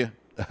power to you.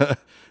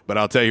 But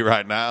I'll tell you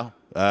right now,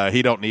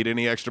 he don't need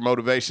any extra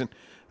motivation.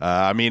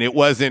 It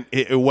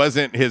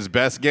wasn't his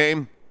best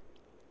game.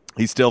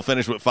 He still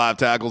finished with 5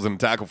 tackles and a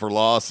tackle for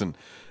loss, and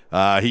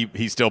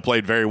he still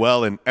played very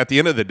well. And at the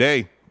end of the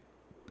day,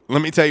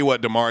 let me tell you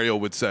what Demario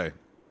would say.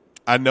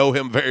 I know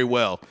him very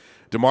well.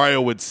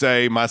 Demario would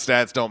say, my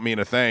stats don't mean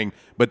a thing,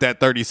 but that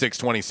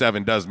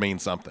 36-27 does mean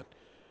something.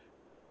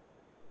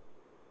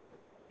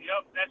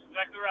 Yep, that's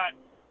exactly right.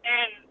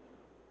 And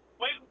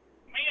me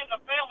and the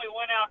family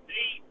went out to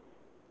eat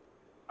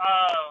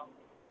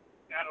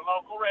at a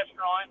local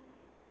restaurant.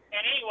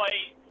 And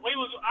anyway,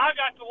 I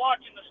got to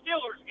watching the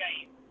Steelers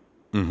game.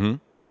 Mm-hmm.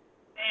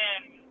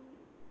 And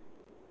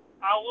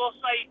I will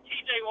say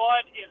T.J.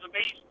 Watt is a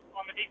beast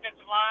on the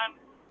defensive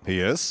line. He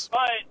is.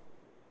 But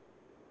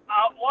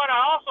what I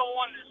also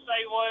wanted to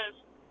say was,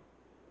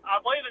 I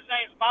believe his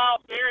name's Myles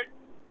Garrett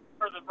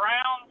for the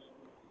Browns.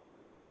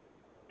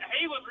 And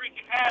he was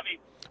wreaking havoc.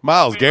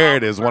 Myles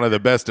Garrett is one of the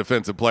best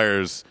defensive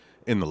players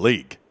in the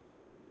league.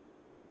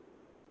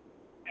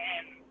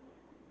 And,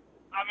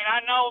 I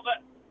know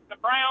that the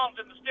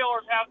Browns and the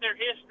Steelers have their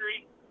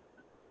history,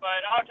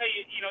 but I'll tell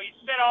you, you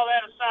set all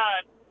that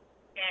aside,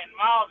 and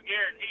Myles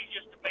Garrett, he's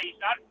just a beast.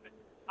 I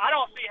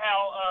don't see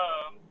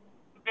how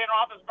Ben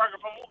Roethlisberger,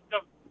 from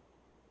the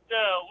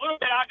little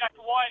bit I got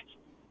to watch,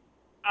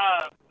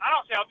 I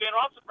don't see how Ben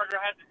Roethlisberger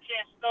had the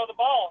chance to throw the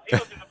ball. He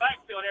was in the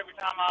backfield every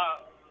time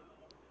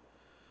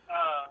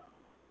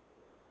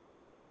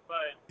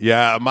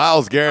Yeah,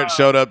 Myles Garrett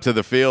showed up to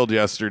the field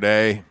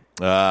yesterday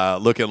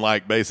looking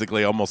like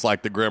basically almost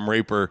like the Grim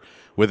Reaper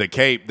with a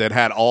cape that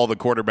had all the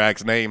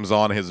quarterbacks' names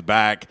on his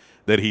back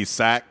that he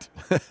sacked.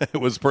 It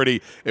was pretty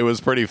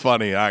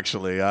funny,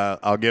 actually.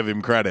 I'll give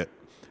him credit.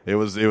 It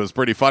was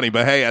pretty funny.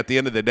 But, hey, at the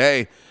end of the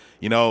day,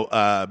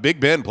 Big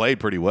Ben played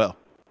pretty well.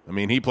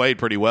 He played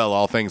pretty well,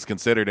 all things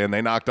considered, and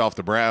they knocked off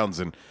the Browns.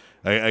 And,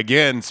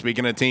 again,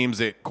 speaking of teams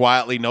that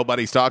quietly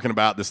nobody's talking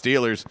about, the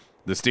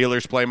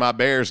Steelers play my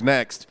Bears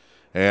next.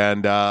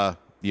 And,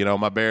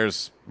 my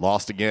Bears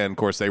lost again. Of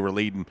course, they were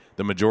leading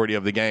the majority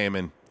of the game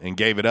and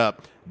gave it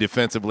up.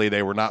 Defensively,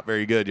 they were not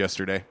very good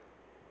yesterday.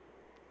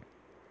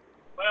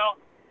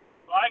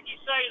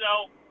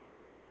 though,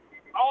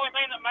 the only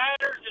thing that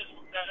matters is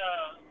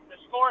the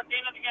score at the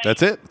end of the game.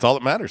 That's it. That's all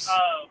that matters.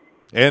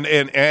 And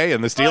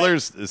the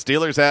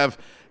Steelers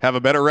have a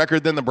better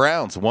record than the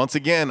Browns. Once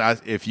again,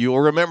 if you'll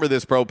remember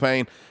this,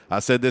 Propane, I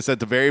said this at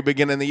the very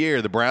beginning of the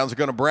year. The Browns are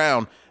going to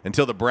brown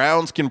until the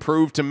Browns can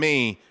prove to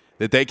me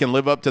that they can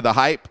live up to the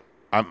hype.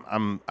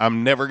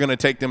 I'm never going to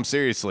take them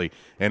seriously.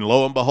 And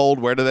lo and behold,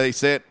 where do they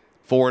sit?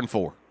 4-4.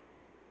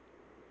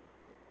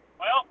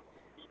 Well,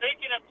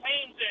 speaking of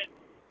teams that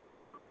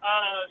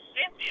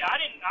Cincy,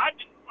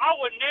 I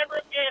would never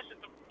have guessed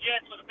that the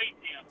Jets would have beat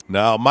them.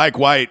 No, Mike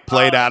White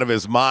played out of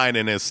his mind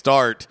in his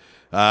start.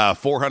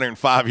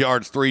 405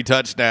 yards, 3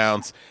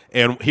 touchdowns.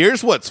 And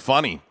here's what's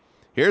funny.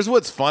 Here's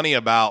what's funny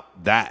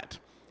about that.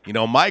 You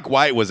know, Mike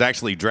White was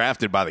actually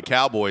drafted by the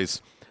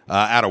Cowboys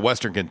out of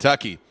Western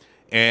Kentucky.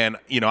 And,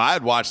 you know, I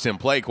had watched him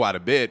play quite a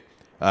bit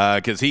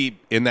because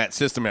in that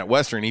system at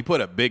Western, he put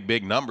up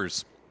big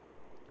numbers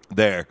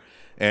there.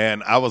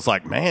 And I was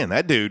like, man,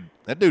 that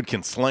dude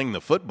can sling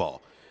the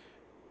football.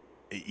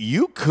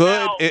 You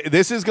could –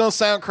 this is going to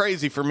sound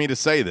crazy for me to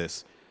say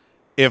this.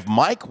 If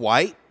Mike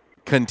White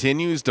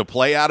continues to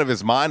play out of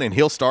his mind, and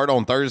he'll start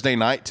on Thursday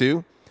night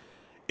too,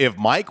 if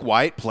Mike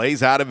White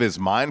plays out of his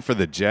mind for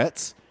the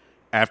Jets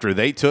after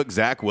they took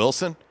Zach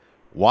Wilson,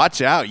 watch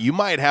out. You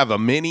might have a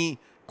mini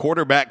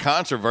quarterback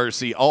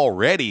controversy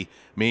already.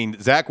 I mean,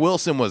 Zach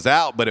Wilson was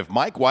out, but if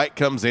Mike White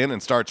comes in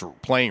and starts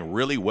playing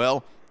really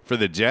well for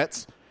the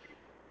Jets,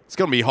 it's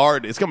going to be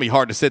hard. It's going to be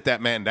hard to sit that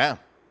man down.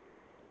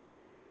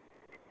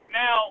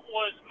 Now,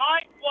 was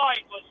Mike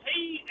White, was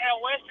he at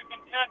Western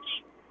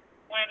Kentucky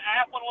when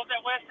Applin was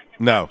at Western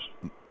Kentucky? No.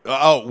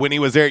 Oh, when he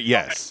was there,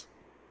 yes.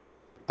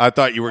 Okay. I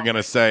thought you were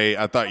going to say,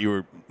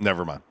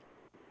 never mind.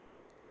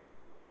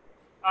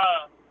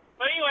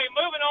 But anyway,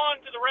 moving on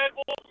to the Red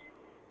Bulls.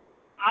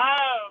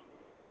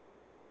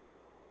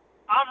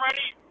 I'm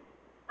ready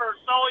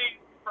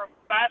solely for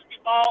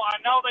basketball. I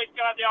know they've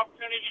got the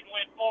opportunity to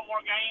win 4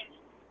 more games.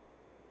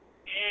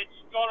 It's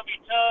going to be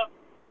tough,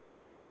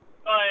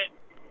 but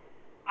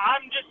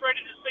I'm just ready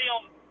to see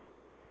them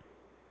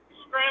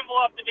scramble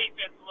up the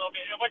defense a little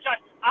bit, which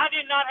I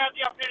did not have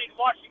the opportunity to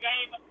watch the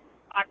game.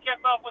 I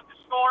kept up with the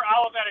score. I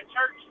was at a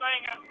church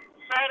thing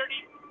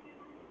Saturday,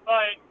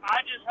 but I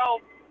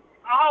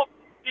hope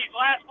these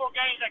last 4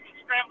 games I can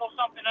scramble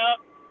something up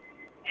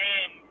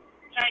and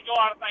change a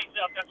lot of things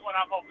up. That's what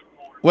I'm hoping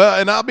for. Well,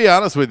 and I'll be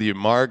honest with you,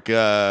 Mark,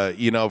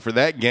 for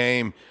that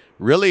game,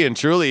 really and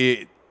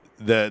truly,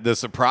 the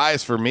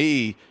surprise for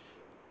me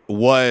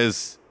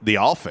was the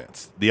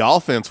offense. The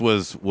offense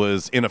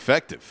was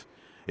ineffective.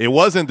 It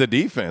wasn't the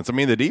defense. I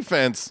mean, the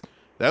defense,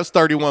 that was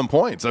 31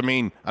 points. I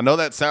mean, I know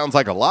that sounds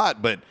like a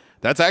lot, but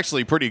that's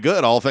actually pretty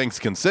good, all things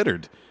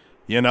considered.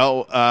 You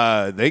know,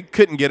 they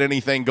couldn't get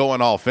anything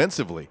going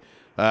offensively.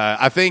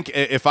 I think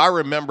if I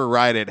remember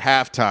right at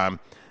halftime,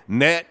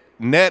 net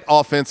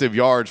offensive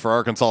yards for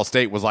Arkansas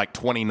State was like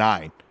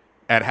 29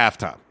 at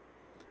halftime.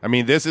 I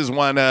mean, this is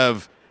one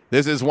of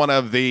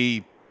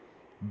the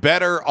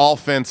better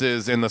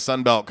offenses in the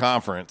Sun Belt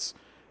Conference,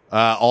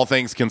 all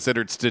things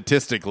considered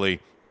statistically,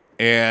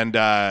 and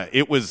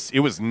it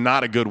was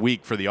not a good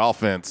week for the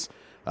offense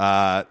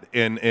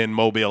in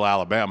Mobile,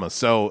 Alabama.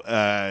 So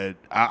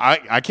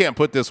I can't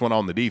put this one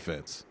on the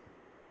defense.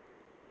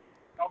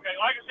 Okay,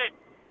 like I said,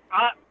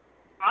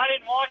 I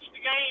didn't watch the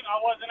game. I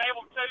wasn't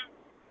able to,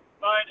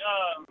 but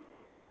I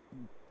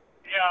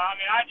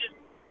mean,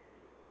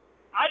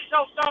 I just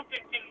hope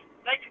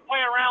they can play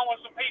around with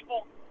some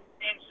people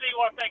and see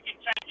what they can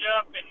change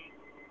up, and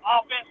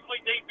offensively,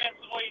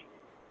 defensively,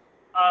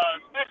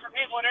 special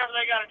teams, whatever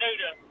they got to do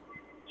to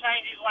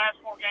change these last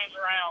 4 games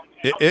around.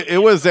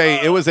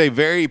 It was a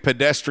very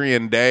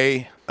pedestrian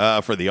day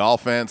for the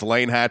offense.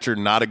 Lane Hatcher,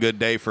 not a good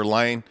day for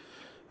Lane.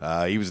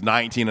 He was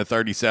 19 of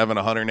 37,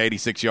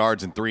 186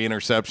 yards and 3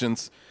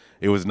 interceptions.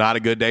 It was not a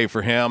good day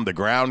for him. The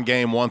ground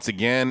game, once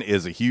again,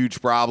 is a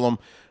huge problem.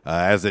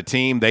 As a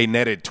team, they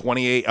netted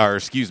 38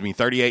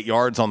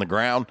 yards on the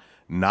ground.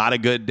 Not a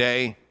good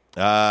day.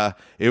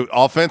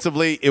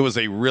 Offensively, it was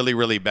a really,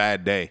 really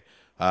bad day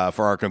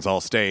for Arkansas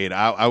State.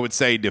 I would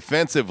say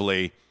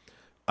defensively,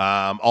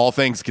 all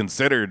things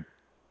considered,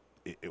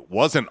 it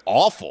wasn't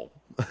awful.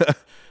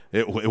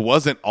 It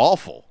wasn't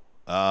awful.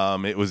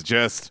 It was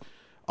just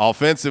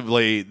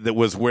offensively that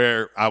was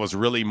where I was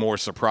really more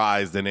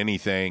surprised than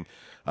anything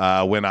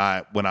when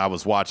I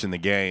was watching the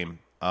game.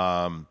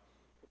 The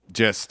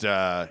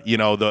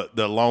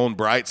lone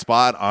bright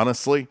spot,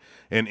 honestly,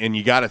 and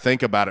you got to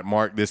think about it,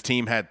 Mark. This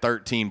team had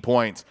 13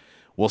 points.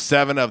 Well,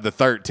 7 of the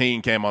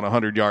 13 came on a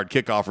 100-yard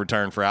kickoff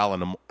return for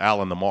Allen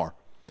Lamar.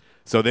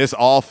 So this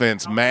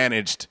offense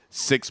managed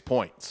 6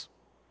 points.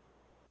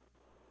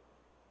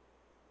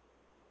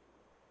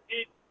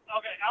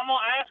 I'm going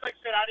to ask, like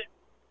I said,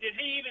 did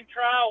he even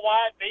try a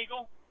wide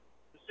beagle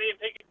to see if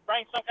he could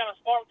bring some kind of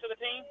spark to the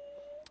team?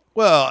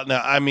 Well, no,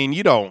 I mean,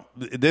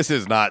 this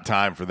is not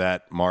time for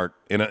that, Mark.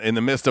 In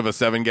the midst of a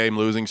 7-game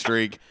losing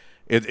streak,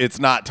 it's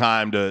not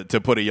time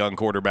to put a young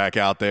quarterback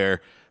out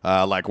there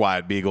like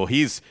Wyatt Beagle.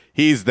 He's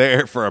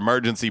there for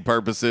emergency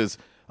purposes.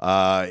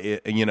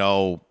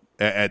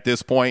 At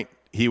this point,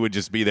 he would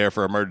just be there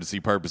for emergency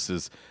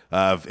purposes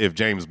if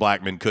James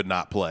Blackman could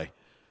not play.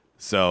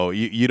 So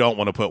you don't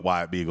want to put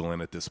Wyatt Beagle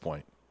in at this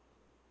point.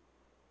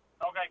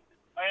 Okay.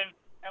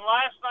 And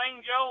last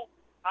thing, Joe,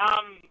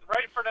 I'm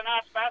ready for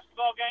tonight's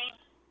basketball game.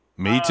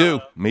 Me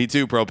too. Me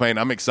too, Propane.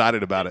 I'm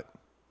excited about it.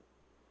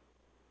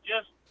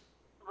 Just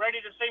ready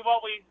to see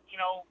what we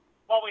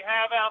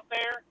have out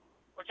there,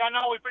 which I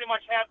know we pretty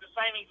much have the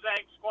same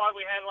exact squad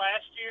we had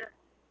last year,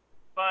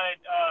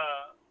 but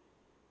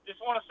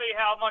just want to see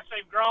how much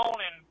they've grown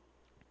and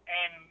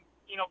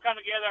come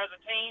together as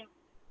a team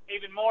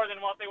even more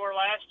than what they were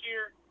last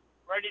year.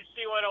 Ready to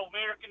see what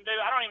O'Meara can do.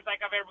 I don't even think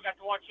I've ever got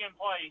to watch him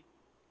play.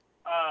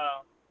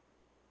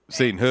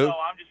 Seen who? So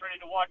I'm just ready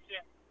to watch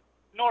him.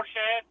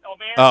 Norshad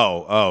O'Meara.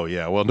 Oh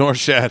yeah. Well,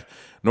 Norshad's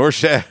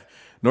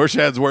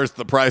worth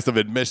the price of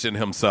admission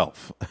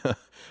himself,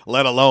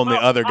 let alone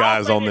the other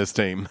guys on this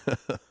team.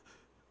 I've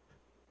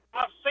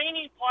seen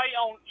him play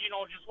on,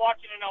 just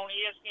watching it on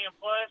ESPN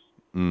Plus.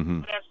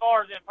 Mm-hmm. But as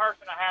far as in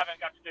person, I haven't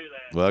got to do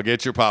that. Well,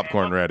 get your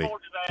popcorn ready.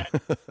 Forward to that.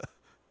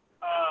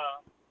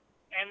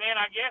 And then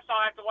I guess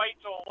I'll have to wait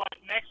till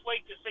next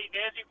week to see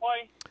Desi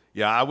play.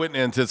 Yeah, I wouldn't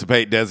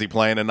anticipate Desi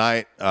playing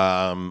tonight.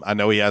 I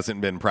know he hasn't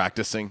been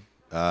practicing.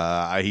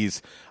 I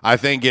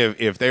think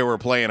if they were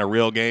playing a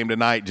real game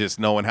tonight,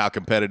 just knowing how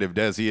competitive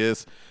Desi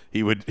is,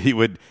 they would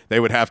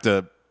have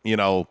to,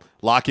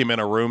 lock him in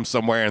a room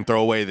somewhere and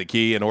throw away the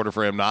key in order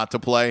for him not to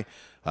play.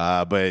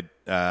 But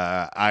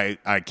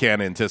I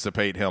can't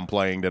anticipate him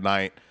playing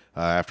tonight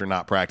after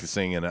not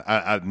practicing, and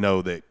I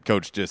know that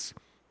Coach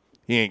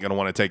he ain't going to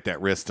want to take that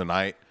risk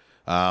tonight.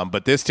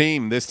 But this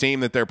team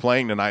that they're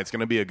playing tonight is going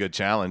to be a good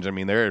challenge. I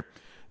mean, they're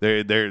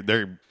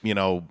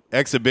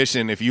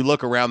exhibition. If you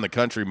look around the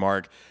country,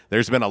 Mark,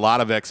 there's been a lot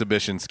of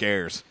exhibition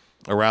scares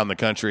around the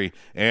country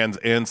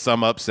and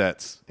some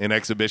upsets in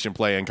exhibition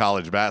play in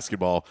college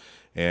basketball.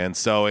 And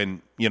so, you're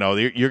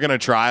going to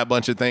try a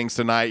bunch of things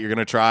tonight. You're going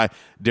to try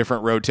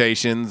different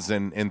rotations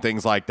and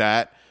things like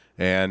that.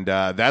 And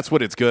that's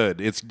what it's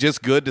good. It's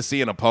just good to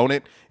see an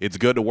opponent. It's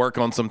good to work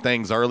on some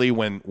things early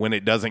when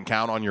it doesn't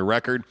count on your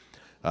record.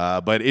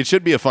 But it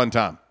should be a fun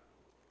time.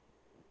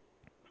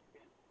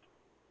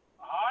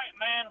 All right,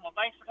 man. Well,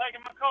 thanks for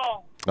taking my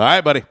call. All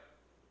right, buddy. All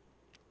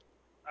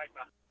right,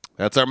 bye.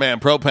 That's our man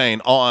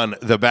Propane on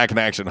the Back in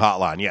Action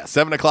hotline. Yeah,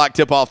 7 o'clock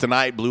tip-off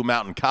tonight, Blue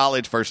Mountain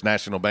College, First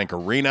National Bank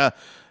Arena.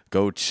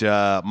 Coach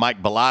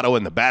Mike Bellato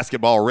and the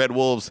basketball Red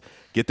Wolves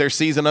get their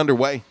season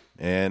underway,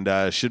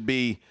 and should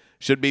be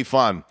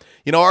fun.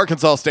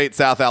 Arkansas State,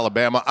 South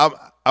Alabama,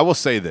 I will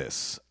say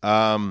this.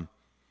 I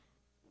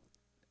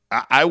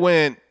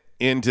went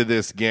into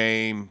this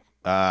game.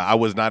 I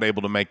was not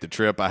able to make the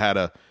trip. I had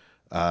a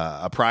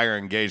prior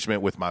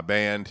engagement with my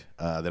band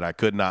that I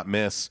could not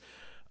miss.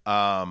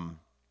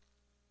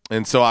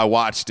 And so I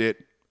watched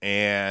it,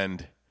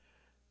 and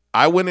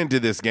I went into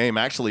this game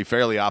actually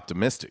fairly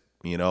optimistic,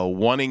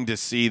 wanting to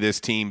see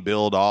this team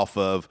build off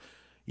of,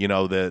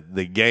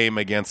 the game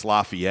against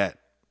Lafayette,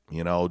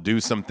 do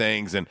some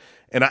things. And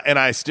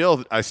I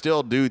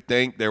still do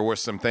think there were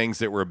some things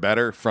that were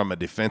better from a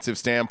defensive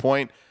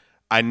standpoint.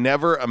 I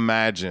never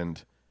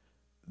imagined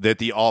that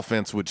the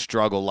offense would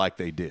struggle like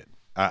they did.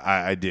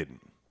 I didn't.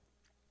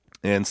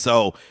 And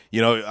so,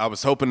 I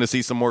was hoping to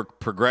see some more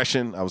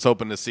progression. I was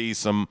hoping to see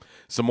some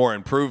more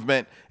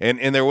improvement.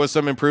 And there was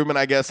some improvement,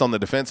 I guess, on the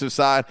defensive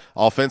side.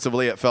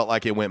 Offensively, it felt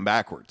like it went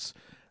backwards.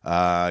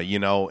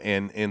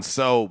 And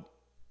so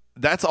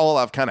that's all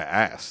I've kind of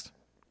asked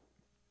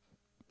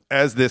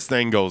as this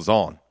thing goes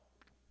on,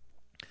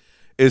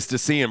 is to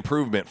see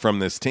improvement from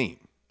this team.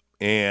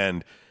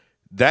 And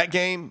that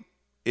game,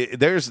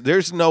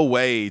 there's no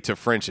way to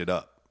French it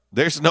up.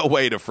 There's no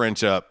way to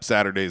French up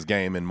Saturday's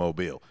game in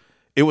Mobile.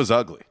 It was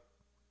ugly.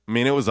 I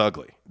mean, it was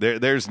ugly.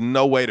 There's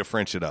no way to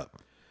French it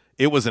up.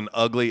 It was an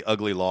ugly,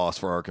 ugly loss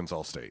for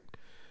Arkansas State.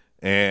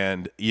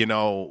 And,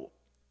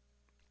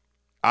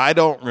 I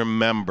don't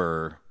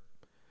remember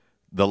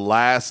the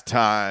last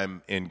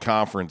time in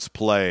conference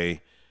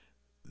play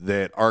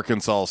that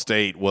Arkansas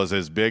State was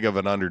as big of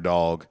an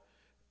underdog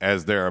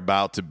as they're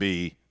about to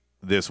be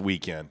this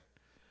weekend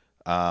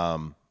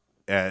with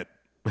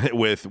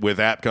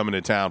App coming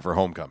to town for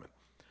homecoming.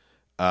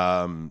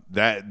 And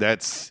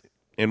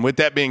with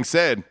that being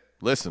said,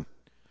 listen,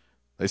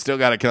 they still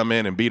got to come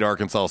in and beat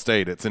Arkansas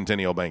State at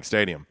Centennial Bank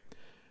Stadium.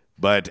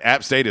 But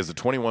App State is a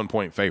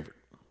 21-point favorite.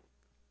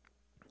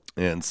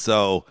 And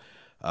so,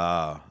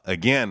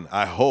 again,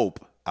 I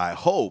hope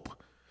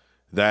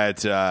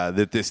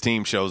that this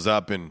team shows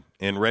up and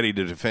ready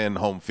to defend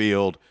home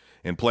field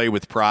and play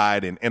with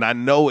pride. And I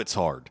know it's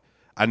hard.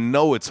 I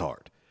don't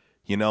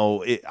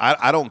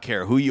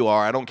care who you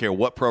are. I don't care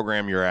what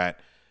program you're at.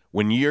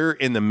 When you're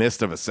in the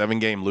midst of a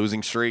 7-game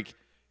losing streak,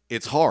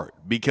 it's hard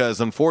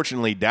because,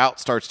 unfortunately, doubt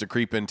starts to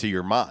creep into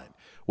your mind.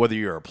 Whether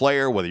you're a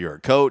player, whether you're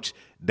a coach,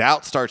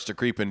 doubt starts to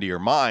creep into your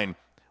mind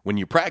when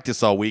you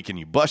practice all week and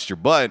you bust your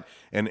butt.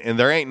 And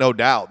there ain't no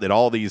doubt that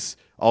all these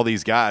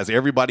guys,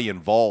 everybody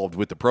involved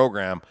with the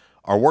program,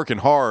 are working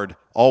hard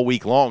all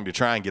week long to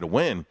try and get a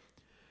win.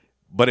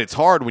 But it's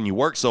hard when you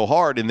work so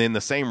hard and then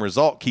the same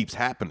result keeps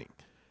happening.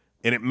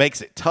 And it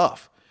makes it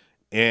tough.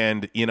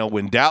 And,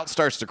 when doubt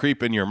starts to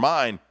creep in your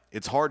mind,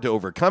 it's hard to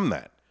overcome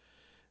that.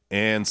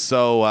 And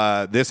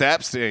so this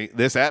app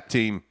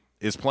team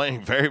is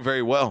playing very,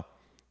 very well.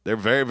 They're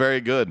very,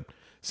 very good.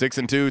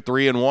 6-2,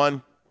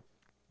 3-1.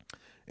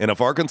 And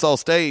if Arkansas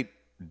State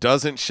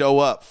doesn't show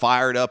up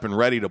fired up and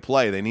ready to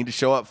play, they need to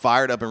show up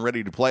fired up and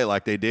ready to play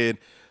like they did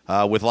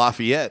with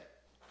Lafayette.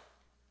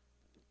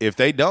 If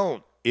they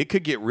don't, it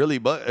could get really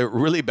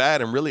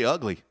bad and really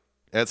ugly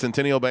at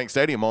Centennial Bank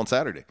Stadium on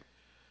Saturday.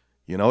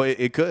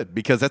 It could,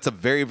 because that's a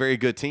very, very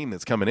good team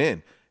that's coming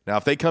in. Now,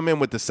 if they come in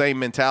with the same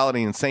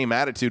mentality and same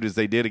attitude as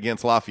they did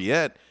against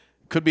Lafayette,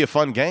 it could be a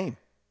fun game.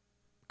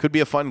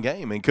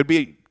 And could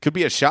be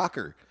a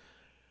shocker.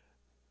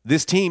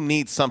 This team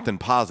needs something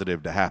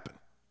positive to happen.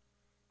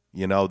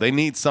 They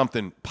need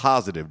something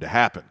positive to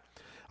happen.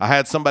 I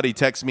had somebody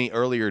text me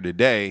earlier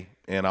today,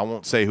 and I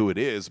won't say who it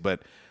is,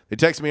 but they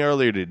texted me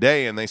earlier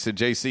today, and they said,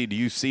 JC, do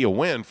you see a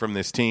win from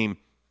this team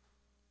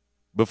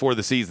before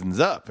the season's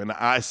up? And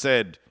I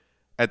said,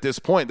 at this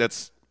point,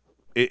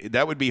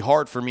 that would be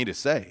hard for me to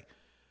say,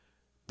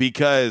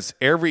 because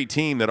every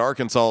team that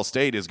Arkansas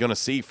State is going to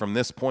see from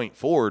this point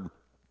forward,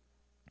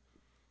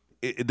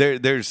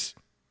 there's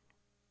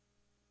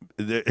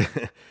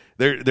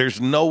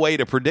no way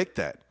to predict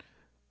that.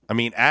 I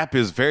mean, App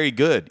is very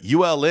good.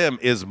 ULM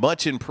is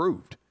much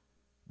improved.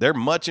 They're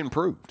much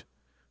improved.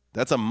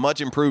 That's a much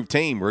improved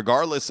team.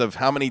 Regardless of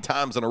how many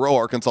times in a row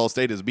Arkansas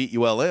State has beat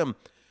ULM,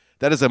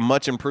 that is a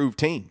much improved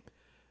team.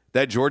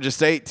 That Georgia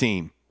State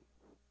team,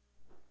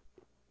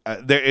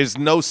 there is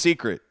no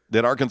secret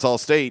that Arkansas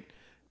State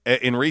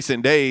in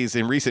recent days,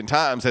 in recent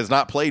times, has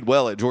not played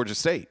well at Georgia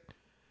State.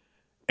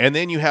 And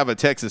then you have a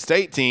Texas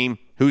State team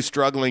who's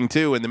struggling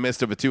too in the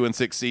midst of a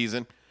 2-6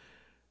 season.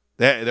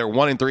 They're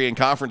 1-3 in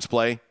conference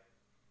play.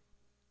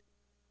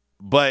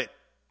 But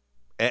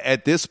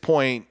at this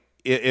point,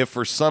 if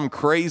for some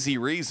crazy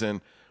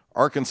reason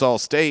Arkansas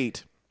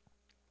State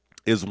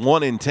is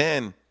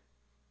 1-10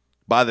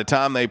 by the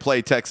time they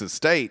play Texas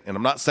State, and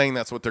I'm not saying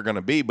that's what they're going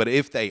to be, but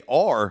if they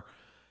are,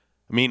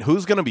 I mean,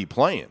 who's going to be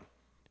playing?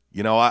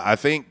 I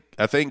think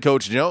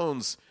Coach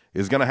Jones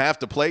is going to have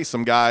to play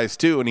some guys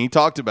too, and he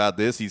talked about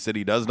this. He said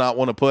he does not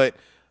want to put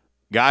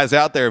guys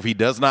out there if he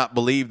does not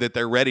believe that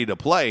they're ready to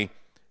play,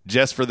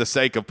 just for the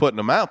sake of putting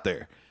them out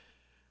there.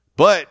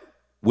 But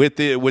with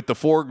the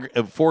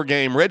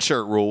 4-game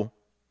redshirt rule,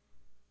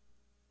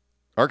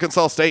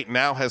 Arkansas State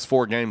now has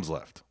 4 games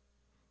left.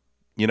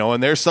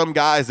 And there's some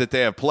guys that they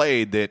have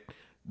played that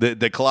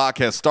the clock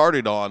has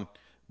started on,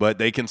 but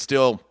they can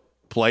still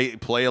play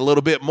a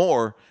little bit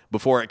more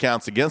before it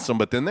counts against them.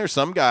 But then there's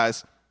some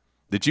guys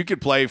that you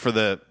could play for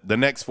the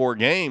next 4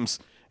 games,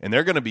 and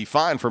they're going to be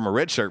fine from a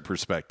redshirt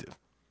perspective.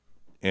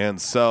 And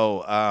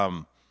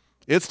so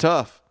it's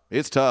tough.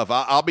 It's tough.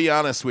 I'll be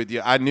honest with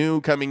you. I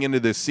knew coming into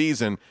this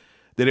season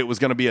that it was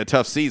going to be a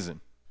tough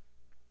season.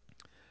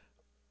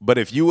 But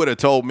if you would have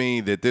told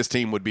me that this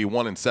team would be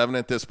 1-7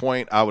 at this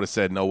point, I would have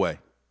said no way.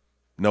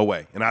 No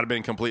way. And I'd have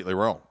been completely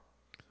wrong.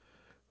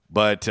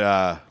 But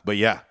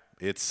yeah,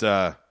 it's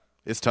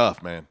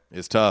tough, man.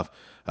 It's tough.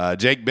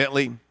 Jake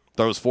Bentley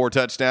throws 4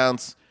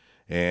 touchdowns,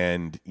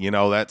 and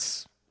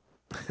that's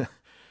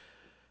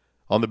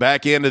on the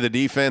back end of the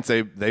defense.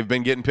 They've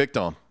been getting picked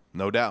on,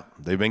 no doubt.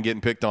 They've been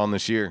getting picked on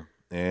this year,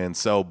 and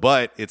so,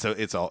 but it's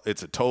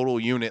a total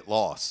unit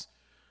loss.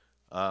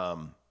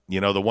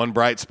 The one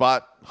bright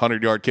spot,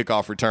 100-yard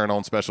kickoff return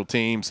on special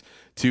teams,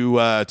 2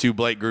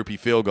 Blake Groupie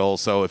field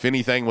goals. So if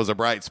anything was a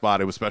bright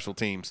spot, it was special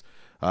teams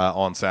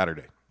on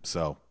Saturday.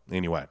 So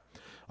anyway,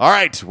 all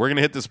right, we're going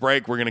to hit this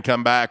break. We're going to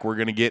come back. We're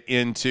going to get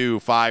into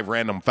 5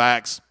 random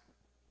facts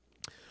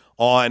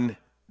on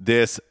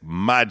this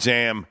My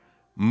Jam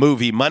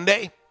Movie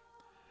Monday.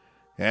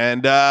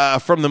 And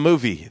from the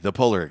movie, The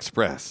Polar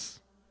Express.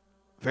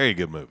 Very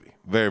good movie.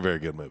 Very, very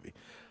good movie.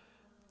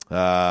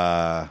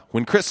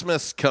 When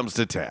Christmas Comes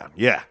to Town.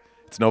 Yeah,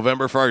 it's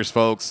November 1st,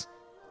 folks.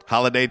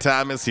 Holiday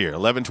time is here,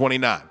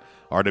 11/29.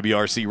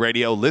 RWRC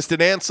Radio,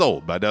 listed and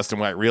sold by Dustin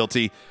White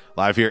Realty.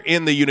 Live here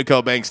in the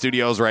Unico Bank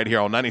Studios right here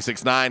on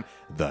 96.9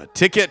 The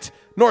Ticket,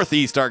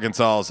 Northeast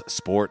Arkansas's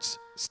sports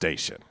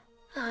station.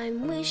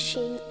 I'm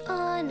wishing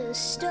on a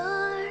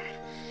star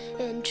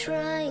and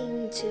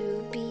trying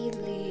to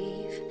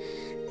believe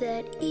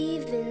that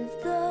even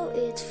though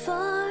it's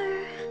far,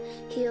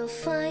 he'll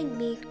find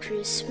me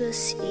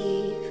Christmas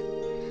Eve.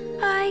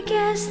 I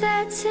guess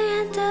that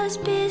Santa's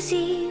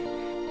busy,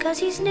 'cause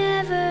he's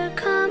never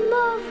come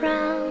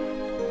around.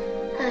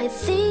 I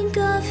think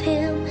of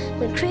him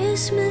when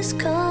Christmas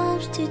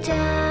comes to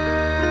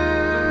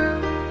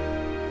town.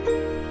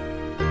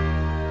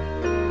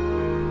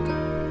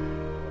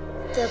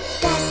 The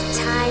best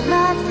time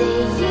of the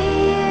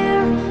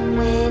year,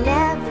 when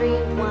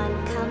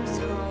everyone comes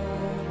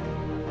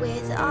home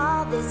with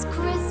all this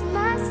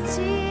Christmas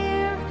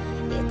cheer.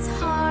 It's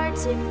hard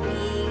to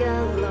be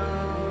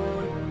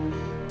alone,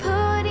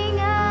 putting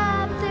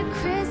up the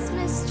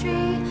Christmas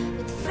tree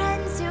with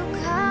friends who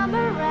come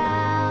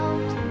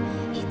around.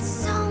 It's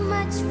so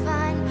much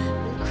fun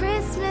when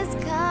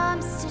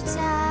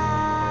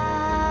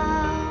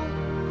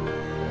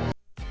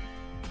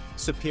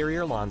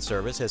Superior Lawn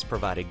Service has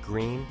provided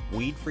green,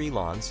 weed-free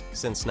lawns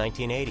since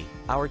 1980.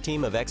 Our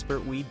team of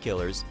expert weed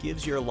killers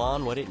gives your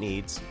lawn what it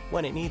needs,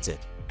 when it needs it.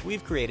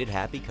 We've created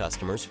happy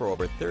customers for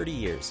over 30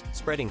 years,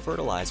 spreading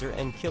fertilizer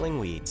and killing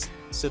weeds.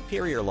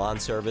 Superior Lawn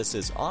Service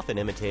is often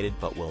imitated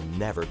but will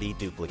never be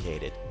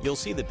duplicated. You'll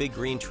see the big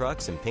green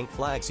trucks and pink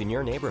flags in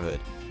your neighborhood.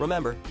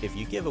 Remember, if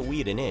you give a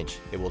weed an inch,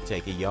 it will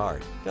take a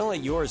yard. Don't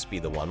let yours be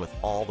the one with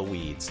all the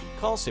weeds.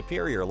 Call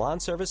Superior Lawn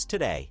Service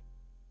today.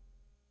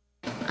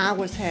 I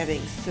was having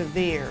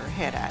severe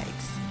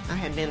headaches. I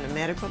had been to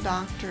medical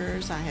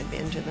doctors, I had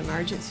been to the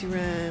emergency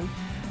room.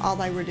 All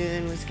they were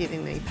doing was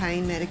giving me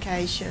pain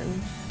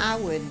medication. I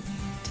would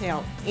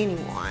tell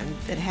anyone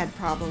that had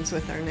problems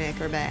with their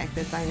neck or back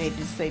that they needed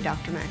to see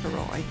Dr.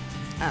 McElroy.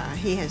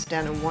 He has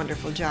done a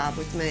wonderful job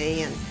with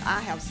me, and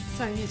I have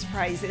sung his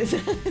praises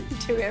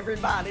to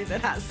everybody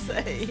that I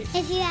see.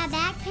 If you have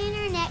back pain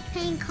or neck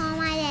pain, call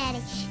my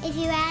daddy. If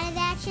you're out of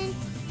action,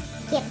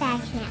 get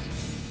back in action.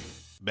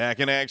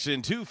 Back in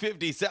action,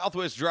 250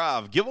 Southwest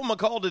Drive. Give them a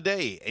call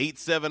today,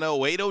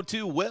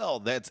 870-802-WELL.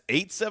 That's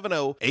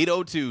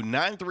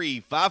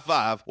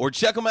 870-802-9355. Or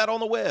check them out on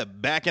the web,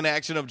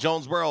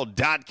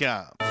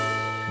 backinactionofjonesboro.com.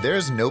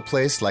 There's no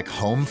place like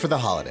home for the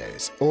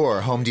holidays or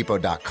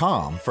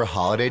HomeDepot.com for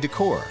holiday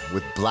decor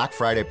with Black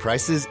Friday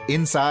prices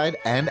inside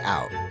and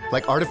out.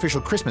 Like artificial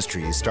Christmas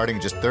trees starting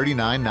at just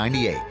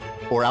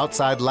 $39.98 or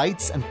outside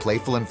lights and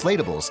playful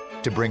inflatables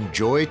to bring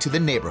joy to the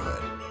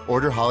neighborhood.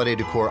 Order holiday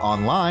decor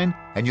online,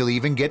 and you'll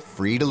even get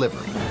free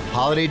delivery.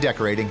 Holiday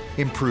decorating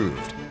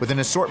improved with an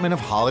assortment of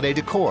holiday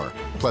decor,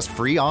 plus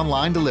free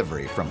online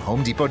delivery from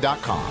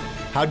HomeDepot.com.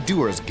 How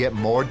doers get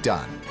more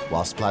done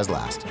while supplies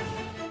last.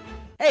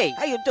 Hey,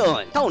 how you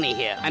doing? Tony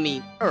here.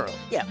 Earl.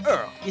 Yeah,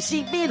 Earl. You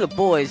see, me and the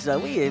boys,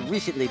 we have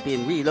recently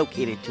been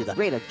relocated to the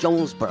greater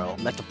Jonesboro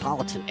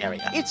metropolitan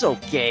area. It's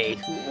okay.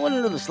 One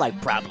little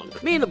slight problem.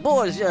 Me and the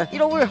boys,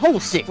 we're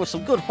homesick for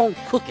some good home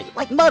cooking,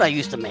 like Mud I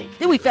used to make.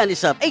 Then we found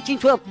this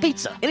 1812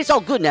 pizza, and it's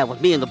all good now with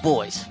me and the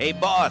boys. Hey,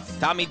 boss,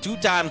 Tommy 2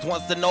 Times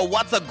wants to know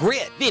what's a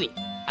grit. Vinny,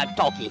 I'm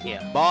talking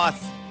here. Boss,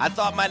 I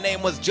thought my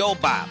name was Joe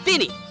Bob.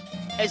 Vinny!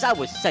 As I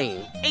was saying,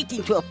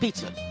 1812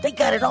 Pizza, they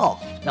got it all.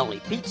 Not only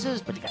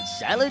pizzas, but they got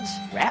salads,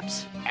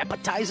 wraps,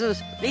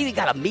 appetizers. They even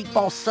got a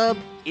meatball sub.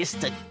 It's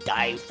to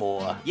die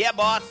for. Yeah,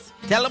 boss.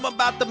 Tell them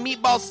about the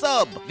meatball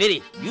sub.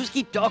 Vinny, you just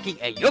keep talking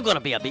and you're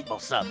gonna be a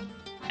meatball sub.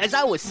 As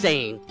I was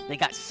saying, they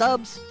got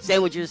subs,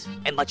 sandwiches,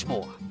 and much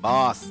more.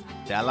 Boss,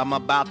 tell them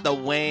about the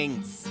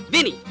wings.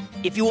 Vinny,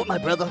 if you want my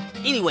brother,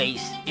 anyways,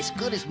 it's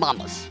good as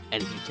mama's.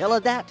 And if you tell her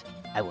that,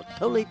 I will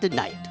totally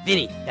deny it.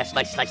 Vinny, that's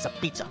my slice of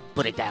pizza.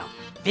 Put it down.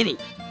 Vinny,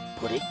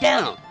 put it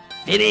down.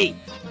 Vinny!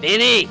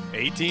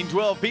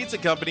 1812 Pizza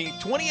Company,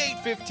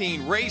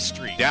 2815 Ray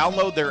Street.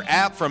 Download their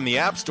app from the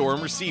App Store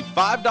and receive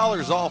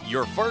 $5 off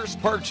your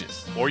first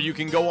purchase. Or you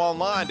can go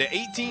online to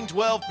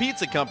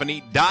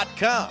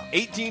 1812pizzacompany.com.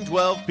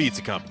 1812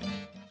 Pizza Company.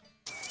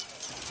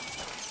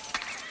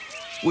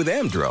 With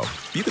Amdro,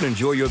 you can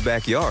enjoy your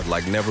backyard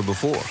like never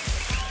before.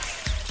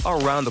 Our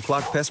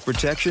round-the-clock pest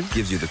protection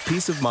gives you the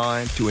peace of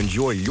mind to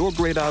enjoy your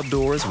great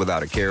outdoors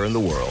without a care in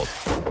the world.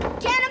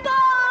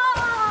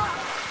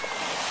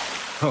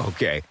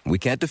 Okay, we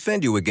can't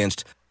defend you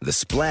against the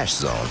splash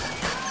zone.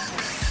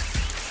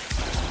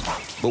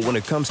 But when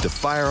it comes to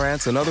fire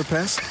ants and other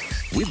pests,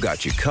 we've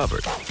got you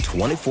covered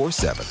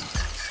 24/7.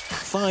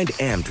 Find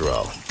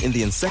Amdro in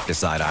the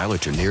insecticide aisle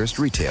at your nearest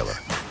retailer.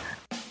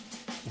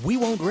 We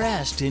won't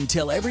rest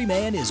until every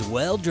man is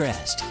well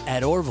dressed.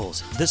 At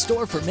Orville's, the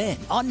store for men,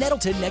 on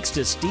Nettleton next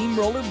to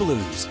Steamroller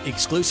Blues.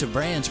 Exclusive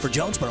brands for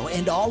Jonesboro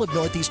and all of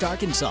Northeast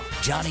Arkansas.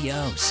 Johnny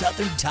O,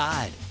 Southern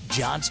Tide,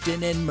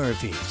 Johnston and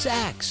Murphy,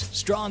 Saks,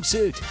 Strong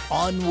Suit,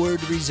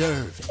 Onward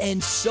Reserve,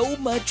 and so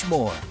much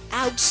more.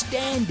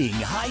 Outstanding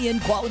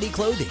high-end quality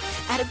clothing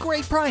at a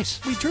great price.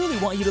 We truly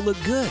want you to look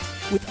good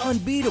with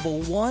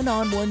unbeatable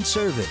one-on-one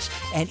service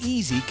and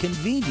easy,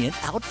 convenient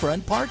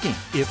out-front parking.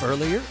 If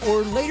earlier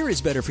or later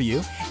is better for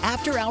you,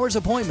 after-hours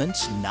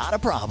appointments, not a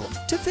problem.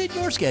 To fit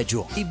your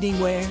schedule, evening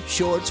wear,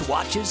 shorts,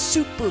 watches,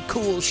 super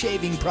cool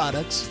shaving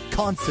products,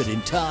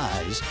 confident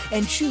ties,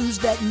 and shoes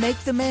that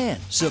make the man.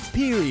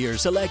 Superior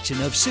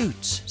selection of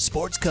suits,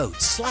 sports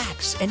coats,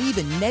 slacks, and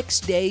even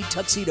next-day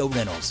tuxedo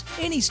rentals.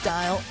 Any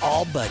style,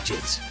 all budgets.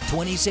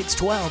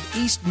 2612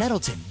 East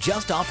Nettleton,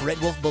 just off Red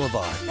Wolf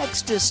Boulevard,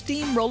 next to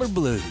Steamroller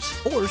Blues.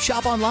 Or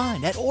shop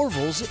online at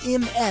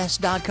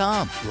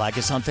orvillesms.com. Like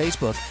us on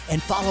Facebook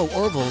and follow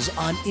Orville's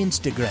on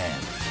Instagram.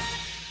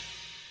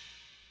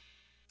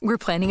 We're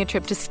planning a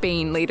trip to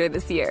Spain later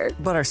this year.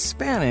 But our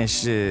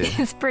Spanish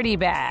is pretty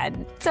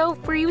bad. So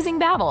we're using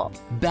Babbel.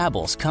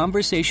 Babbel's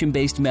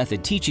conversation-based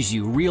method teaches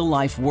you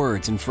real-life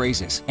words and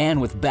phrases.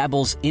 And with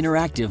Babbel's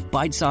interactive,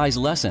 bite-sized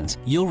lessons,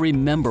 you'll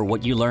remember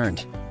what you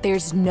learned.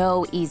 There's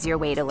no easier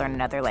way to learn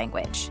another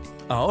language.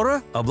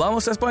 Ahora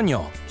hablamos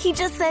español. He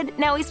just said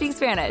now we speak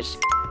Spanish.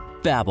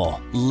 Babbel,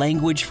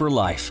 language for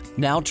life.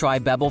 Now try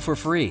Babbel for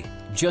free.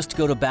 Just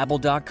go to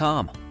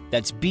Babbel.com.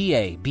 That's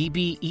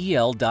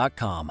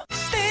BABBEL.com.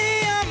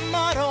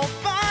 Auto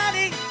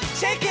Body,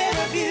 take care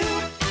of you.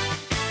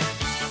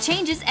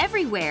 Change is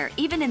everywhere,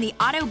 even in the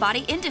auto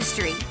body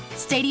industry.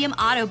 Stadium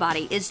Auto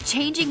Body is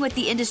changing with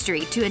the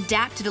industry to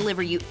adapt to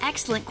deliver you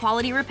excellent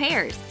quality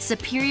repairs,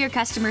 superior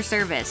customer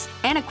service,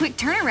 and a quick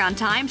turnaround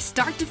time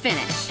start to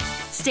finish.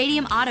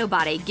 Stadium Auto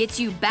Body gets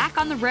you back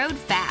on the road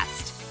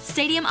fast.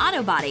 Stadium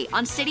Auto Body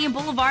on Stadium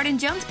Boulevard in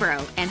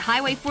Jonesboro and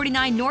Highway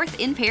 49 North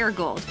in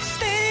Paragould.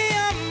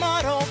 Stadium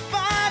Auto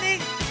Body,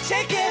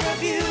 take care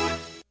of you.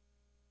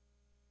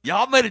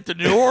 Y'all made it to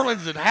New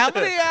Orleans in how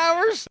many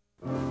hours?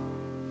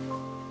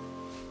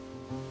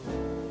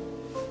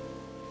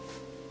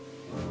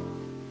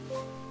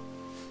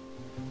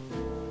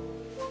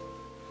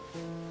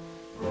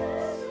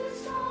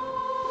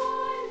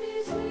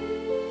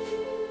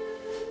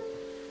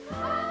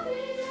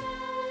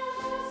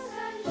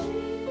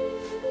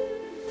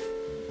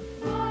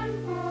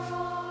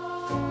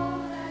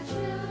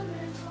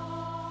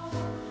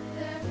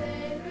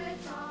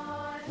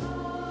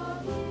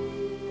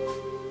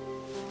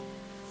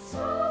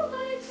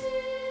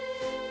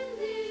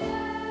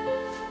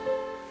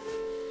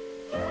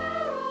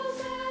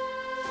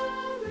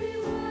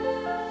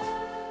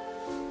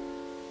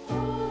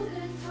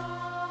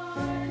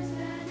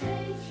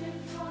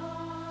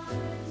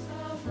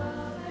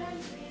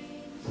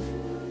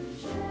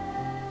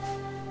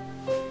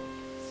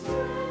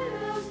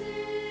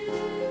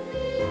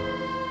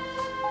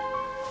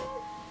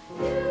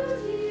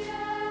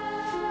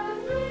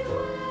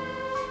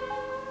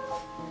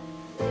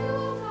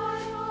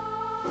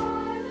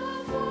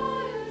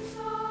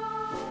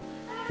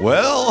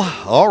 Well,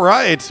 all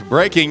right.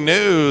 Breaking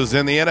news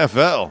in the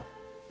NFL.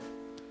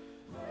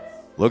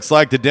 Looks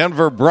like the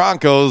Denver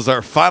Broncos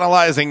are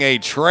finalizing a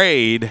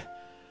trade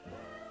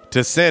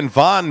to send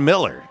Von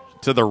Miller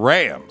to the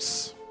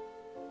Rams.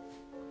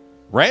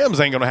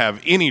 Rams ain't going to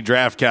have any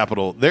draft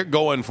capital. They're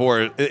going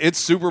for it. It's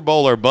Super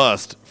Bowl or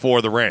bust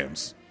for the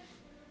Rams.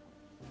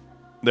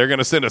 They're going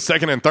to send a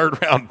second and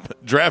third round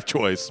draft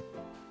choice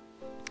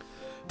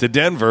to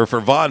Denver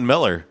for Von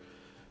Miller.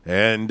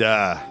 And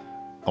I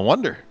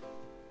wonder,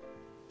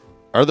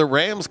 are the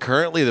Rams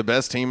currently the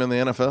best team in the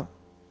NFL?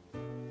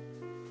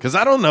 Because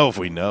I don't know if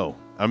we know.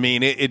 I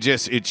mean, it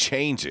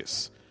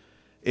changes.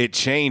 It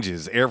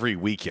changes every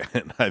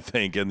weekend, I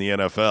think, in the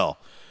NFL.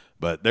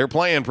 But they're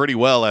playing pretty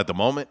well at the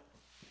moment.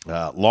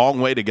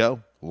 Long way to go.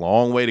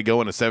 Long way to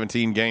go in a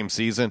 17-game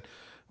season.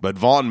 But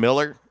Von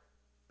Miller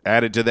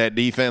added to that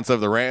defense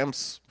of the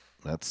Rams.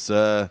 That's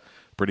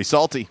pretty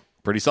salty.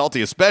 Pretty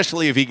salty,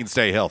 especially if he can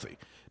stay healthy.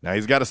 Now,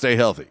 he's got to stay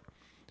healthy.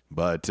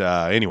 But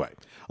anyway,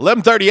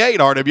 1138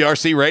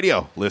 RWRC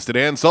Radio, listed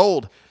and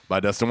sold by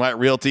Dustin White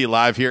Realty,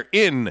 live here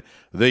in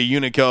the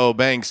Unico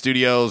Bank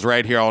Studios,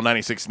 right here on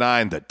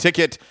 96.9 The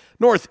Ticket,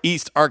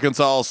 Northeast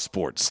Arkansas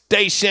Sports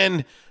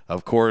Station.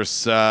 Of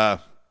course, Ritter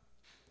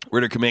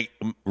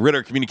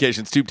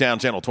Communications Tubetown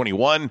Channel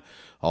 21.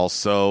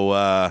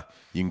 Also,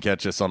 you can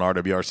catch us on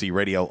RWRC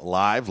Radio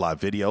live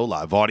video,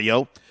 live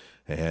audio.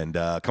 And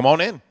come on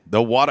in.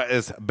 The water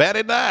is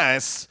better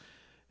nice.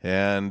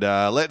 And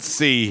let's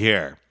see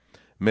here.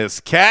 Miss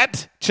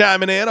Kat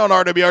chiming in on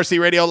RWRC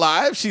Radio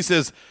Live. She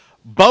says,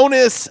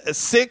 bonus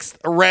sixth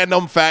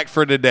random fact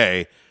for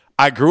today.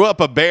 I grew up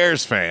a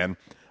Bears fan.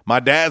 My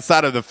dad's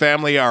side of the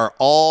family are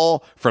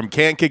all from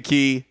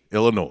Kankakee,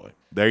 Illinois.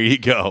 There you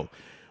go.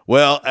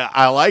 Well,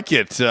 I like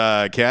it,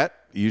 Kat.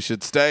 You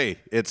should stay.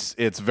 It's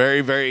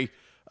very, very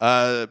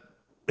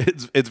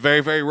it's very,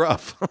 very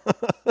rough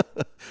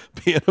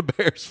being a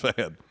Bears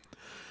fan.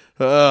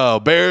 Oh,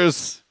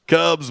 Bears,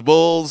 Cubs,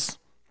 Bulls.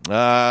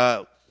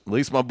 At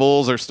least my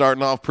Bulls are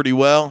starting off pretty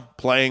well,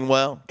 playing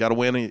well. Got a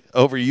win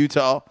over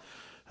Utah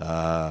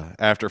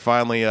after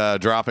finally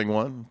dropping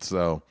one.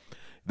 So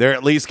they're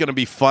at least going to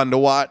be fun to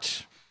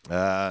watch.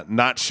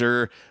 Not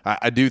sure.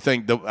 I do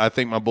think I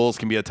think my Bulls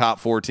can be a top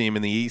 4 team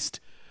in the East.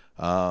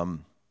 That's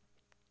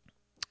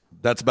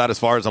about as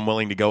far as I'm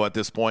willing to go at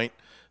this point.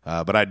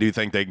 But I do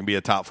think they can be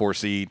a top 4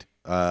 seed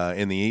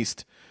in the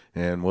East.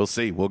 And we'll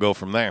see. We'll go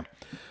from there.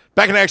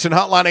 Back in action,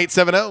 hotline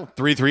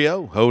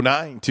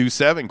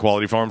 870-330-0927.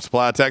 Quality Farm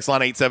Supply text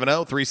line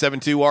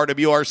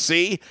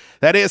 870-372-RWRC.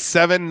 That is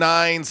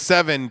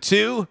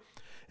 7972.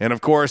 And, of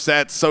course,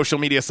 that social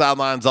media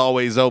sideline's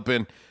always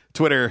open.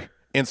 Twitter,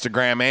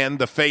 Instagram, and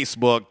the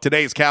Facebook.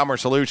 Today's Calmer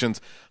Solutions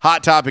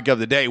hot topic of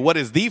the day. What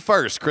is the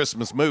first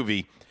Christmas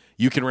movie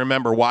you can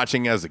remember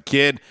watching as a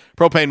kid?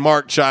 Propane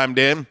Mark chimed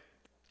in,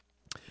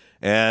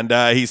 and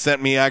he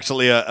sent me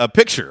actually a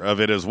picture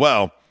of it as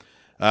well.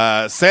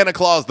 Santa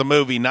Claus the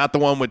movie, not the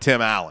one with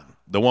Tim Allen,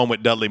 the one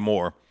with Dudley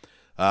Moore.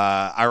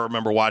 I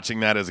remember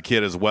watching that as a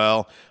kid as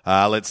well.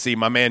 Let's see,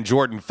 my man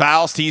Jordan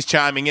Faust, he's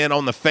chiming in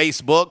on the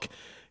Facebook.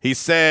 He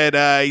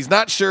said he's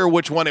not sure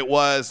which one it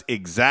was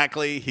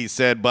exactly. He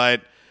said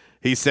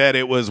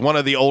it was one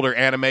of the older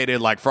animated,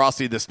 like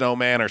Frosty the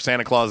Snowman or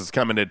Santa Claus is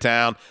Coming to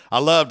Town. I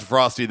loved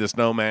Frosty the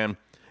Snowman,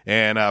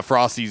 and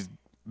Frosty's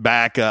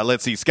back.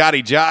 Let's see,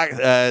 Scotty Jock,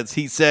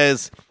 he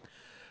says,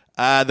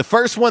 the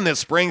first one that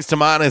springs to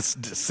mind is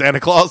Santa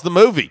Claus the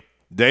movie.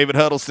 David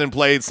Huddleston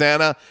played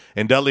Santa,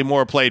 and Dudley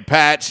Moore played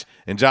Patch,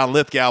 and John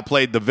Lithgow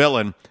played the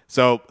villain.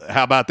 So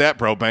how about that,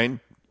 Propane?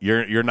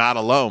 you're not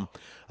alone.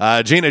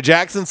 Gina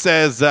Jackson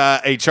says,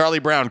 a Charlie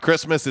Brown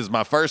Christmas is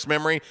my first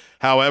memory.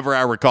 However,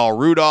 I recall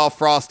Rudolph,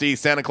 Frosty,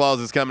 Santa Claus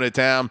is coming to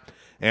town,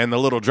 and the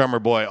little drummer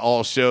boy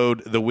all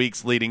showed the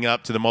weeks leading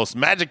up to the most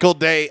magical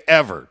day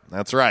ever.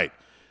 That's right,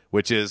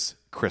 which is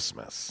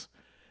Christmas.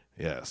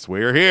 Yes,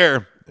 we're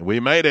here. We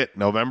made it.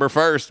 November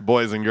 1st,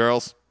 boys and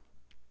girls.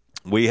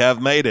 We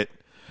have made it.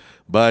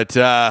 But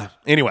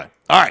anyway,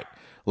 all right.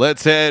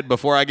 Let's head,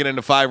 before I get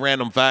into 5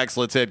 random facts,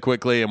 let's head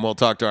quickly and we'll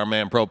talk to our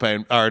man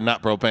Propane, or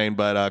not Propane,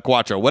 but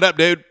Quattro. What up,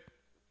 dude?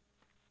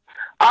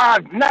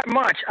 Not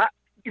much.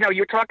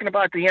 You're talking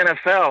about the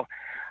NFL.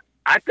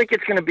 I think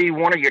it's going to be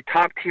one of your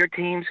top-tier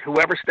teams,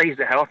 whoever stays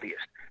the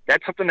healthiest.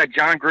 That's something that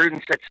John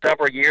Gruden said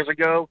several years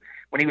ago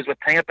when he was with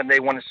Tampa and they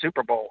won the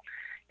Super Bowl.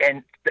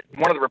 And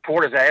one of the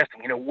reporters asked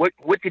him,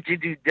 what did you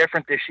do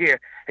different this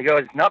year? He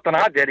goes, nothing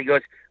I did. He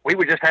goes, we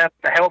would just have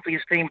the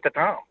healthiest team at the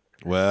time.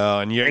 Well,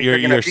 and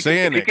you're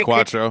seeing it,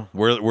 Quattro.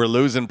 We're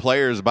losing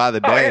players by the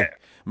day. Oh, yeah.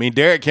 I mean,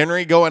 Derrick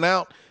Henry going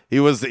out. He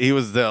was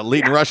the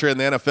leading rusher in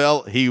the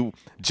NFL. He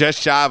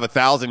just shy of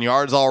 1,000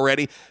 yards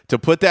already. To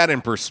put that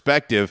in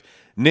perspective,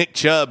 Nick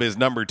Chubb is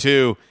number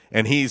 2,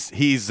 and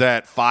he's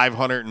at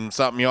 500 and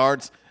something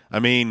yards. I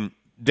mean,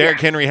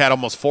 Derrick Henry had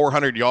almost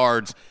 400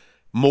 yards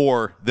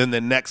more than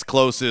the next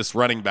closest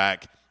running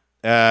back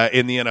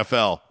in the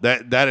NFL.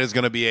 That is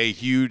going to be a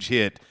huge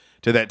hit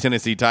to that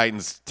Tennessee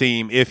Titans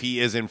team if he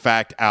is in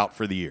fact out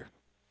for the year.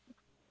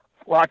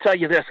 Well, I'll tell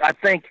you this. I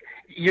think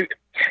you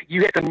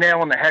hit the nail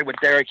on the head with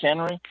Derrick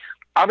Henry.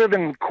 Other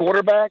than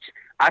quarterbacks,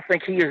 I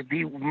think he is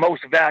the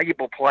most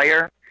valuable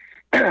player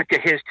to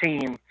his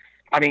team.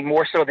 I mean,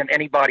 more so than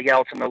anybody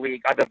else in the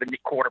league other than the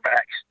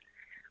quarterbacks.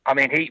 I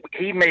mean,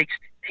 he makes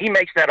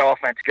that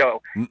offense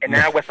go. And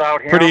now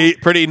without him,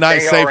 pretty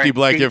nice safety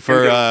blanket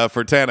for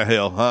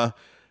Tannehill, huh?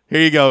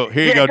 Here you go,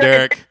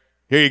 Derek.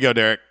 Here you go,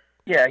 Derek.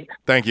 Yeah.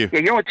 Thank you. Yeah,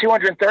 you're only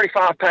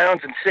 235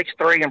 pounds and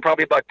 6'3", and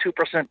probably about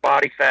 2%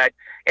 body fat.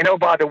 And oh,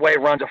 by the way,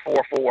 runs a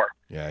 4.4.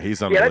 Yeah,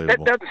 he's unbelievable. Yeah,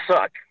 that doesn't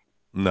suck.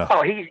 No.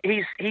 Oh, he's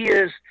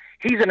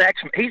an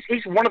X.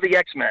 He's one of the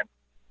X-Men.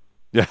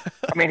 Yeah.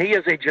 I mean, he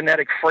is a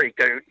genetic freak,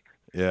 dude.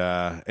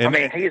 Yeah. I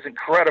mean, he is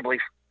incredibly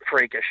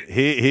freakish.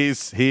 He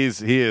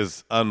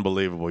is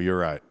unbelievable. You're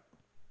right.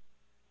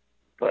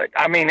 But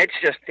I mean, it's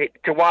just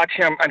to watch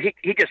him. I mean,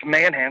 he just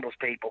manhandles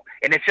people,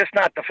 and it's just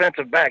not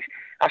defensive backs.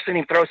 I've seen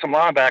him throw some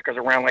linebackers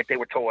around like they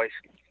were toys.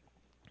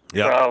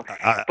 Yeah. So,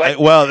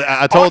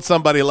 I told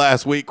somebody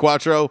last week,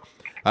 Quattro.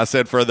 I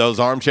said for those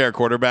armchair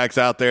quarterbacks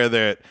out there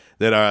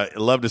that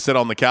love to sit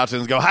on the couch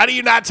and go, "How do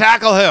you not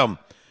tackle him?"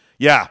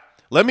 Yeah.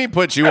 Let me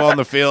put you on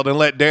the field and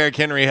let Derrick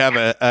Henry have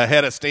a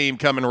head of steam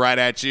coming right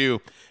at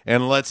you,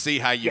 and let's see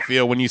how you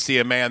feel when you see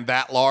a man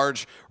that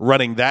large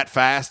running that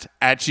fast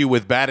at you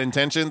with bad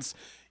intentions.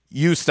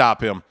 You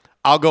stop him.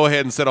 I'll go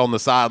ahead and sit on the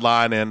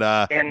sideline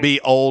and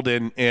be old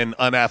and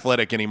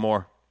unathletic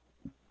anymore.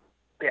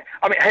 Yeah,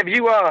 I mean, have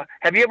you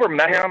ever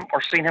met him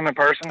or seen him in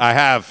person? I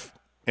have,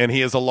 and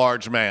he is a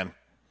large man.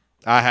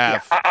 I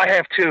have. Yeah, I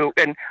have too,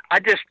 and I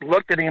just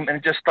looked at him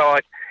and just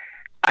thought,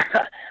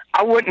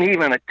 I wouldn't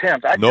even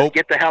attempt. I'd just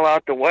get the hell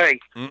out the way.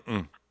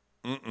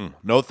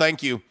 No,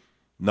 thank you.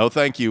 No,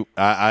 thank you.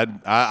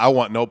 I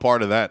want no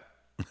part of that.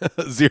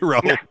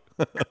 Zero.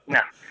 No.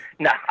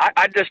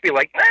 I'd just be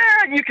like,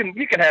 you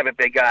can have it,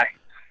 big guy.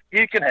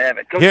 You can have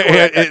it.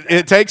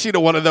 It takes you to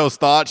one of those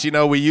thoughts. You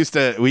know, we used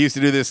to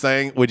do this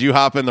thing. Would you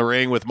hop in the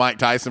ring with Mike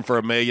Tyson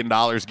for $1 million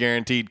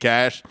guaranteed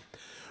cash?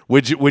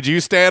 Would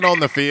you stand on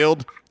the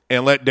field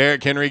and let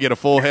Derrick Henry get a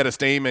full head of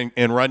steam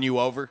and run you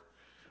over?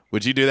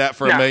 Would you do that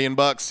for $1 million?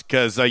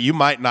 Because you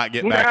might not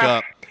get back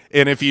up,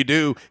 and if you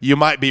do, you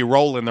might be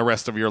rolling the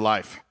rest of your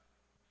life.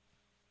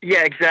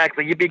 Yeah,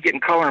 exactly. You'd be getting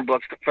coloring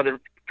books for the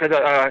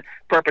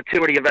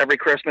perpetuity of every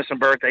Christmas and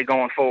birthday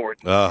going forward.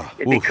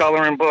 It'd be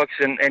coloring books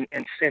and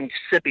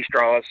sippy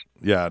straws.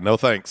 Yeah, no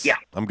thanks. Yeah,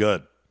 I'm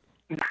good.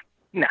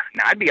 No,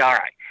 I'd be all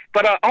right.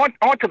 But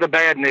on to the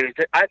bad news.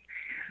 I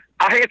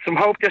had some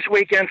hope this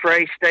weekend for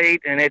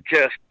A-State, and it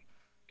just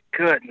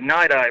good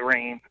night,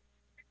 Irene.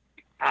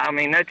 I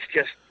mean, that's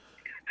just.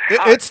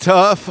 It's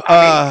tough.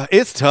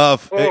 It's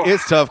tough.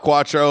 It's tough,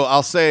 Quattro.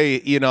 I'll say,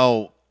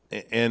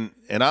 and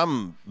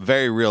I'm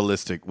very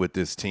realistic with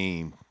this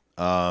team.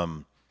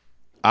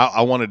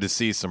 I wanted to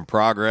see some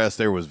progress.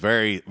 There was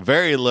very,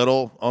 very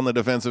little on the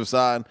defensive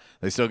side.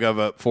 They still gave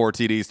up 4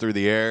 TDs through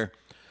the air.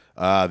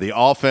 The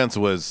offense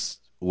was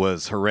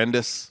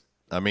horrendous.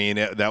 I mean,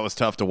 that was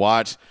tough to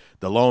watch.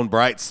 The lone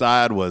bright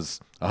side was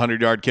a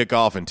 100-yard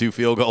kickoff and 2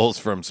 field goals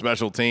from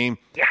special team.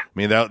 Yeah. I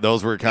mean,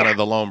 those were kind of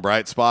the lone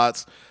bright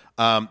spots.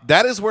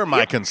 That is where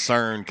my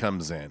concern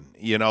comes in.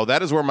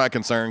 That is where my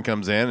concern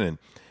comes in,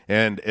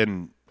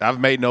 and I've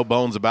made no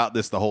bones about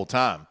this the whole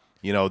time.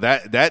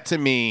 That to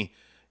me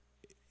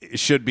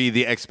should be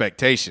the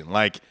expectation.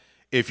 Like,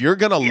 if you're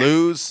going to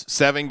lose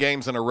 7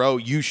 games in a row,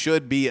 you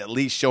should be at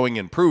least showing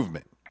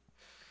improvement.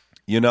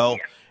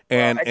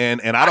 And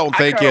I don't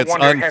think it's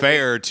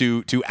unfair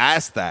to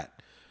ask that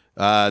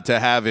to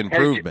have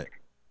improvement.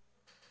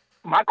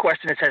 My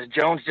question is, has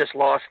Jones just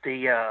lost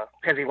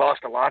has he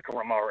lost the locker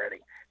room already?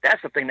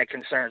 That's the thing that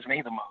concerns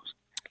me the most.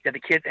 That the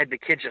kid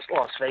just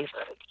lost faith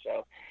in it.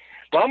 So,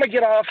 well, I'm gonna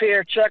get off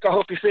here, Chuck. I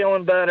hope you're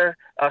feeling better.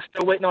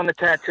 Still waiting on the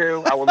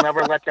tattoo. I will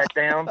never let that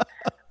down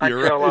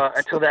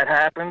until that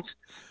happens.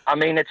 I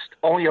mean, it's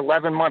only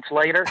 11 months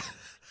later.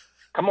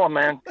 Come on,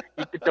 man.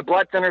 The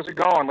blood thinners are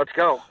gone. Let's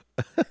go.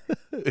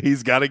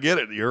 He's got to get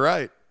it. You're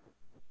right.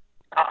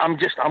 I'm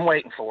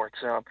waiting for it.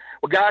 So,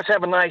 well, guys,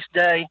 have a nice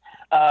day.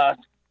 I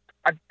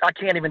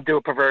can't even do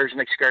a perversion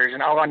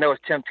excursion. All I know is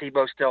Tim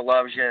Tebow still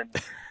loves you and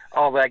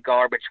all that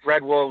garbage.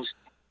 Red Wolves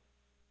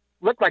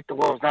look like the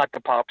Wolves, not the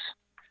Pups.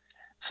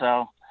 So,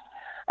 all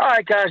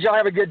right, guys, y'all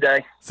have a good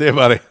day. See you,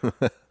 buddy.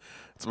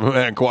 It's my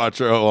man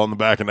Quattro on the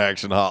Back in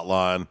Action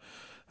hotline.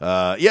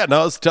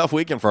 It's a tough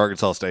weekend for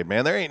Arkansas State,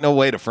 man. There ain't no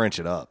way to French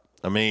it up.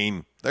 I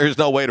mean, there's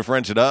no way to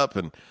French it up,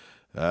 and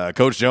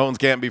Coach Jones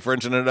can't be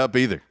Frenching it up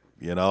either.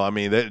 You know, I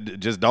mean,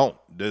 just don't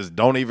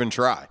even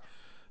try.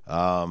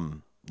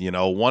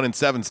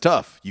 1-7's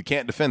tough. You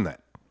can't defend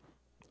that.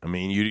 I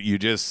mean, you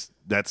just,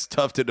 that's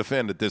tough to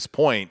defend at this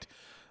point.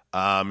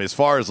 As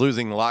far as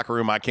losing the locker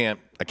room, I can't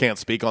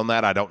speak on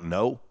that. I don't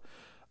know.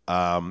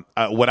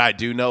 What I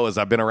do know is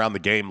I've been around the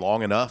game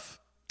long enough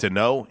to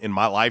know in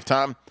my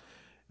lifetime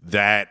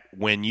that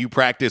when you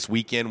practice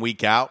week in,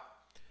 week out,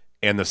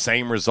 and the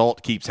same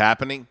result keeps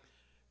happening,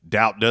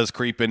 doubt does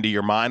creep into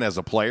your mind as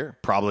a player.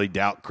 Probably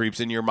doubt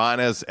creeps in your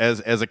mind as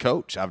a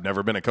coach. I've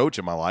never been a coach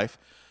in my life.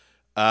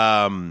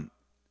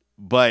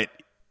 But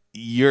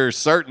it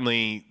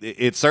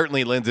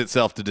certainly lends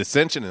itself to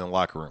dissension in the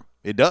locker room.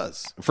 It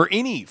does. For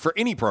any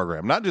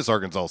program, not just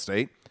Arkansas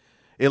State.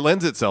 It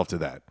lends itself to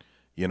that.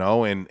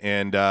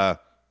 If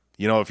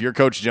you're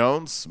Coach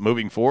Jones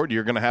moving forward,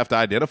 you're going to have to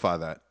identify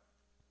that.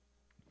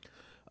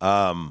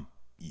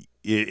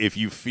 If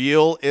you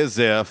feel as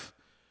if,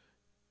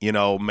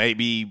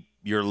 maybe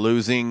you're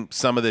losing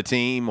some of the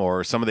team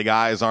or some of the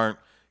guys aren't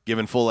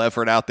giving full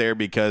effort out there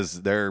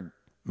because there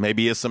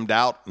maybe is some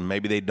doubt and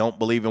maybe they don't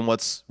believe in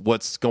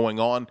what's going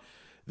on,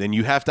 then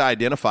you have to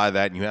identify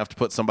that and you have to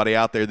put somebody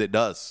out there that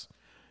does,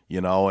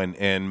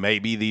 and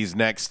maybe these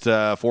next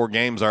 4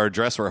 games are a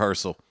dress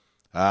rehearsal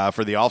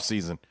for the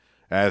offseason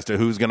as to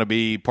who's going to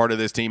be part of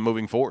this team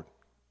moving forward,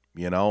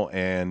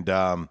 and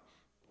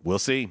we'll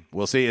see.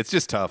 It's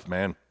just tough,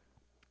 man.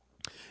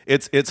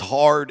 It's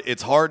hard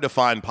to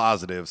find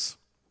positives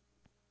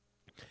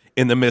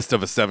in the midst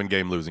of a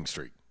 7-game losing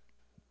streak.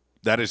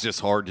 That is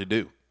just hard to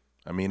do.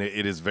 I mean,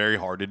 it is very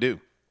hard to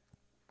do.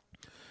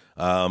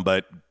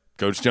 But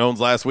Coach Jones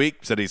last week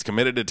said he's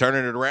committed to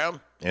turning it around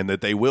and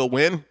that they will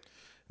win.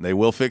 And they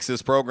will fix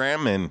this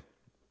program, and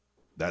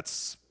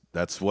that's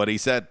what he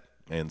said.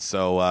 And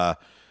so,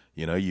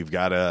 you've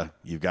got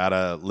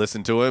to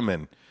listen to him.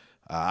 And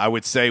I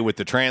would say with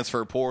the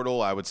transfer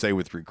portal, I would say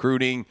with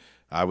recruiting,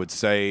 I would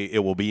say it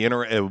will be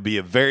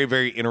a very,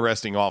 very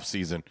interesting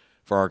offseason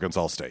for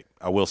Arkansas State.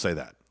 I will say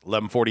that.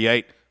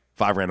 11:48,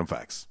 5 random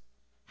facts.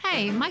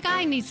 Hey, my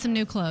guy needs some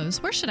new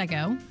clothes. Where should I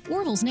go?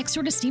 Orville's next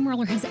door to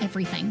Steamroller has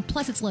everything.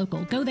 Plus, it's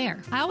local. Go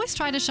there. I always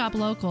try to shop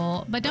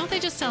local, but don't they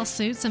just sell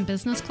suits and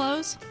business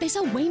clothes? They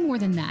sell way more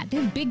than that.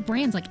 They have big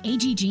brands like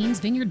AG Jeans,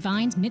 Vineyard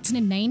Vines, Mitson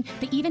and Maine.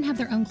 They even have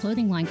their own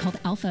clothing line called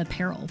Alpha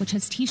Apparel, which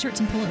has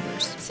t-shirts and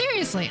pullovers.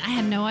 Seriously, I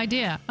had no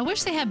idea. I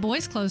wish they had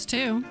boys' clothes,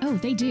 too. Oh,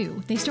 they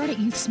do. They start at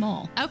youth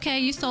small. Okay,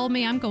 you sold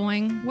me. I'm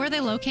going. Where are they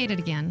located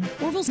again?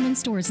 Orville's men's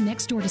store is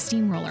next door to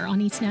Steamroller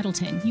on East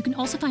Nettleton. You can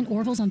also find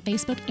Orville's on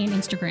Facebook and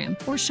Instagram,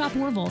 or shop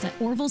Orville's at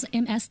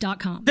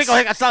orvillesms.com.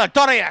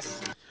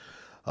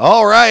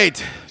 All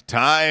right,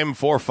 time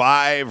for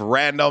 5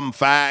 random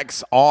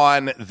facts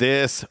on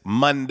this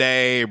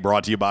Monday,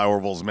 brought to you by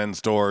Orville's Men's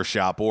Store.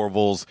 Shop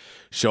Orville's,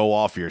 show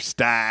off your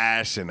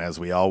stash, and as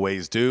we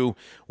always do,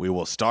 we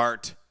will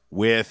start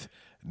with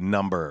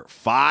number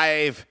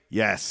 5.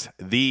 Yes,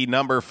 the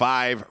number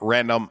 5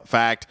 random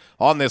fact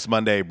on this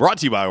Monday, brought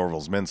to you by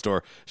Orville's Men's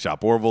Store.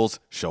 Shop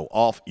Orville's, show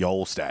off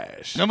your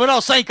stash.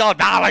 Numero 5,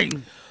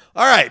 darling.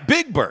 All right,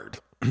 Big Bird.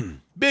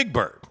 Big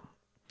Bird.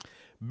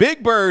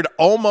 Big Bird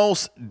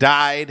almost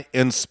died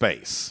in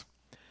space.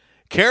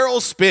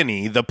 Carol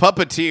Spinney, the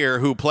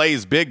puppeteer who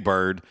plays Big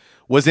Bird,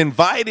 was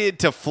invited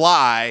to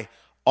fly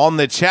on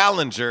the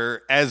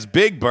Challenger as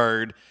Big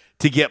Bird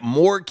to get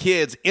more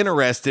kids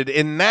interested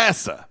in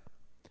NASA.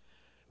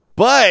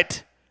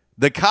 But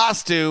the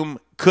costume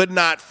could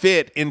not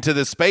fit into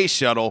the space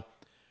shuttle,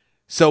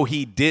 so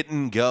he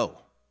didn't go.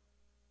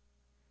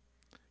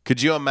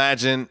 Could you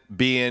imagine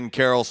being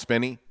Carol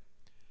Spinney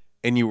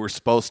and you were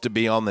supposed to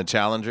be on the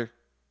Challenger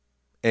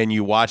and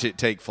you watch it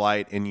take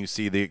flight and you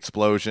see the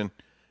explosion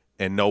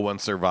and no one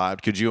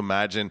survived? Could you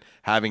imagine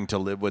having to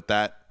live with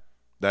that?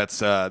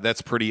 That's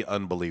pretty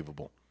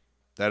unbelievable.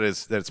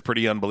 That's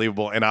pretty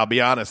unbelievable. And I'll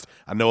be honest,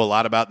 I know a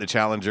lot about the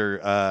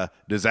Challenger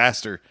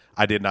disaster.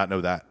 I did not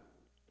know that.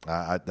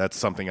 That's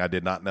something I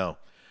did not know.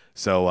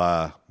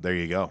 So there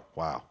you go.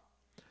 Wow.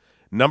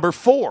 Number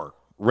 4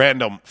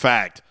 random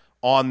fact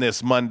on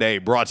this Monday,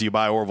 brought to you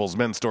by Orville's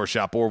Men's Store.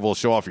 Shop Orville,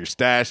 show off your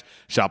stash.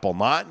 Shop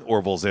online,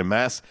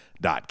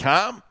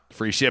 orvillesms.com.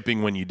 Free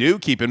shipping when you do.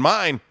 Keep in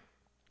mind,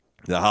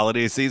 The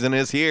holiday season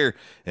is here,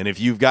 and if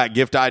you've got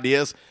gift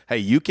ideas, hey,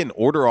 you can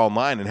order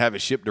online and have it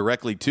shipped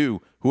directly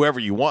to whoever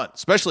you want,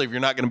 especially if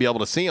you're not going to be able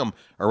to see them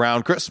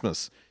around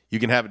Christmas. You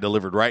can have it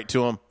delivered right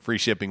to them, free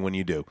shipping when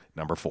you do.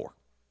 Number 4.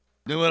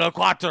 Numero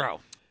 4.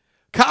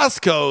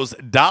 Costco's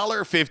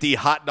 $1.50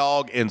 hot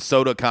dog and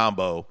soda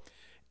combo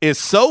is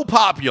so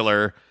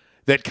popular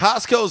that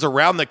Costco's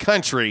around the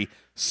country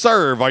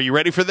serve, are you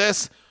ready for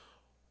this?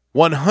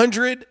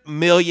 100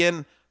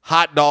 million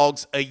hot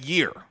dogs a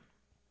year.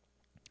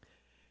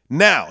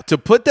 Now, to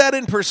put that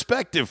in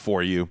perspective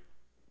for you,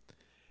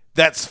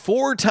 that's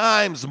 4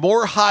 times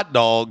more hot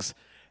dogs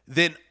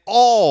than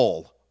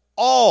all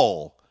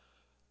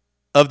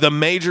of the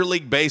Major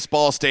League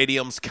Baseball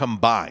stadiums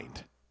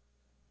combined.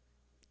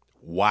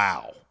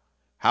 Wow.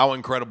 How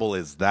incredible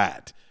is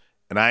that?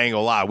 And I ain't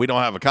gonna lie, we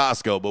don't have a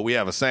Costco, but we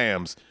have a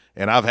Sam's,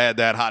 and I've had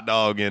that hot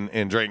dog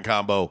and drink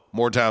combo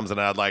more times than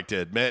I'd like to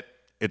admit.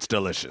 It's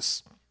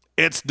delicious.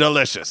 It's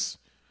delicious.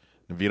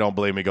 If you don't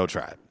believe me, go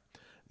try it.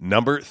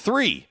 Number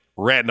 3.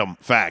 Random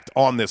fact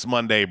on this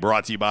Monday,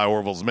 brought to you by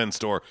Orville's Men's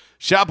Store.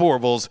 Shop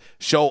Orville's,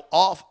 show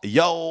off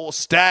your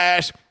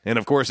stash. And,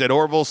 of course, at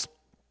Orville's,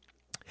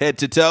 head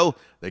to toe,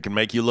 they can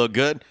make you look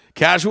good.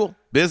 Casual,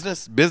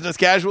 business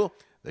casual,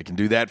 they can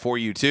do that for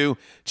you, too.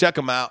 Check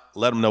them out.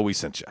 Let them know we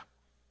sent you.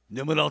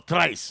 Numero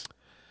 3.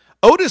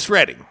 Otis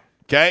Redding,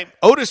 okay?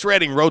 Otis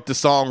Redding wrote the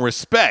song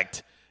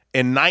Respect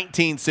in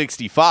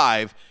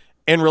 1965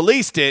 and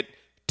released it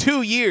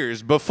 2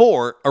 years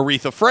before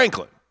Aretha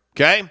Franklin,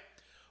 okay?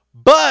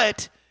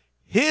 But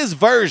his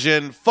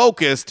version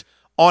focused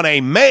on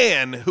a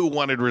man who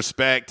wanted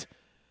respect.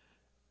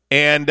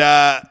 And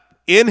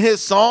in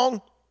his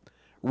song,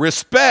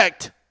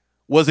 respect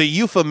was a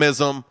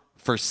euphemism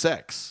for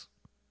sex.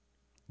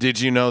 Did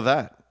you know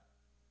that?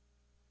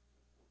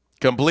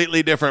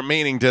 Completely different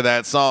meaning to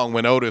that song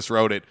when Otis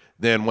wrote it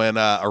than when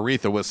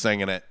Aretha was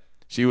singing it.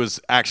 She was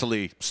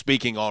actually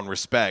speaking on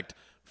respect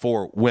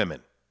for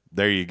women.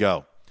 There you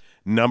go.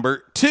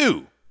 Number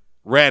 2,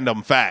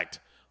 random fact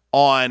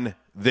on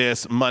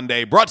this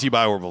Monday, brought to you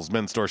by Orville's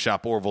Men's Store.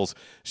 Shop Orville's,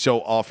 show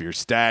off your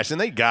stash.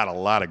 And they got a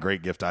lot of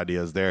great gift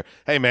ideas there.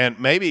 Hey, man,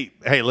 maybe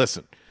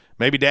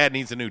Dad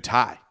needs a new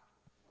tie.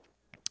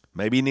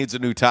 Maybe he needs a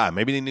new tie.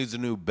 Maybe he needs a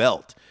new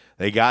belt.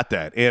 They got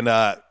that. And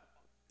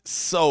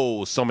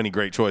so many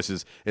great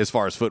choices as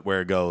far as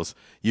footwear goes.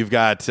 You've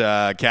got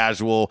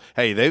casual.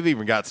 Hey, they've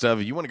even got stuff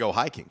if you want to go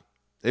hiking.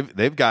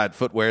 They've got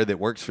footwear that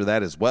works for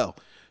that as well.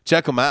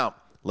 Check them out.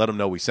 Let them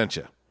know we sent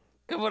you.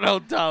 Come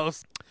on,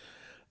 toast.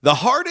 The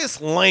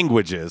hardest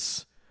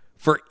languages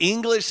for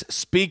English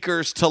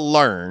speakers to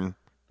learn,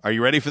 are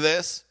you ready for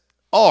this?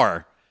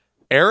 Are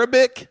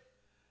Arabic,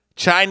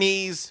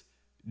 Chinese,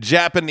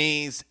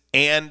 Japanese,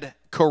 and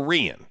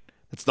Korean.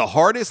 It's the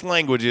hardest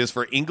languages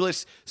for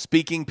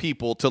English-speaking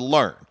people to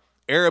learn.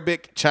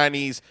 Arabic,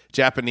 Chinese,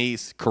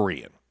 Japanese,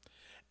 Korean.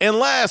 And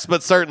last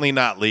but certainly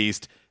not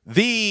least,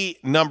 the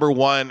number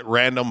 1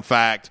 random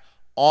fact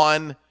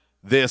on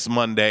this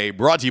Monday,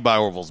 brought to you by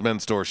Orville's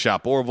Men's Store.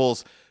 Shop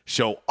Orville's,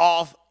 show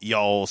off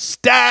your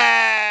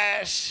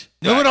stash.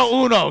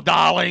 Numero 1,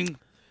 darling.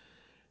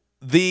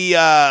 The,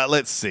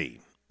 let's see.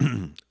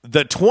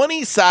 The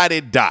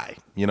 20-sided die,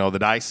 you know, the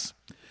dice.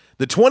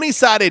 The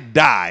 20-sided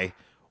die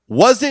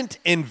wasn't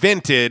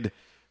invented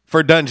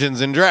for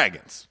Dungeons and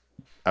Dragons.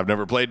 I've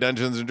never played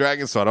Dungeons and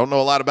Dragons, so I don't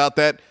know a lot about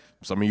that.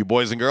 Some of you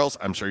boys and girls,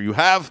 I'm sure you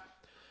have.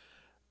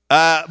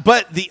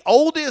 But the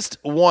oldest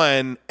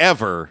one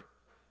ever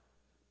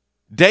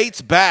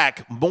dates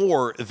back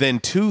more than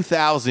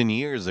 2,000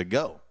 years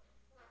ago.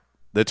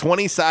 The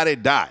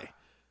 20-sided die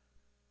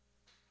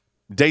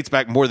dates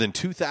back more than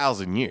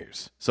 2,000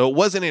 years. So it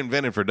wasn't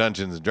invented for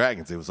Dungeons and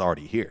Dragons. It was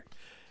already here.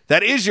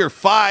 That is your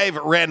 5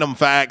 random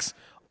facts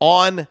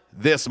on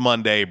this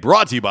Monday,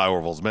 brought to you by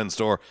Orville's Men's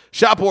Store.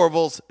 Shop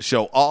Orville's,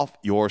 show off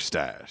your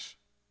stash.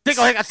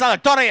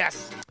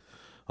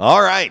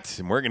 All right,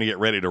 and we're going to get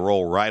ready to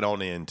roll right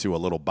on into a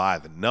little by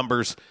the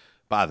numbers.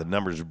 By the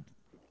numbers,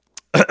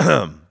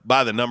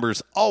 by the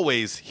numbers,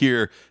 always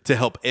here to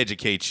help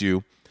educate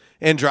you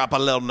and drop a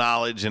little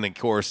knowledge. And of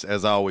course,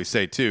 as I always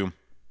say too,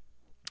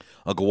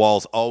 Uncle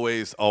Walls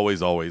always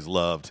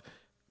loved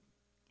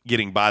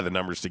getting by the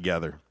numbers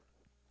together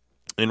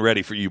and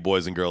ready for you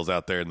boys and girls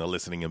out there in the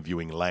listening and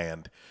viewing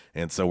land.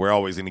 And so we're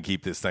always going to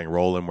keep this thing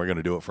rolling. We're going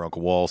to do it for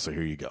Uncle Wall, so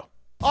here you go.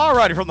 All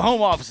righty, from the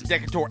home office in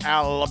Decatur,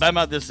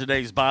 Alabama, this is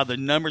today's By the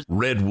Numbers.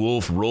 Red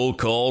Wolf Roll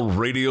Call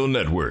Radio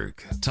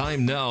Network.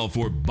 Time now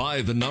for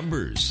By the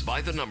Numbers.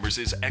 By the Numbers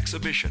is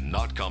exhibition,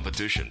 not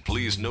competition.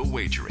 Please, no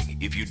wagering.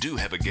 If you do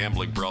have a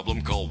gambling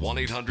problem, call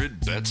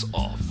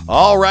 1-800-BETS-OFF.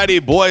 All righty,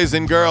 boys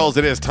and girls,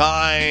 it is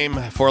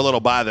time for a little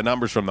By the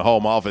Numbers from the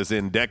home office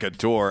in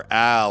Decatur,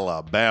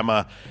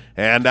 Alabama.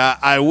 And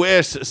I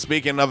wish,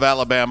 speaking of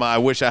Alabama, I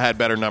wish I had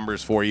better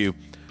numbers for you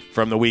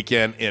from the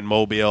weekend in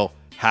Mobile,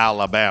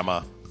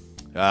 Alabama.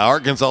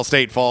 Arkansas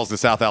State falls to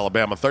South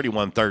Alabama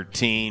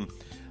 31-13.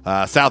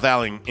 South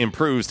Allen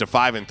improves to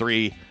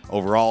 5-3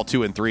 overall,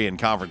 2-3 in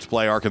conference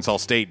play. Arkansas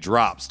State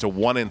drops to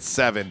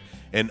 1-7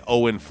 and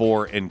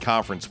 0-4 in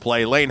conference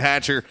play. Lane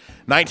Hatcher,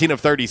 19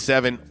 of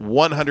 37,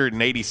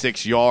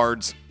 186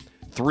 yards,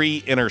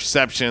 3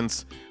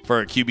 interceptions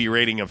for a QB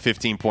rating of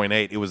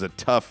 15.8. It was a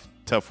tough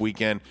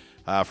weekend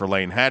for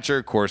Lane Hatcher.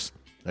 Of course,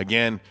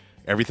 again,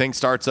 everything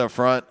starts up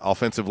front.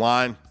 Offensive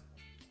line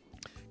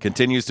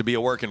continues to be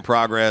a work in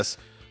progress.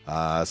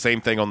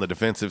 Same thing on the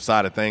defensive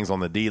side of things. On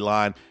the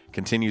D-line,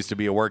 continues to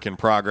be a work in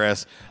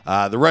progress.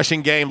 The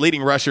rushing game,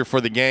 leading rusher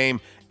for the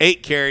game,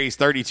 8 carries,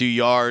 32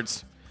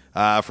 yards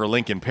for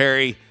Lincoln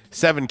Perry.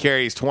 7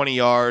 carries, 20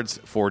 yards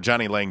for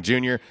Johnny Lang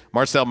Jr.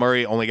 Marcel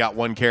Murray only got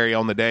 1 carry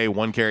on the day,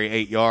 1 carry,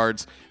 8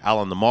 yards.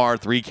 Alan Lamar,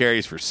 3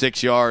 carries for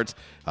 6 yards.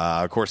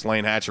 Of course,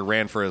 Lane Hatcher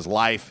ran for his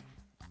life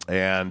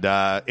and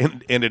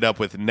ended up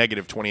with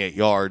negative 28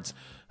 yards.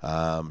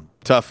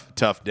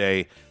 Tough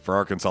day for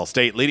Arkansas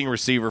State. Leading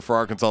receiver for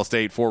Arkansas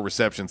State, 4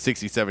 receptions,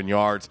 67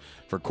 yards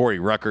for Corey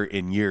Rucker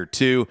in year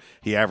 2.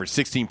 He averaged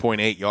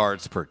 16.8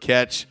 yards per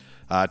catch.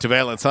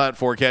 Tavalance Hunt,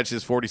 4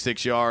 catches,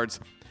 46 yards.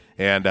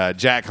 And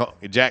Jack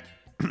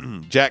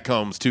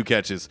Combs, 2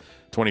 catches,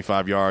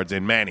 25 yards.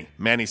 And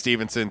Manny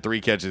Stevenson,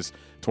 3 catches,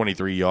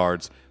 23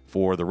 yards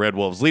for the Red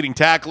Wolves. Leading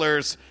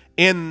tacklers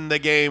in the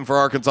game for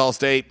Arkansas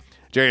State,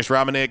 Jarius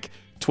Romanek,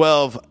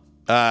 12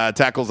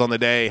 tackles on the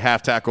day,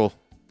 half tackle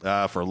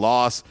for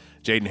loss.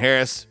 Jaden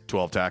Harris,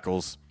 12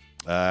 tackles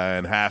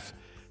and half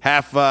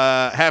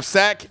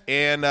sack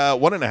and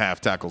 1.5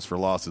 tackles for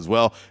loss as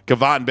well.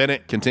 Kavon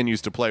Bennett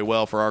continues to play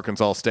well for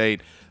Arkansas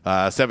State.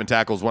 7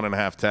 tackles,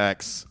 1.5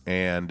 sacks,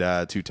 and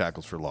 2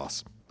 tackles for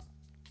loss.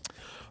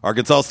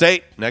 Arkansas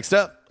State, next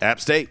up, App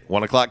State,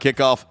 1 o'clock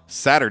kickoff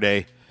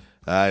Saturday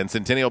in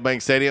Centennial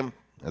Bank Stadium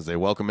as they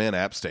welcome in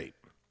App State.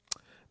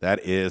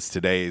 That is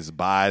today's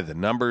By the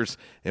Numbers.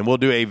 And we'll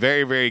do a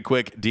very, very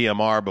quick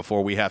DMR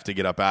before we have to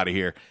get up out of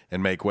here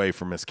and make way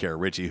for Miss Kara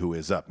Ritchie, who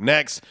is up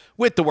next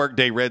with the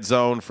Workday Red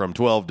Zone from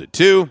 12 to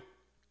 2.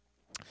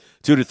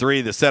 2 to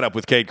 3, the setup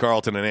with Cade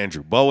Carlton and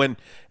Andrew Bowen.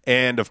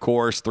 And, of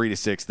course, 3 to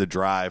 6, the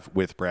drive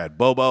with Brad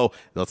Bobo.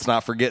 Let's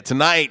not forget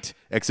tonight,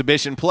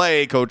 exhibition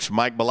play. Coach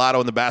Mike Bellato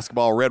and the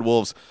basketball Red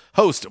Wolves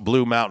host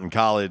Blue Mountain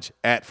College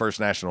at First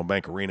National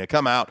Bank Arena.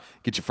 Come out,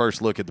 get your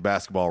first look at the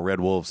basketball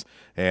Red Wolves,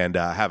 and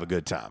have a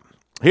good time.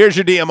 Here's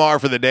your DMR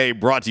for the day,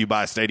 brought to you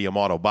by Stadium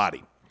Auto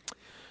Body.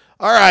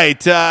 All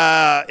right,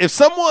 if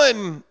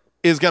someone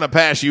is going to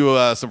pass you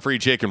some free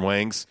chicken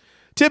wings,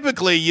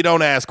 typically you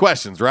don't ask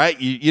questions, right?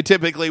 You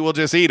typically will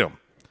just eat them.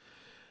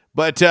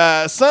 But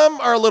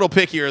some are a little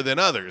pickier than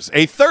others.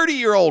 A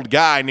 30-year-old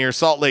guy near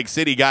Salt Lake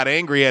City got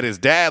angry at his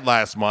dad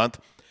last month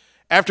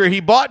after he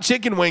bought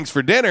chicken wings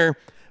for dinner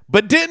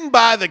but didn't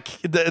buy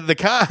the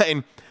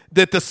kind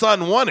that the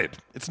son wanted.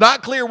 It's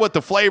not clear what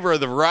the flavor or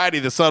the variety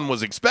the son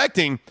was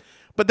expecting,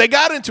 but they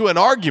got into an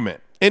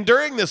argument. And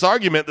during this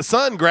argument, the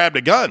son grabbed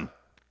a gun.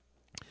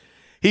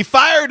 He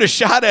fired a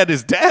shot at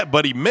his dad,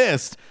 but he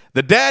missed.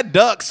 The dad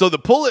ducked, so the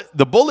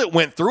bullet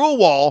went through a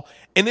wall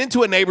and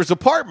into a neighbor's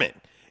apartment.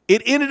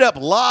 It ended up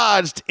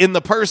lodged in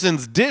the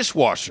person's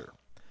dishwasher.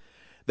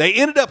 They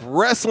ended up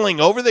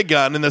wrestling over the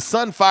gun, and the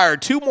son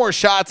fired 2 more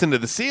shots into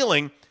the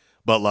ceiling,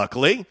 but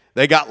luckily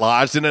they got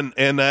lodged in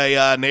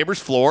a neighbor's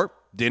floor,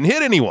 didn't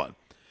hit anyone.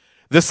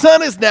 The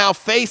son is now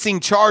facing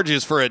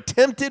charges for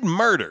attempted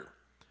murder.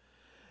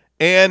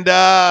 And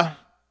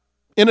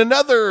in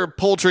another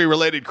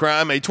poultry-related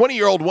crime, a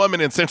 20-year-old woman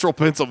in central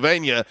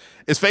Pennsylvania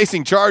is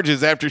facing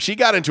charges after she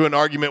got into an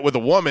argument with a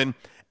woman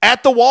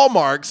at the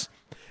Walmarts,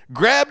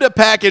 grabbed a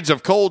package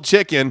of cold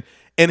chicken,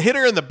 and hit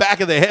her in the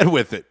back of the head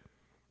with it.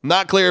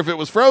 Not clear if it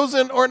was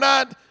frozen or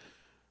not,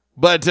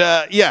 but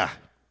yeah,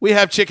 we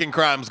have chicken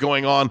crimes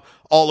going on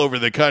all over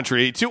the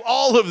country. To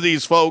all of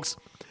these folks,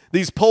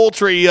 these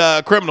poultry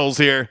criminals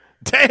here,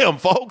 damn,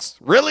 folks,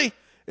 really?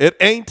 It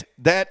ain't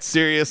that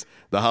serious.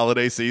 The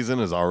holiday season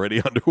is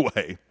already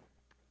underway.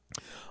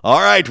 All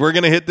right, we're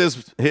going to hit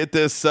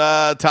this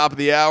top of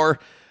the hour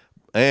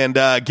and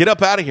get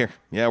up out of here.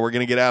 Yeah, we're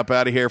going to get up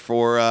out of here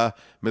for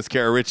Miss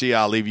Kara Ritchie.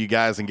 I'll leave you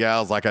guys and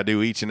gals like I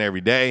do each and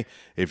every day.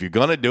 If you're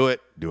going to do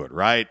it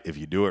right. If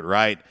you do it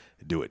right,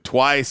 do it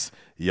twice.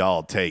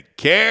 Y'all take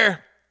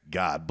care.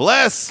 God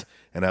bless.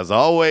 And as I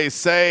always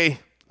say,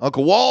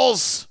 Uncle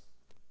Walls,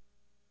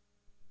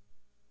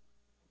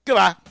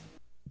 goodbye.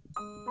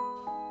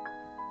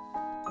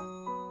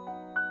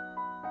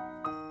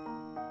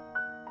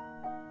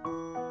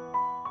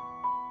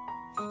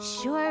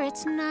 Sure,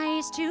 it's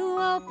nice to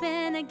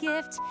open a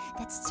gift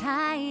that's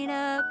tied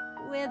up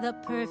with a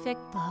perfect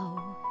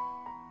bow.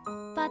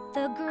 But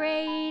the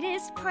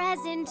greatest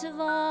present of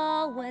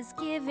all was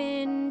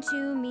given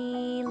to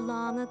me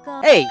long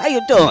ago. Hey, how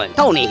you doing?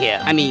 Tony here.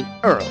 I mean,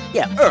 Earl.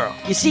 Yeah, Earl.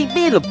 You see,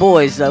 me and the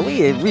boys, we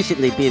have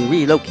recently been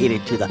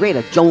relocated to the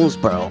greater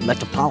Jonesboro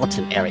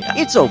metropolitan area.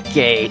 It's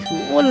okay.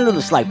 One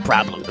little slight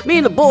problem. Me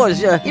and the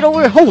boys,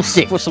 we're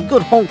homesick for some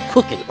good home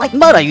cooking, like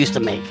Mother used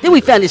to make. Then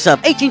we found this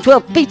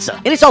 1812 pizza,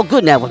 and it's all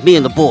good now with me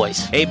and the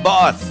boys. Hey,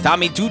 boss,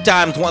 Tommy 2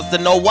 times wants to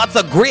know what's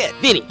a grit.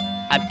 Vinny,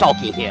 I'm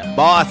talking here.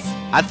 Boss,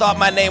 I thought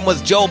my name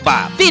was Joe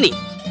Bob. Vinny,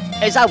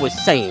 as I was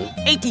saying,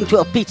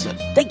 1812 pizza,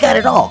 they got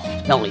it all.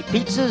 Not only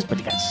pizzas, but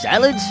they got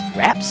salads,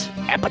 wraps,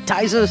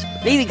 appetizers.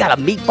 They even got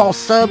a meatball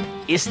sub.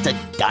 It's to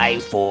die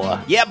for.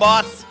 Yeah,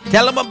 boss.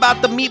 Tell them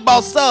about the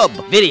meatball sub.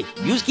 Vinny,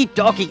 you just keep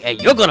talking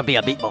and you're gonna be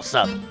a meatball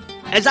sub.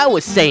 As I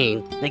was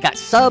saying, they got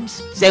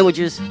subs,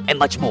 sandwiches, and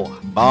much more.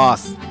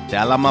 Boss,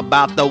 tell them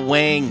about the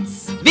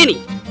wings.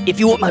 Vinny, if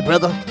you want my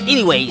brother,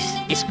 anyways,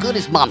 it's good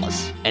as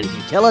mama's. And if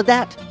you tell her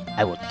that,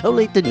 I will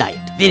totally deny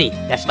it. Vinny,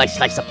 that's my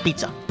slice of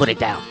pizza. Put it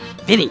down.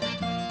 Vinny,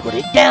 put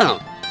it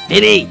down.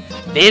 Vinny!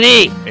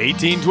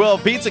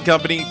 1812 Pizza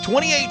Company,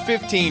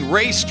 2815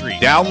 Ray Street.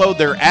 Download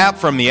their app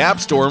from the App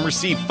Store and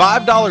receive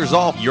 $5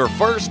 off your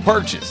first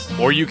purchase.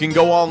 Or you can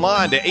go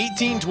online to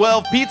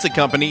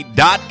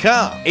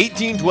 1812pizzacompany.com.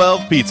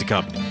 1812 Pizza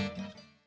Company.